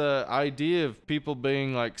 this idea of people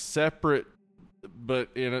being like separate but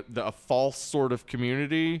in a false sort of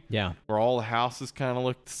community. Yeah. Where all the houses kind of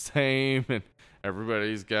look the same and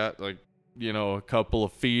everybody's got like, you know, a couple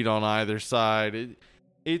of feet on either side.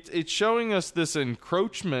 It's showing us this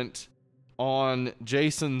encroachment on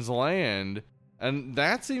Jason's land, and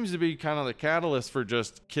that seems to be kind of the catalyst for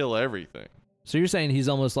just kill everything. So you're saying he's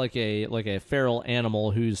almost like a feral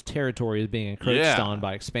animal whose territory is being encroached on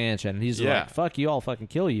by expansion. He's like, fuck you, I'll fucking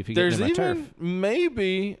kill you if you get into my turf. There's even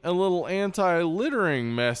maybe a little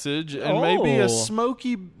anti-littering message, and maybe a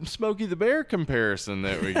Smokey the Bear comparison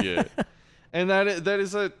that we get. And that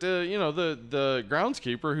is that you know, the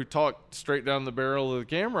groundskeeper who talked straight down the barrel of the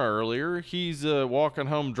camera earlier, he's walking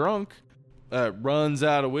home drunk, runs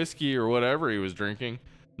out of whiskey or whatever he was drinking,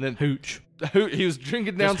 and then Hooch. He was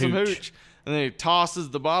drinking down some hooch. And then he tosses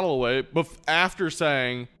the bottle away after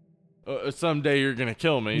saying, someday you're going to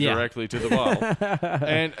kill me, directly to the bottle.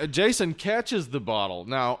 And Jason catches the bottle.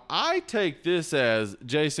 Now, I take this as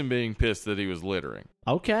Jason being pissed that he was littering.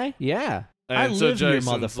 Okay, yeah. And I live here, Jason's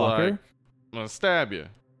motherfucker. like, I'm going to stab you.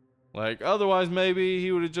 Like, otherwise, maybe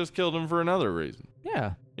he would have just killed him for another reason.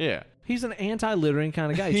 Yeah. Yeah. He's an anti-littering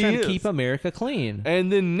kind of guy. He's trying to keep America clean.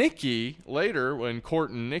 And then Nikki, later, when Court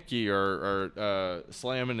and Nikki are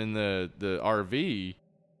slamming in the RV,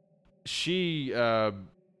 she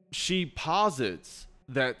posits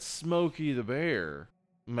that Smokey the Bear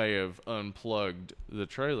may have unplugged the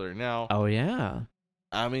trailer. Now, oh, yeah.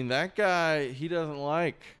 I mean, that guy, he doesn't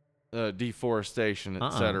like deforestation,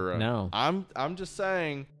 etc. No. I'm just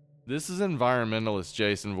saying, this is environmentalist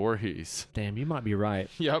Jason Voorhees. Damn, you might be right.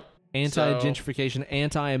 Yep. Anti-gentrification,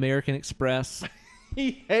 anti-American Express.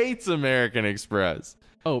 He hates American Express.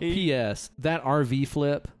 Oh, P.S. That RV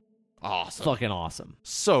flip. Awesome. Fucking awesome.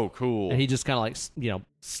 So cool. And he just kind of like, you know,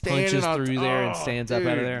 punches through there and stands up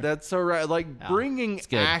out of there. That's so right. Like bringing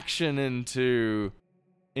action into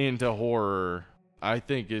horror, I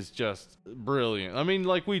think is just brilliant. I mean,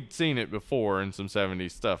 like we'd seen it before in some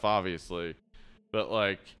 70s stuff, obviously. But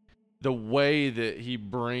like the way that he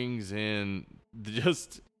brings in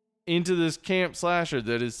just into this camp slasher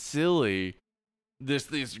that is silly,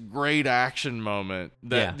 this great action moment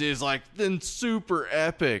that is like then super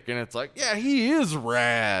epic, and it's like, yeah, he is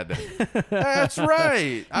rad. That's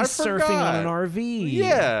right. He's surfing on an RV.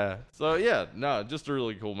 Yeah. So yeah, no, just a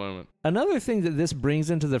really cool moment. Another thing that this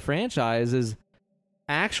brings into the franchise is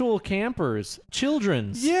actual campers,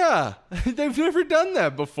 children's. Yeah, they've never done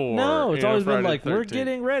that before. No, it's always been like, 13th. we're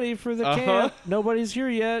getting ready for the camp. Nobody's here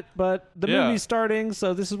yet, but the movie's starting,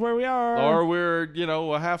 so this is where we are. Or we're, you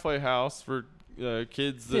know, a halfway house for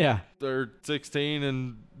kids that are 16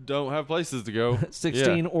 and don't have places to go.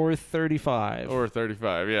 16 or 35. Or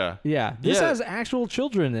 35, yeah. Yeah, this has actual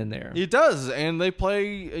children in there. It does, and they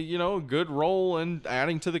play, you know, a good role in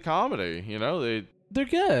adding to the comedy. You know, they're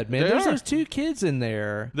good, man. There's those two kids in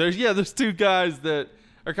there. There's two guys that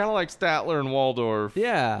are kind of like Statler and Waldorf.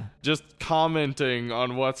 Yeah. Just commenting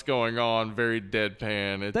on what's going on, very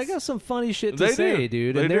deadpan. They got some funny shit to say,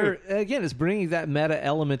 dude. And again, it's bringing that meta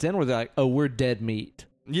element in where they're like, oh, we're dead meat.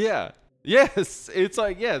 Yeah. Yes. It's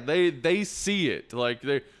like, yeah, they see it. Like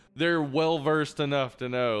they're well versed enough to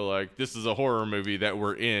know, like, this is a horror movie that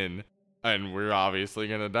we're in and we're obviously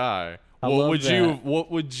gonna die. What would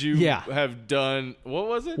you have done? What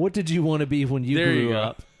was it? What did you want to be when you grew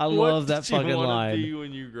up? I love that fucking line. What did you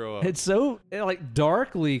want to be when you grow up? It's so like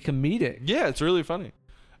darkly comedic. Yeah, it's really funny.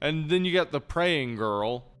 And then you got the praying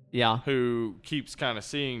girl Yeah. who keeps kind of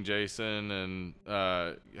seeing Jason and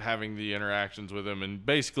having the interactions with him, and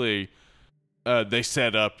basically they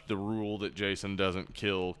set up the rule that Jason doesn't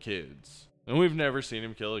kill kids, and we've never seen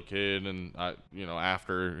him kill a kid, and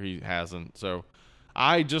after he hasn't. So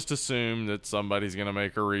I just assume that somebody's gonna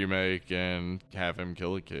make a remake and have him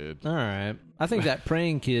kill a kid. All right. I think that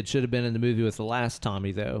praying kid should have been in the movie with the last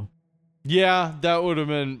Tommy, though. Yeah, that would have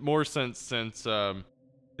been more sense since the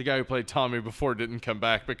guy who played Tommy before didn't come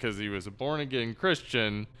back because he was a born-again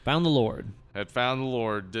Christian. Found the Lord. Had found the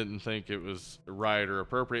Lord, didn't think it was right or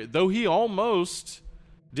appropriate. Though he almost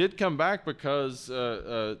did come back because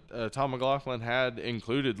Tom McLaughlin had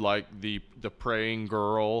included, like, the praying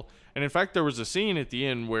girl. And, in fact, there was a scene at the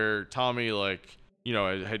end where Tommy,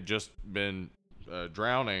 had just been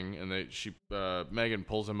drowning, and Megan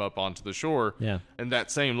pulls him up onto the shore. Yeah. And that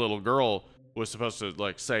same little girl was supposed to,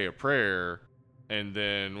 like, say a prayer. And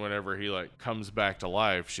then whenever he, like, comes back to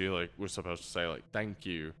life, she, like, was supposed to say, like, thank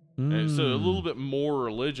you. And so a little bit more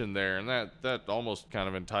religion there, and that almost kind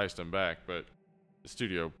of enticed him back, but the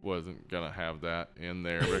studio wasn't going to have that in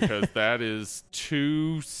there because that is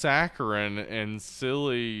too saccharine and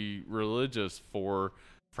silly religious for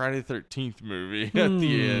Friday the 13th movie at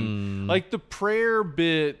the end. Like the prayer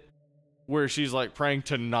bit where she's like praying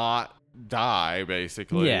to not die,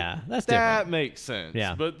 basically. Yeah, that's that different. makes sense.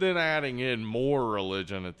 Yeah. But then adding in more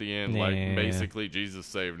religion at the end, like Nah. basically Jesus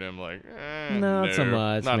saved him, like, Not so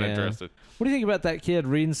much, not man. interested. What do you think about that kid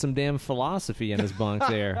reading some damn philosophy in his bunk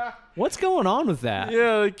there? What's going on with that?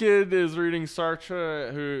 Yeah, the kid is reading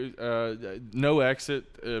Sartre, who No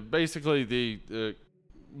Exit. Basically, the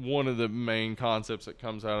one of the main concepts that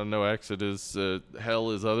comes out of No Exit is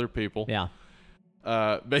hell is other people. Yeah.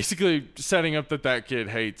 Basically setting up that kid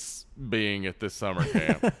hates being at this summer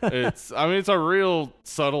camp. It's a real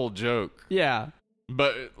subtle joke, Yeah.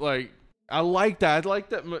 but like I like that. I like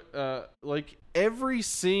that. Like every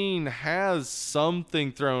scene has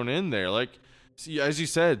something thrown in there. Like as you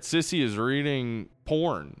said, Sissy is reading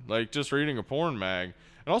porn, like just reading a porn mag,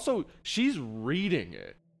 and also she's reading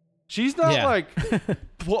it. She's not Yeah. like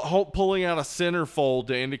pulling out a centerfold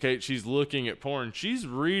to indicate she's looking at porn. She's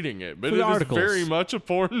reading it, but For it the is articles. very much a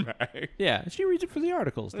porn mag. Yeah. She reads it for the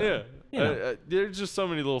articles, though. Yeah, You know. there's just so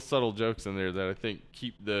many little subtle jokes in there that I think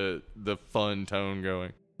keep the fun tone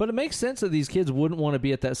going. But it makes sense that these kids wouldn't want to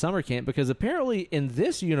be at that summer camp because apparently in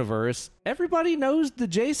this universe, everybody knows the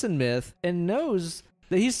Jason myth and knows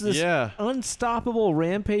that he's this unstoppable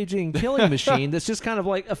rampaging killing machine that's just kind of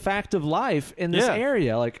like a fact of life in this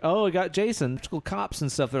area. Like, oh, I got Jason. Cops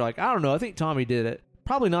and stuff, they're like, I don't know, I think Tommy did it.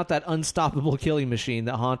 Probably not that unstoppable killing machine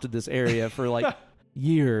that haunted this area for like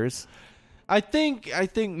years. I think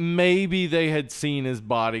maybe they had seen his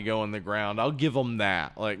body go in the ground. I'll give them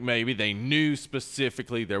that. Like maybe they knew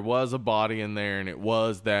specifically there was a body in there and it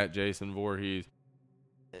was that Jason Voorhees.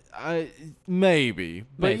 Maybe.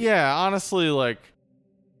 But yeah, honestly, like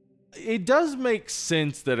it does make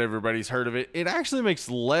sense that everybody's heard of it. It actually makes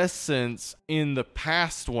less sense in the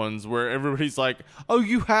past ones where everybody's like, "Oh,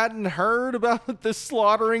 you hadn't heard about the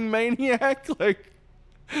slaughtering maniac?" Like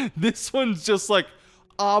this one's just like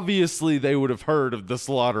obviously they would have heard of the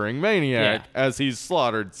slaughtering maniac as he's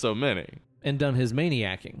slaughtered so many. And done his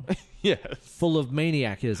maniacking. Yes. Full of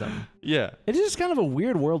maniacism. Yeah. It is just kind of a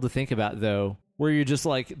weird world to think about, though, where you're just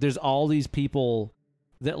like, there's all these people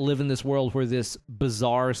that live in this world where this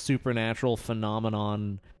bizarre supernatural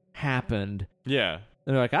phenomenon happened. Yeah.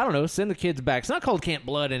 And they're like, I don't know, send the kids back. It's not called Camp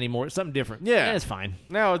Blood anymore. It's something different. Yeah. It's fine.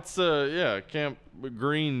 Now it's Camp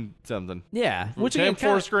Green something. Yeah. Which Camp again,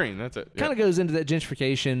 Forest Green, that's it. Kind of goes into that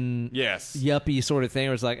gentrification Yes. yuppie sort of thing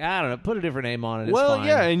where it's like, I don't know, put a different name on it. It's Well, fine.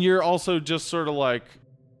 yeah, and you're also just sort of like,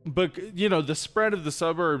 but the spread of the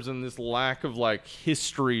suburbs and this lack of like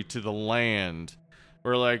history to the land,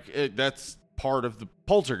 or like that's part of the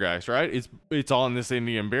Poltergeist, right? It's on this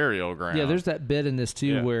Indian burial ground. Yeah, there's that bit in this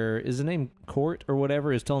too where is the name Court or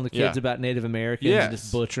whatever is telling the kids about Native Americans and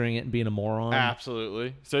just butchering it and being a moron.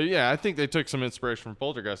 Absolutely. So yeah, I think they took some inspiration from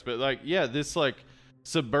Poltergeist, but like this like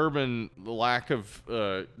suburban lack of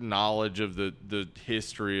knowledge of the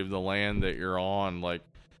history of the land that you're on, like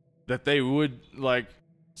that they would like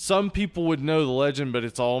some people would know the legend, but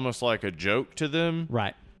it's almost like a joke to them.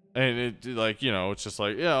 Right. And it like, it's just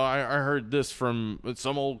like, I heard this from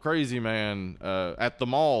some old crazy man at the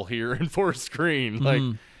mall here in Forest Green. Like,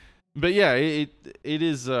 but yeah, it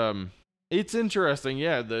is, it's interesting.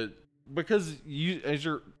 Yeah. Because you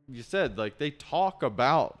said, like they talk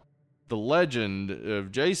about the legend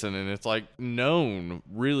of Jason and it's like known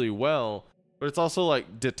really well, but it's also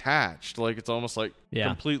like detached. Like it's almost like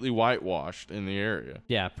completely whitewashed in the area.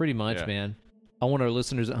 Yeah, pretty much, man. I want our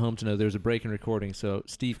listeners at home to know there's a break in recording, so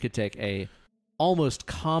Steve could take a almost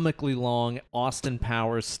comically long Austin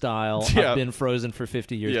Powers style Yeah. I've been frozen for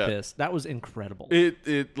 50 years Yeah. piss. That was incredible.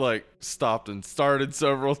 It like stopped and started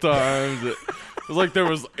several times. It was like there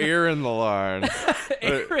was air in the line.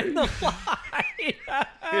 Air in the line.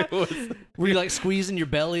 It was, Were you like squeezing your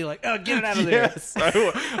belly like, oh, get it out of there? yes,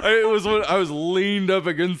 it was when I was leaned up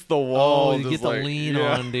against the wall. Oh, you just get the like, lean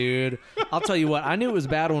yeah. on, dude. I'll tell you what, I knew it was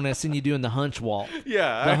bad when I seen you doing the hunch walk.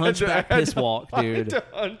 Yeah, The I had to- hunchback I had piss to- walk, I had dude. to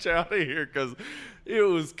hunch out of here because it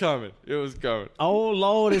was coming. It was coming. Oh,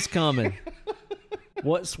 Lord, it's coming.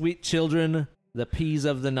 What sweet children the peas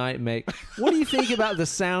of the night make. What do you think about the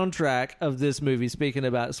soundtrack of this movie, speaking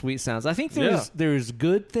about sweet sounds? I think there's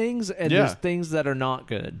good things and there's things that are not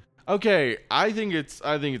good. Okay, I think it's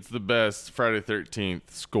the best Friday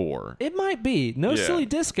 13th score. It might be. No silly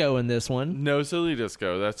disco in this one. No silly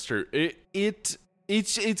disco, that's true. It's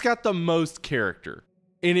got the most character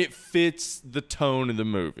and it fits the tone of the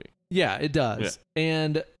movie. Yeah, it does. Yeah.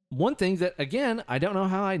 And one thing that, again, I don't know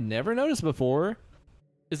how I never noticed before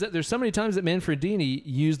is that there's so many times that Manfredini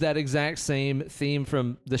used that exact same theme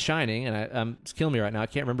from The Shining, and it's killing me right now. I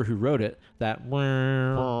can't remember who wrote it. That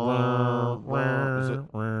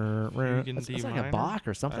it's like a Bach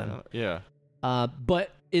or something. Yeah.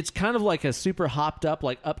 But it's kind of like a super hopped up,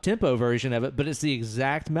 like up-tempo version of it, but it's the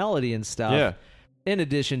exact melody and stuff. Yeah. In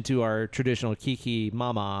addition to our traditional Kiki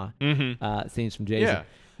Mama themes from Jason.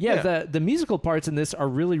 Yeah. The musical parts in this are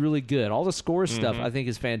really, really good. All the score stuff I think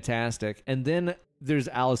is fantastic. And then there's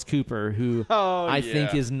Alice Cooper, who I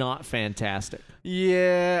think is not fantastic.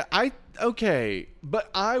 Yeah, okay, but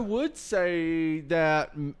I would say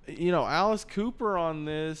that Alice Cooper on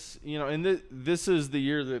this, and this is the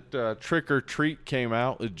year that Trick or Treat came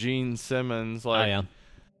out with Gene Simmons. Like,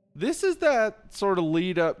 this is that sort of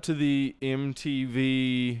lead up to the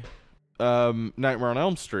MTV Nightmare on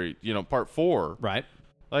Elm Street, Part 4, right?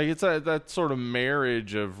 Like it's that sort of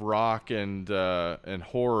marriage of rock and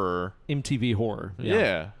horror. MTV horror.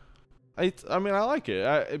 Yeah. I mean, I like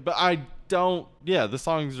it, but I don't. Yeah, the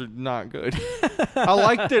songs are not good. I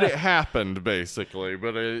like that it happened, basically,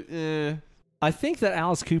 but I think that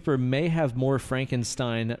Alice Cooper may have more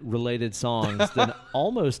Frankenstein-related songs than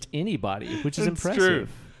almost anybody, which is impressive. True.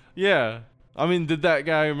 Yeah, I mean, did that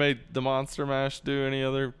guy who made the Monster Mash do any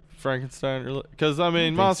other Frankenstein? Because I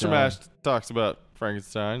mean, Monster Mash talks about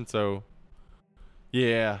Frankenstein, so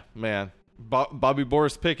yeah, man. Bobby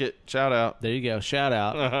Boris Pickett, shout out. There you go, shout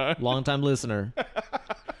out. Longtime listener.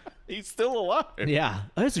 He's still alive. Yeah.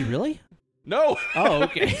 Oh, is he really? No. Oh,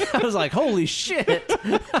 okay. I was like, holy shit.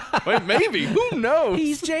 Wait, maybe. Who knows?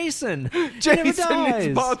 He's Jason. Jason He never dies.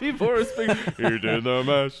 is Bobby Boris Pickett. He did the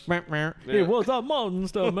mash. It was a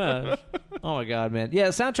monster mash. Oh my god, man. Yeah,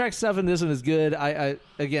 soundtrack stuff in this one is good. I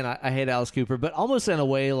hate Alice Cooper, but almost in a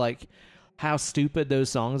way like how stupid those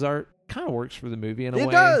songs are kind of works for the movie in a way.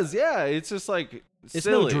 It does, yeah. It's just like it's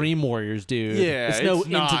silly. no Dream Warriors, dude. Yeah, it's no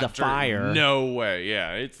not Into the Fire. No way.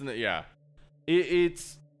 Yeah, it's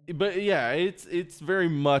very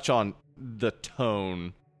much on the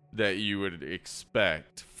tone that you would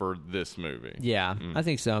expect for this movie. Yeah, I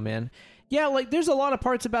think so, man. Yeah, like there's a lot of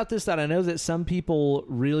parts about this that I know that some people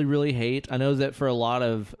really, really hate. I know that for a lot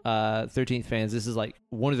of 13th fans, this is like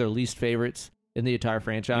one of their least favorites in the entire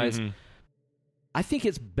franchise. I think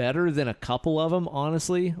it's better than a couple of them,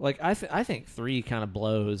 honestly. Like I think 3 kind of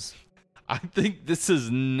blows. I think this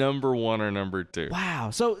is number 1 or number 2. Wow.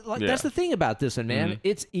 So that's the thing about this one, man.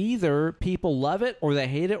 It's either people love it or they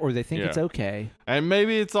hate it or they think it's okay. And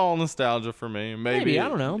maybe it's all nostalgia for me. Maybe I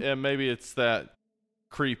don't know. Yeah, maybe it's that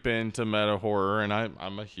creep into meta horror, and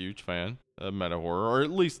I'm a huge fan of meta horror, or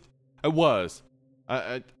at least I was.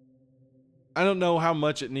 I don't know how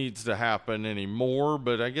much it needs to happen anymore,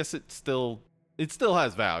 but I guess it still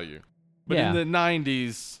has value. But in the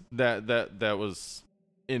 90s, that was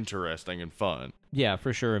interesting and fun. Yeah,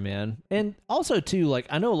 for sure, man. And also, too, like,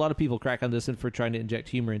 I know a lot of people crack on this and for trying to inject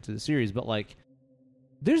humor into the series, but, like,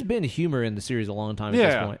 there's been humor in the series a long time at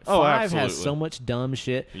this point. Oh, 5 absolutely. has so much dumb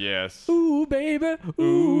shit. Yes. Ooh, baby.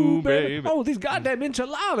 Ooh, baby. Oh, these goddamn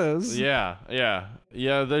enchiladas. Yeah,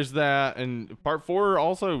 there's that. And part 4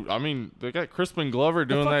 also, I mean, they got Crispin Glover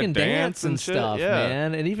doing that dance and shit. stuff, Yeah.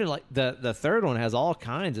 man. And even, like, the third one has all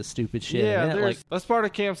kinds of stupid shit. Yeah, in it. Like, that's part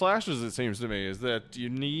of Camp Slashers, it seems to me, is that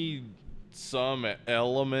you need some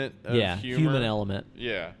element of humor. human element.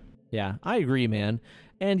 Yeah. Yeah, I agree, man.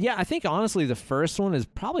 And yeah, I think honestly the first one is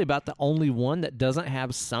probably about the only one that doesn't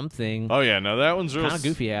have something Oh, yeah, no, that one's real kind of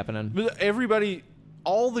goofy happening. But everybody,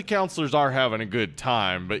 all the counselors are having a good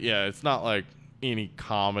time, but yeah, it's not like any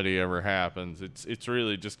comedy ever happens. It's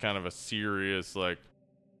really just kind of a serious, like,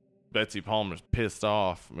 Betsy Palmer's pissed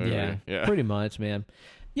off movie. Yeah. Pretty much, man.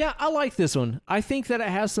 Yeah, I like this one. I think that it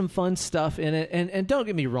has some fun stuff in it. And don't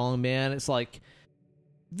get me wrong, man. It's like,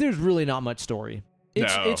 there's really not much story.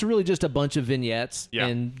 It's really just a bunch of vignettes,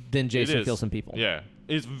 and then Jason kills some people. Yeah.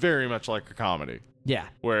 It's very much like a comedy. Yeah.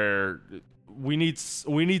 Where we need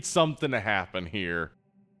something to happen here,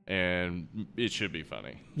 and it should be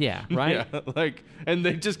funny. Yeah, right? Yeah, and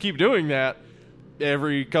they just keep doing that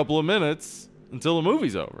every couple of minutes until the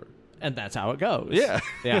movie's over. And that's how it goes. Yeah.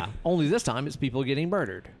 Yeah. Only this time it's people getting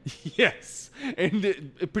murdered. Yes.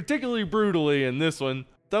 And particularly brutally in this one,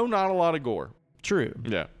 though not a lot of gore. True.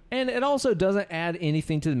 Yeah. And it also doesn't add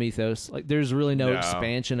anything to the mythos. Like, there's really no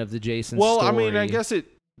expansion of the Jason story. Well, I mean, I guess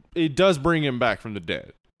it does bring him back from the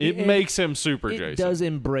dead. It makes him super Jason. It does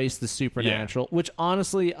embrace the supernatural, which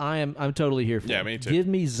honestly I'm totally here for. Yeah, me too. Give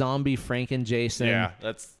me zombie Franken Jason. Yeah,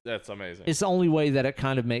 that's amazing. It's the only way that it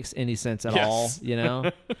kind of makes any sense at all, you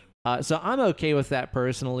know? So I'm okay with that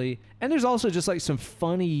personally. And there's also just like some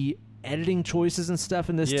funny editing choices and stuff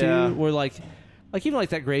in this too, where like even like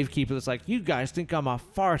that gravekeeper that's like, you guys think I'm a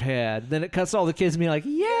fart head. Then it cuts all the kids and be like,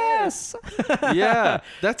 yes. Yeah,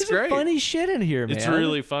 that's There's great. Funny shit in here, man. It's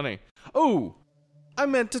really funny. Oh, I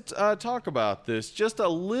meant to talk about this. Just a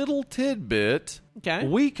little tidbit. Okay.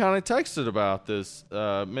 We kind of texted about this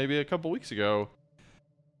maybe a couple weeks ago.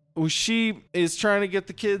 She is trying to get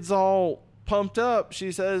the kids all pumped up.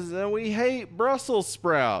 She says, we hate Brussels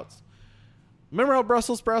sprouts. Remember how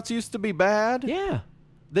Brussels sprouts used to be bad? Yeah.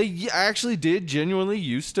 They actually did genuinely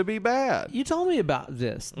used to be bad. You told me about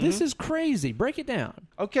this. Mm-hmm. This is crazy. Break it down.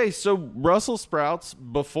 Okay, so Brussels sprouts,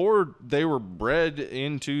 before they were bred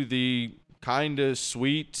into the kind of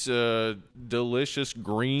sweet, delicious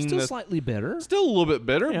green. Still slightly bitter. Still a little bit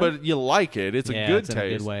bitter, but you like it. It's a good taste. In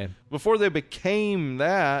a good way. Before they became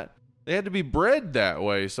that, they had to be bred that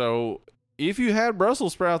way. So if you had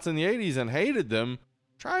Brussels sprouts in the 80s and hated them,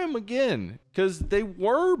 try them again, because they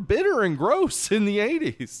were bitter and gross in the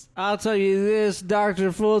 80s. I'll tell you this,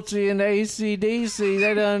 Dr. Fulci and AC/DC,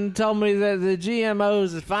 they done told me that the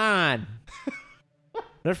GMOs is fine.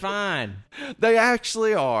 They're fine. They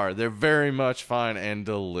actually are. They're very much fine and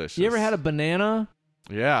delicious. You ever had a banana?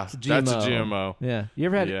 Yeah, that's a GMO. Yeah. You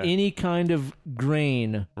ever had any kind of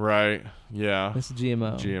grain? Right, yeah. That's a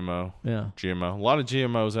GMO. GMO. Yeah. GMO. A lot of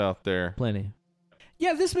GMOs out there. Plenty.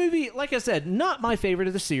 Yeah, this movie, like I said, not my favorite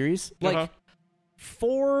of the series. Like,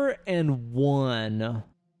 4 and 1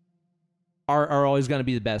 are always going to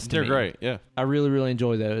be the best to me. They're great, yeah. I really, really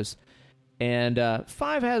enjoy those. And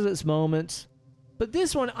 5 has its moments. But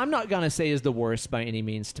this one, I'm not going to say is the worst by any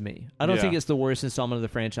means to me. I don't think it's the worst installment of the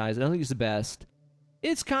franchise. I don't think it's the best.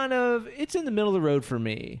 It's it's in the middle of the road for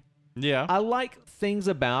me. Yeah. I like things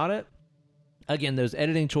about it. Again, those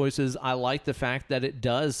editing choices, I like the fact that it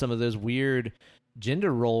does some of those weird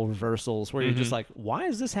gender role reversals where you're just like, why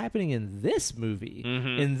is this happening in this movie,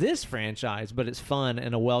 in this franchise? But it's fun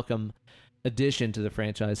and a welcome addition to the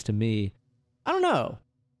franchise to me. I don't know.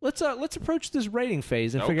 Let's approach this rating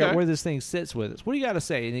phase and figure out where this thing sits with us. What do you got to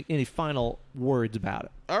say? Any final words about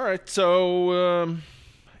it? All right, so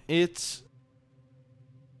it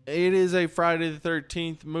is a Friday the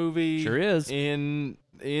 13th movie. Sure is. In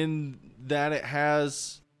that it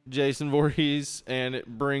has Jason Voorhees and it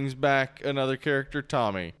brings back another character,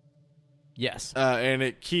 Tommy. Yes. And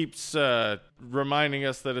it keeps reminding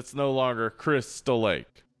us that it's no longer Crystal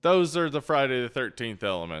Lake. Those are the Friday the 13th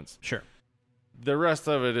elements. Sure. The rest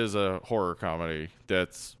of it is a horror comedy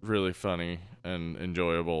that's really funny and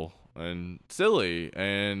enjoyable and silly.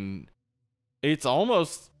 And it's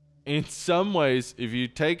almost, in some ways, if you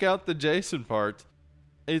take out the Jason part,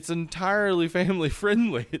 it's entirely family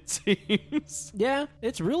friendly, it seems. Yeah,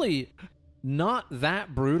 it's really not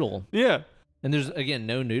that brutal. Yeah. And there's, again,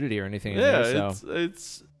 no nudity or anything in Yeah, there. So.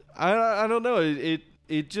 it's I don't know.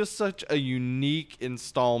 It just such a unique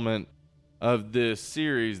installment of this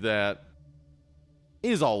series that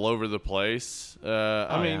is all over the place.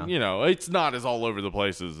 I mean, you know, it's not as all over the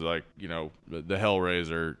place as, like, you know, the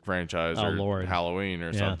Hellraiser franchise or Halloween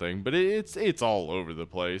or something, but it's all over the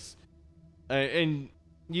place. And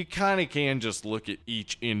you kind of can just look at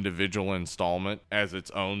each individual installment as its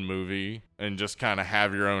own movie and just kind of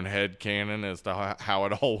have your own headcanon as to how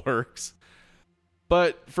it all works.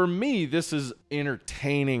 But for me, this is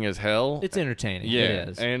entertaining as hell. It's entertaining. Yeah, it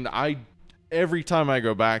is. And every time I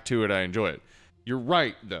go back to it, I enjoy it. You're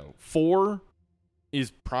right, though. 4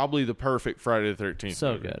 is probably the perfect Friday the 13th.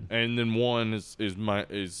 So movie. good. And then 1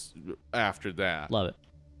 is after that. Love it.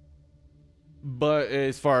 But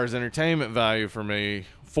as far as entertainment value for me,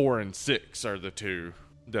 4 and 6 are the two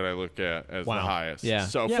that I look at as the highest. Yeah.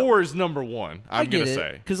 So Yeah. 4 is number 1. I'm going to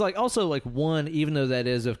say. Because, like, also, like, 1, even though that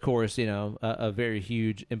is, of course, you know, a very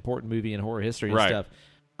huge, important movie in horror history and stuff,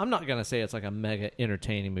 I'm not going to say it's like a mega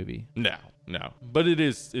entertaining movie. No. But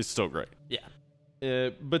it's still great. Yeah.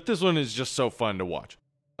 But this one is just so fun to watch.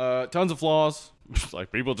 Tons of flaws.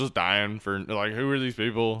 Like, people just dying for, like, who are these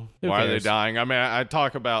people? Why are they dying? I mean, I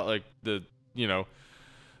talk about, like,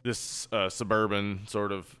 this suburban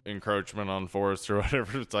sort of encroachment on forest or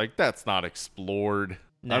whatever. It's like, that's not explored.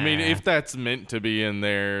 Nah. I mean, if that's meant to be in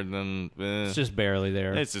there, then it's just barely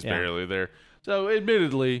there. It's just barely there. So,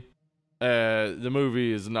 admittedly, the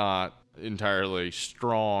movie is not entirely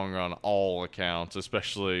strong on all accounts,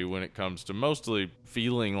 especially when it comes to mostly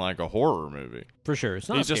feeling like a horror movie. For sure. It's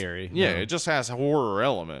not scary. Yeah, it just has horror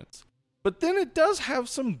elements. But then it does have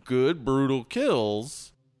some good, brutal kills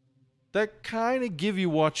that kind of give you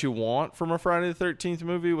what you want from a Friday the 13th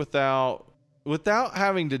movie without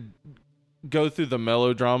having to go through the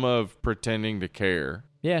melodrama of pretending to care.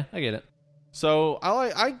 Yeah, I get it. So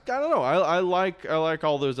I don't know. I like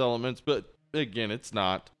all those elements, but again, it's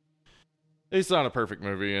not a perfect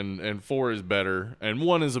movie, and 4 is better, and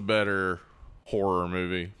 1 is a better horror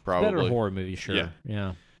movie, probably. Better horror movie, sure.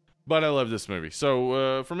 Yeah. But I love this movie.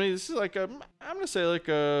 So for me, this is like I'm gonna say like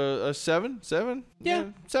a 7. Yeah.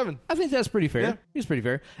 7. I think that's pretty fair. Yeah. It's pretty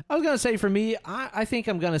fair. I was gonna say for me, I think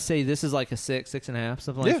I'm gonna say this is like a 6.5,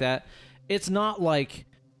 something like that. It's not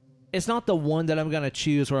the one that I'm gonna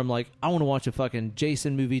choose where I'm like, I want to watch a fucking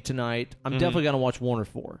Jason movie tonight. I'm definitely gonna watch 1 or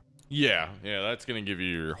 4. Yeah, that's gonna give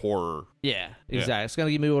you your horror. Yeah, exactly. It's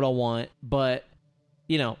gonna give me what I want. But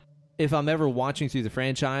you know, if I'm ever watching through the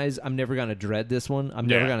franchise, I'm never gonna dread this one. I'm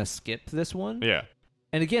never gonna skip this one. Yeah.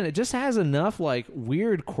 And again, it just has enough like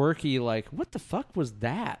weird, quirky, like what the fuck was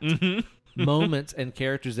that moments and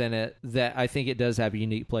characters in it that I think it does have a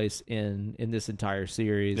unique place in this entire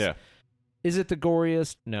series. Yeah. Is it the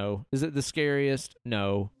goriest? No. Is it the scariest?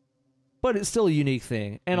 No. But it's still a unique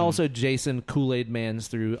thing. And also Jason Kool-Aid Man's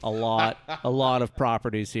through a lot of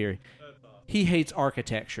properties here. He hates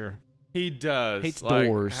architecture. He does. Hates like,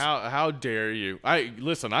 doors. How dare you? I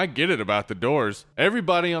get it about the doors.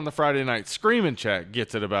 Everybody on the Friday Night Screaming Chat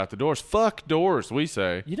gets it about the doors. Fuck doors, we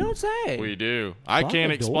say. You don't say. We do. I Fuck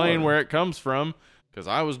can't a explain door. where it comes from because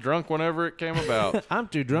I was drunk whenever it came about. I'm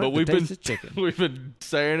too drunk But to taste the chicken. we've been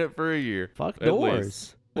saying it for a year. Fuck at doors.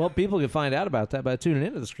 least. Well, people can find out about that by tuning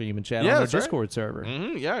into the Screaming Chat Yeah, on our that's right. Discord server.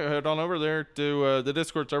 Mm-hmm. Yeah, head on over there to the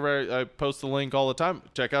Discord server. I post the link all the time.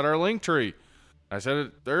 Check out our link tree. I said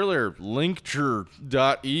it earlier,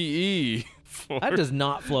 linktree.ee. That does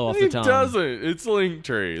not flow off the It tongue. doesn't. It's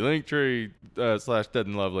Linktree. Linktree / Dead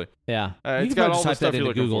and Lovely. Yeah. You You it's can got probably all just the type stuff that you're into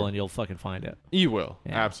looking Google for. and you'll fucking find it. You will.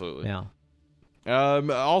 Yeah. Absolutely. Yeah.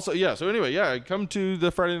 Also, yeah. So anyway, yeah. Come to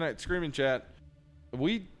the Friday Night Screaming Chat.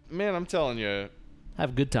 I'm telling you, Have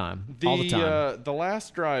a good time. All the time. The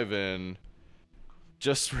last drive-in,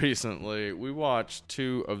 just recently, we watched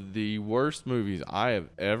 2 of the worst movies I have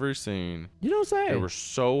ever seen. You don't say. They were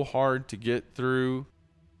so hard to get through.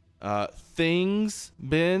 Things,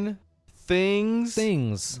 Ben. Things.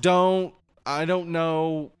 I don't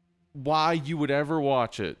know why you would ever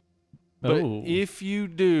watch it. But if you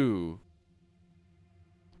do,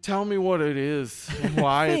 tell me what it is and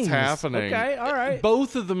why it's happening. Okay, all right.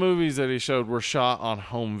 Both of the movies that he showed were shot on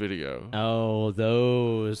home video. Oh,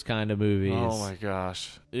 those kind of movies. Oh my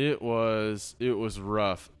gosh. It was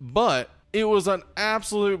rough. But it was an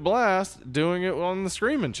absolute blast doing it on the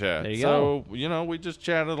Screaming Chat. There you go. We just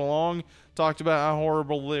chatted along, talked about how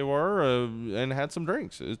horrible they were, and had some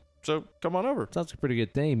drinks. So come on over. Sounds like a pretty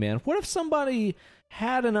good thing, man. What if somebody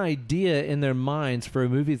had an idea in their minds for a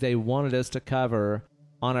movie they wanted us to cover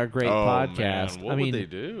on our great podcast? Man. What would they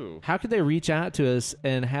do? How could they reach out to us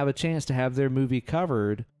and have a chance to have their movie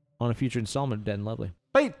covered on a future installment of Dead and Lovely?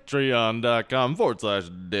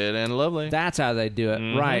 Patreon.com/Dead and Lovely. That's how they do it.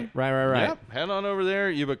 Mm-hmm. Right. Yep. Head on over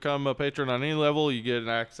there. You become a patron on any level. You get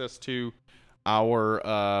access to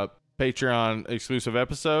our Patreon exclusive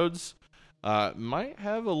episodes. Might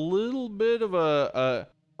have a little bit of a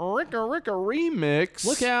Ricka remix.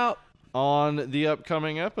 Look out. On the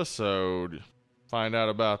upcoming episode. Find out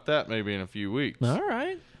about that maybe in a few weeks. All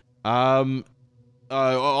right.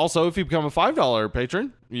 Also, if you become a $5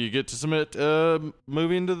 patron, you get to submit a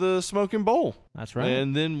movie into the Smoking Bowl. That's right.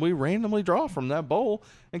 And then we randomly draw from that bowl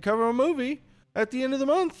and cover a movie at the end of the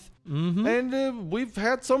month. Mm-hmm. And we've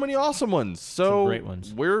had so many awesome ones. So some great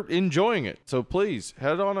ones. We're enjoying it. So please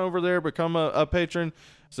head on over there, become a patron,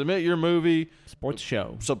 submit your movie. Support the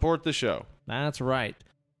show. Support the show. That's right.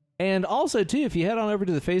 And also, too, if you head on over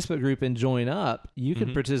to the Facebook group and join up, you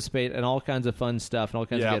can participate in all kinds of fun stuff and all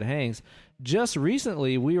kinds of good hangs. Just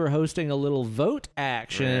recently, we were hosting a little vote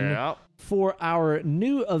action for our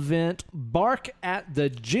new event, Bark at the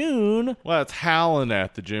June. Well, it's Howling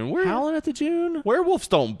at the June. Howling at the June? Werewolves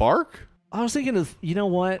don't bark. I was thinking of, you know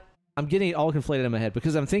what? I'm getting it all conflated in my head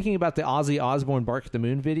because I'm thinking about the Ozzy Osbourne Bark at the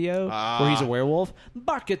Moon video where he's a werewolf.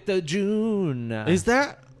 Bark at the June. Is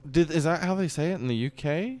that how they say it in the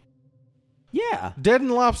UK? Yeah. Dead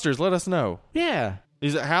and Lobsters, let us know. Yeah.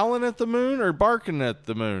 Is it Howling at the Moon or Barking at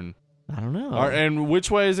the Moon? I don't know. And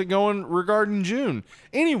which way is it going regarding June?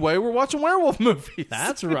 Anyway, we're watching werewolf movies.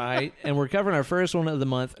 That's right. And we're covering our first one of the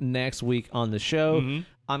month next week on the show.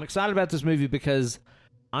 I'm excited about this movie because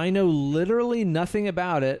I know literally nothing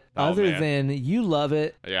about it other than you love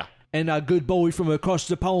it. Yeah. And a good boy from across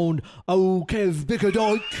the pond, Kev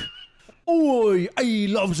Bickerdike. Oi, he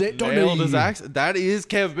loves it, doesn't Nailed he? his accent. That is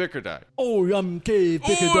Kev Bickerdike. Oi, I'm Kev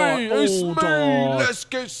Bickerdike. Oi, it's me. Let's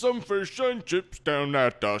get some fish and chips down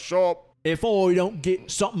at the shop. If I don't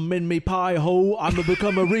get something in me pie hole, I'm going to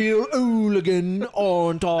become a real hooligan,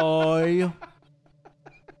 aren't I?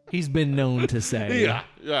 He's been known to say. Yeah,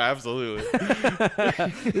 absolutely.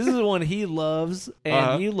 This is one he loves,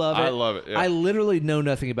 and you love it. I love it. Yeah. I literally know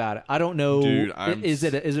nothing about it. I don't know. Dude, is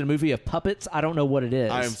it a movie of puppets? I don't know what it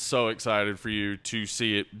is. I am so excited for you to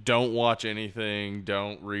see it. Don't watch anything.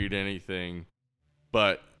 Don't read anything.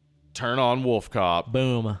 But turn on Wolf Cop.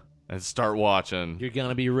 Boom. And start watching. You're going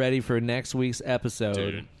to be ready for next week's episode.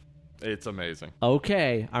 Dude, it's amazing.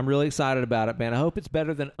 Okay. I'm really excited about it, man. I hope it's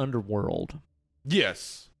better than Underworld.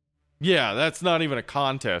 Yes. Yeah, that's not even a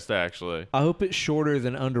contest, actually. I hope it's shorter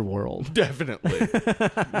than Underworld. Definitely.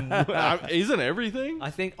 Isn't everything? I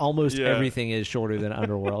think almost everything is shorter than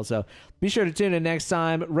Underworld. So be sure to tune in next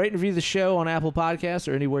time. Rate and review the show on Apple Podcasts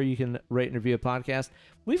or anywhere you can rate and review a podcast.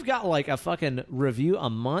 We've got like a fucking review a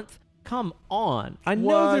month. Come on. I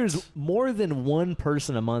know there's more than one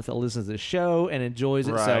person a month that listens to the show and enjoys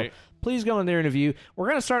it. Right. So please go in there and review. We're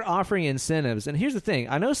going to start offering incentives. And here's the thing.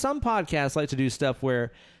 I know some podcasts like to do stuff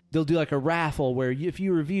where they'll do like a raffle where if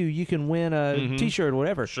you review, you can win a T-shirt or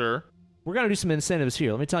whatever. Sure. We're going to do some incentives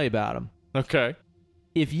here. Let me tell you about them. Okay.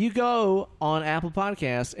 If you go on Apple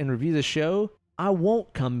Podcasts and review the show, I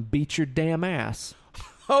won't come beat your damn ass.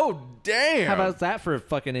 Oh, damn. How about that for a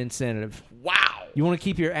fucking incentive? Wow. You want to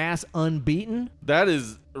keep your ass unbeaten? That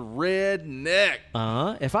is redneck.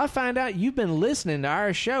 If I find out you've been listening to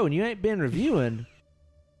our show and you ain't been reviewing,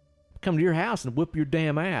 come to your house and whip your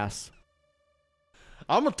damn ass.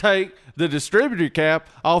 I'm going to take the distributor cap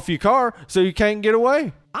off your car so you can't get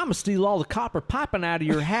away. I'm going to steal all the copper piping out of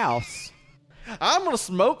your house. I'm going to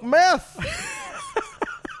smoke meth.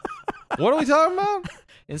 What are we talking about?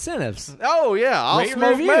 Incentives. Oh, yeah. I'll Rate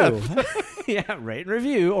smoke and meth. Yeah, rate and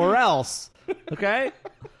review or else. Okay?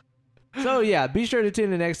 So, yeah, be sure to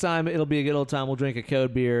tune in next time. It'll be a good old time. We'll drink a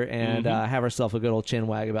code beer and have ourselves a good old chin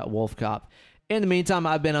wag about Wolf Cop. In the meantime,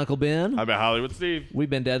 I've been Uncle Ben. I've been Hollywood Steve. We've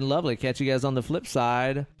been Dead and Lovely. Catch you guys on the flip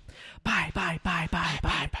side. Bye, bye, bye, bye,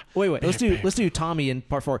 bye. Wait. Let's do Tommy in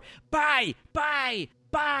part 4. Bye, bye,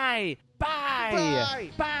 bye,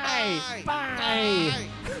 bye, bye, bye.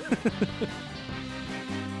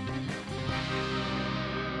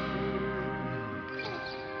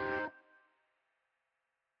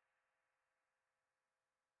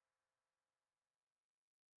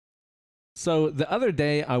 So the other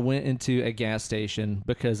day I went into a gas station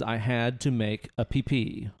because I had to make a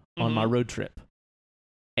PP on my road trip.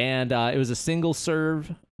 And it was a single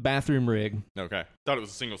serve bathroom rig. Okay. Thought it was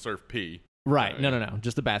a single serve pee. Right. No.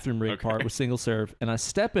 Just the bathroom rig part was single serve. And I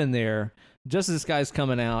step in there just as this guy's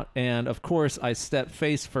coming out. And of course, I step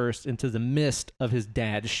face first into the mist of his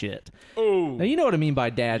dad shit. Oh. Now, you know what I mean by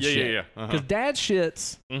dad shit. Yeah. Because dad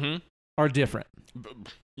shits are different.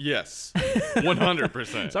 Yes.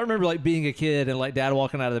 100%. So I remember like being a kid and like dad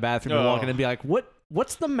walking out of the bathroom and walking and be like,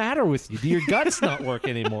 what's the matter with you? Do your guts not work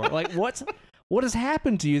anymore? Like what has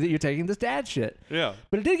happened to you that you're taking this dad shit? Yeah.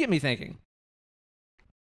 But it did get me thinking.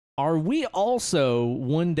 Are we also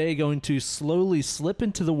one day going to slowly slip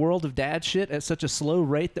into the world of dad shit at such a slow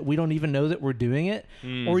rate that we don't even know that we're doing it?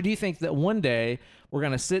 Or do you think that one day we're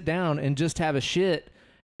going to sit down and just have a shit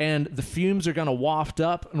and the fumes are going to waft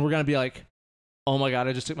up and we're going to be like, oh my God,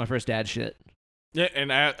 I just took my first dad shit. Yeah,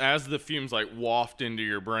 and as the fumes like waft into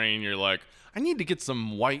your brain, you're like, I need to get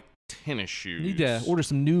some white tennis shoes. Need to order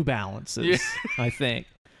some New Balances, I think.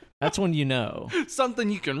 That's when you know. Something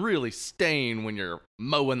you can really stain when you're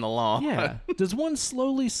mowing the lawn. Yeah. Does one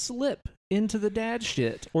slowly slip into the dad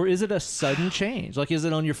shit? Or is it a sudden change? Like, is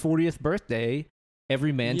it on your 40th birthday,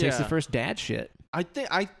 every man takes the first dad shit? I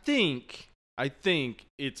think I think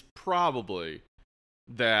it's probably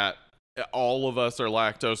that all of us are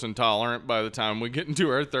lactose intolerant by the time we get into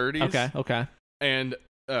our 30s. Okay. And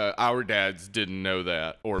our dads didn't know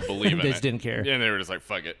that or believe in They it. just didn't care. And they were just like,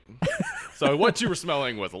 fuck it. So what you were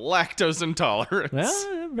smelling was lactose intolerance.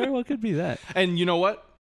 Well, it very well could be that. And you know what?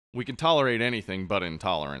 We can tolerate anything but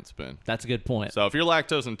intolerance, Ben. That's a good point. So if you're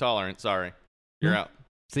lactose intolerant, sorry, you're out.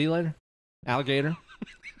 See you later, alligator.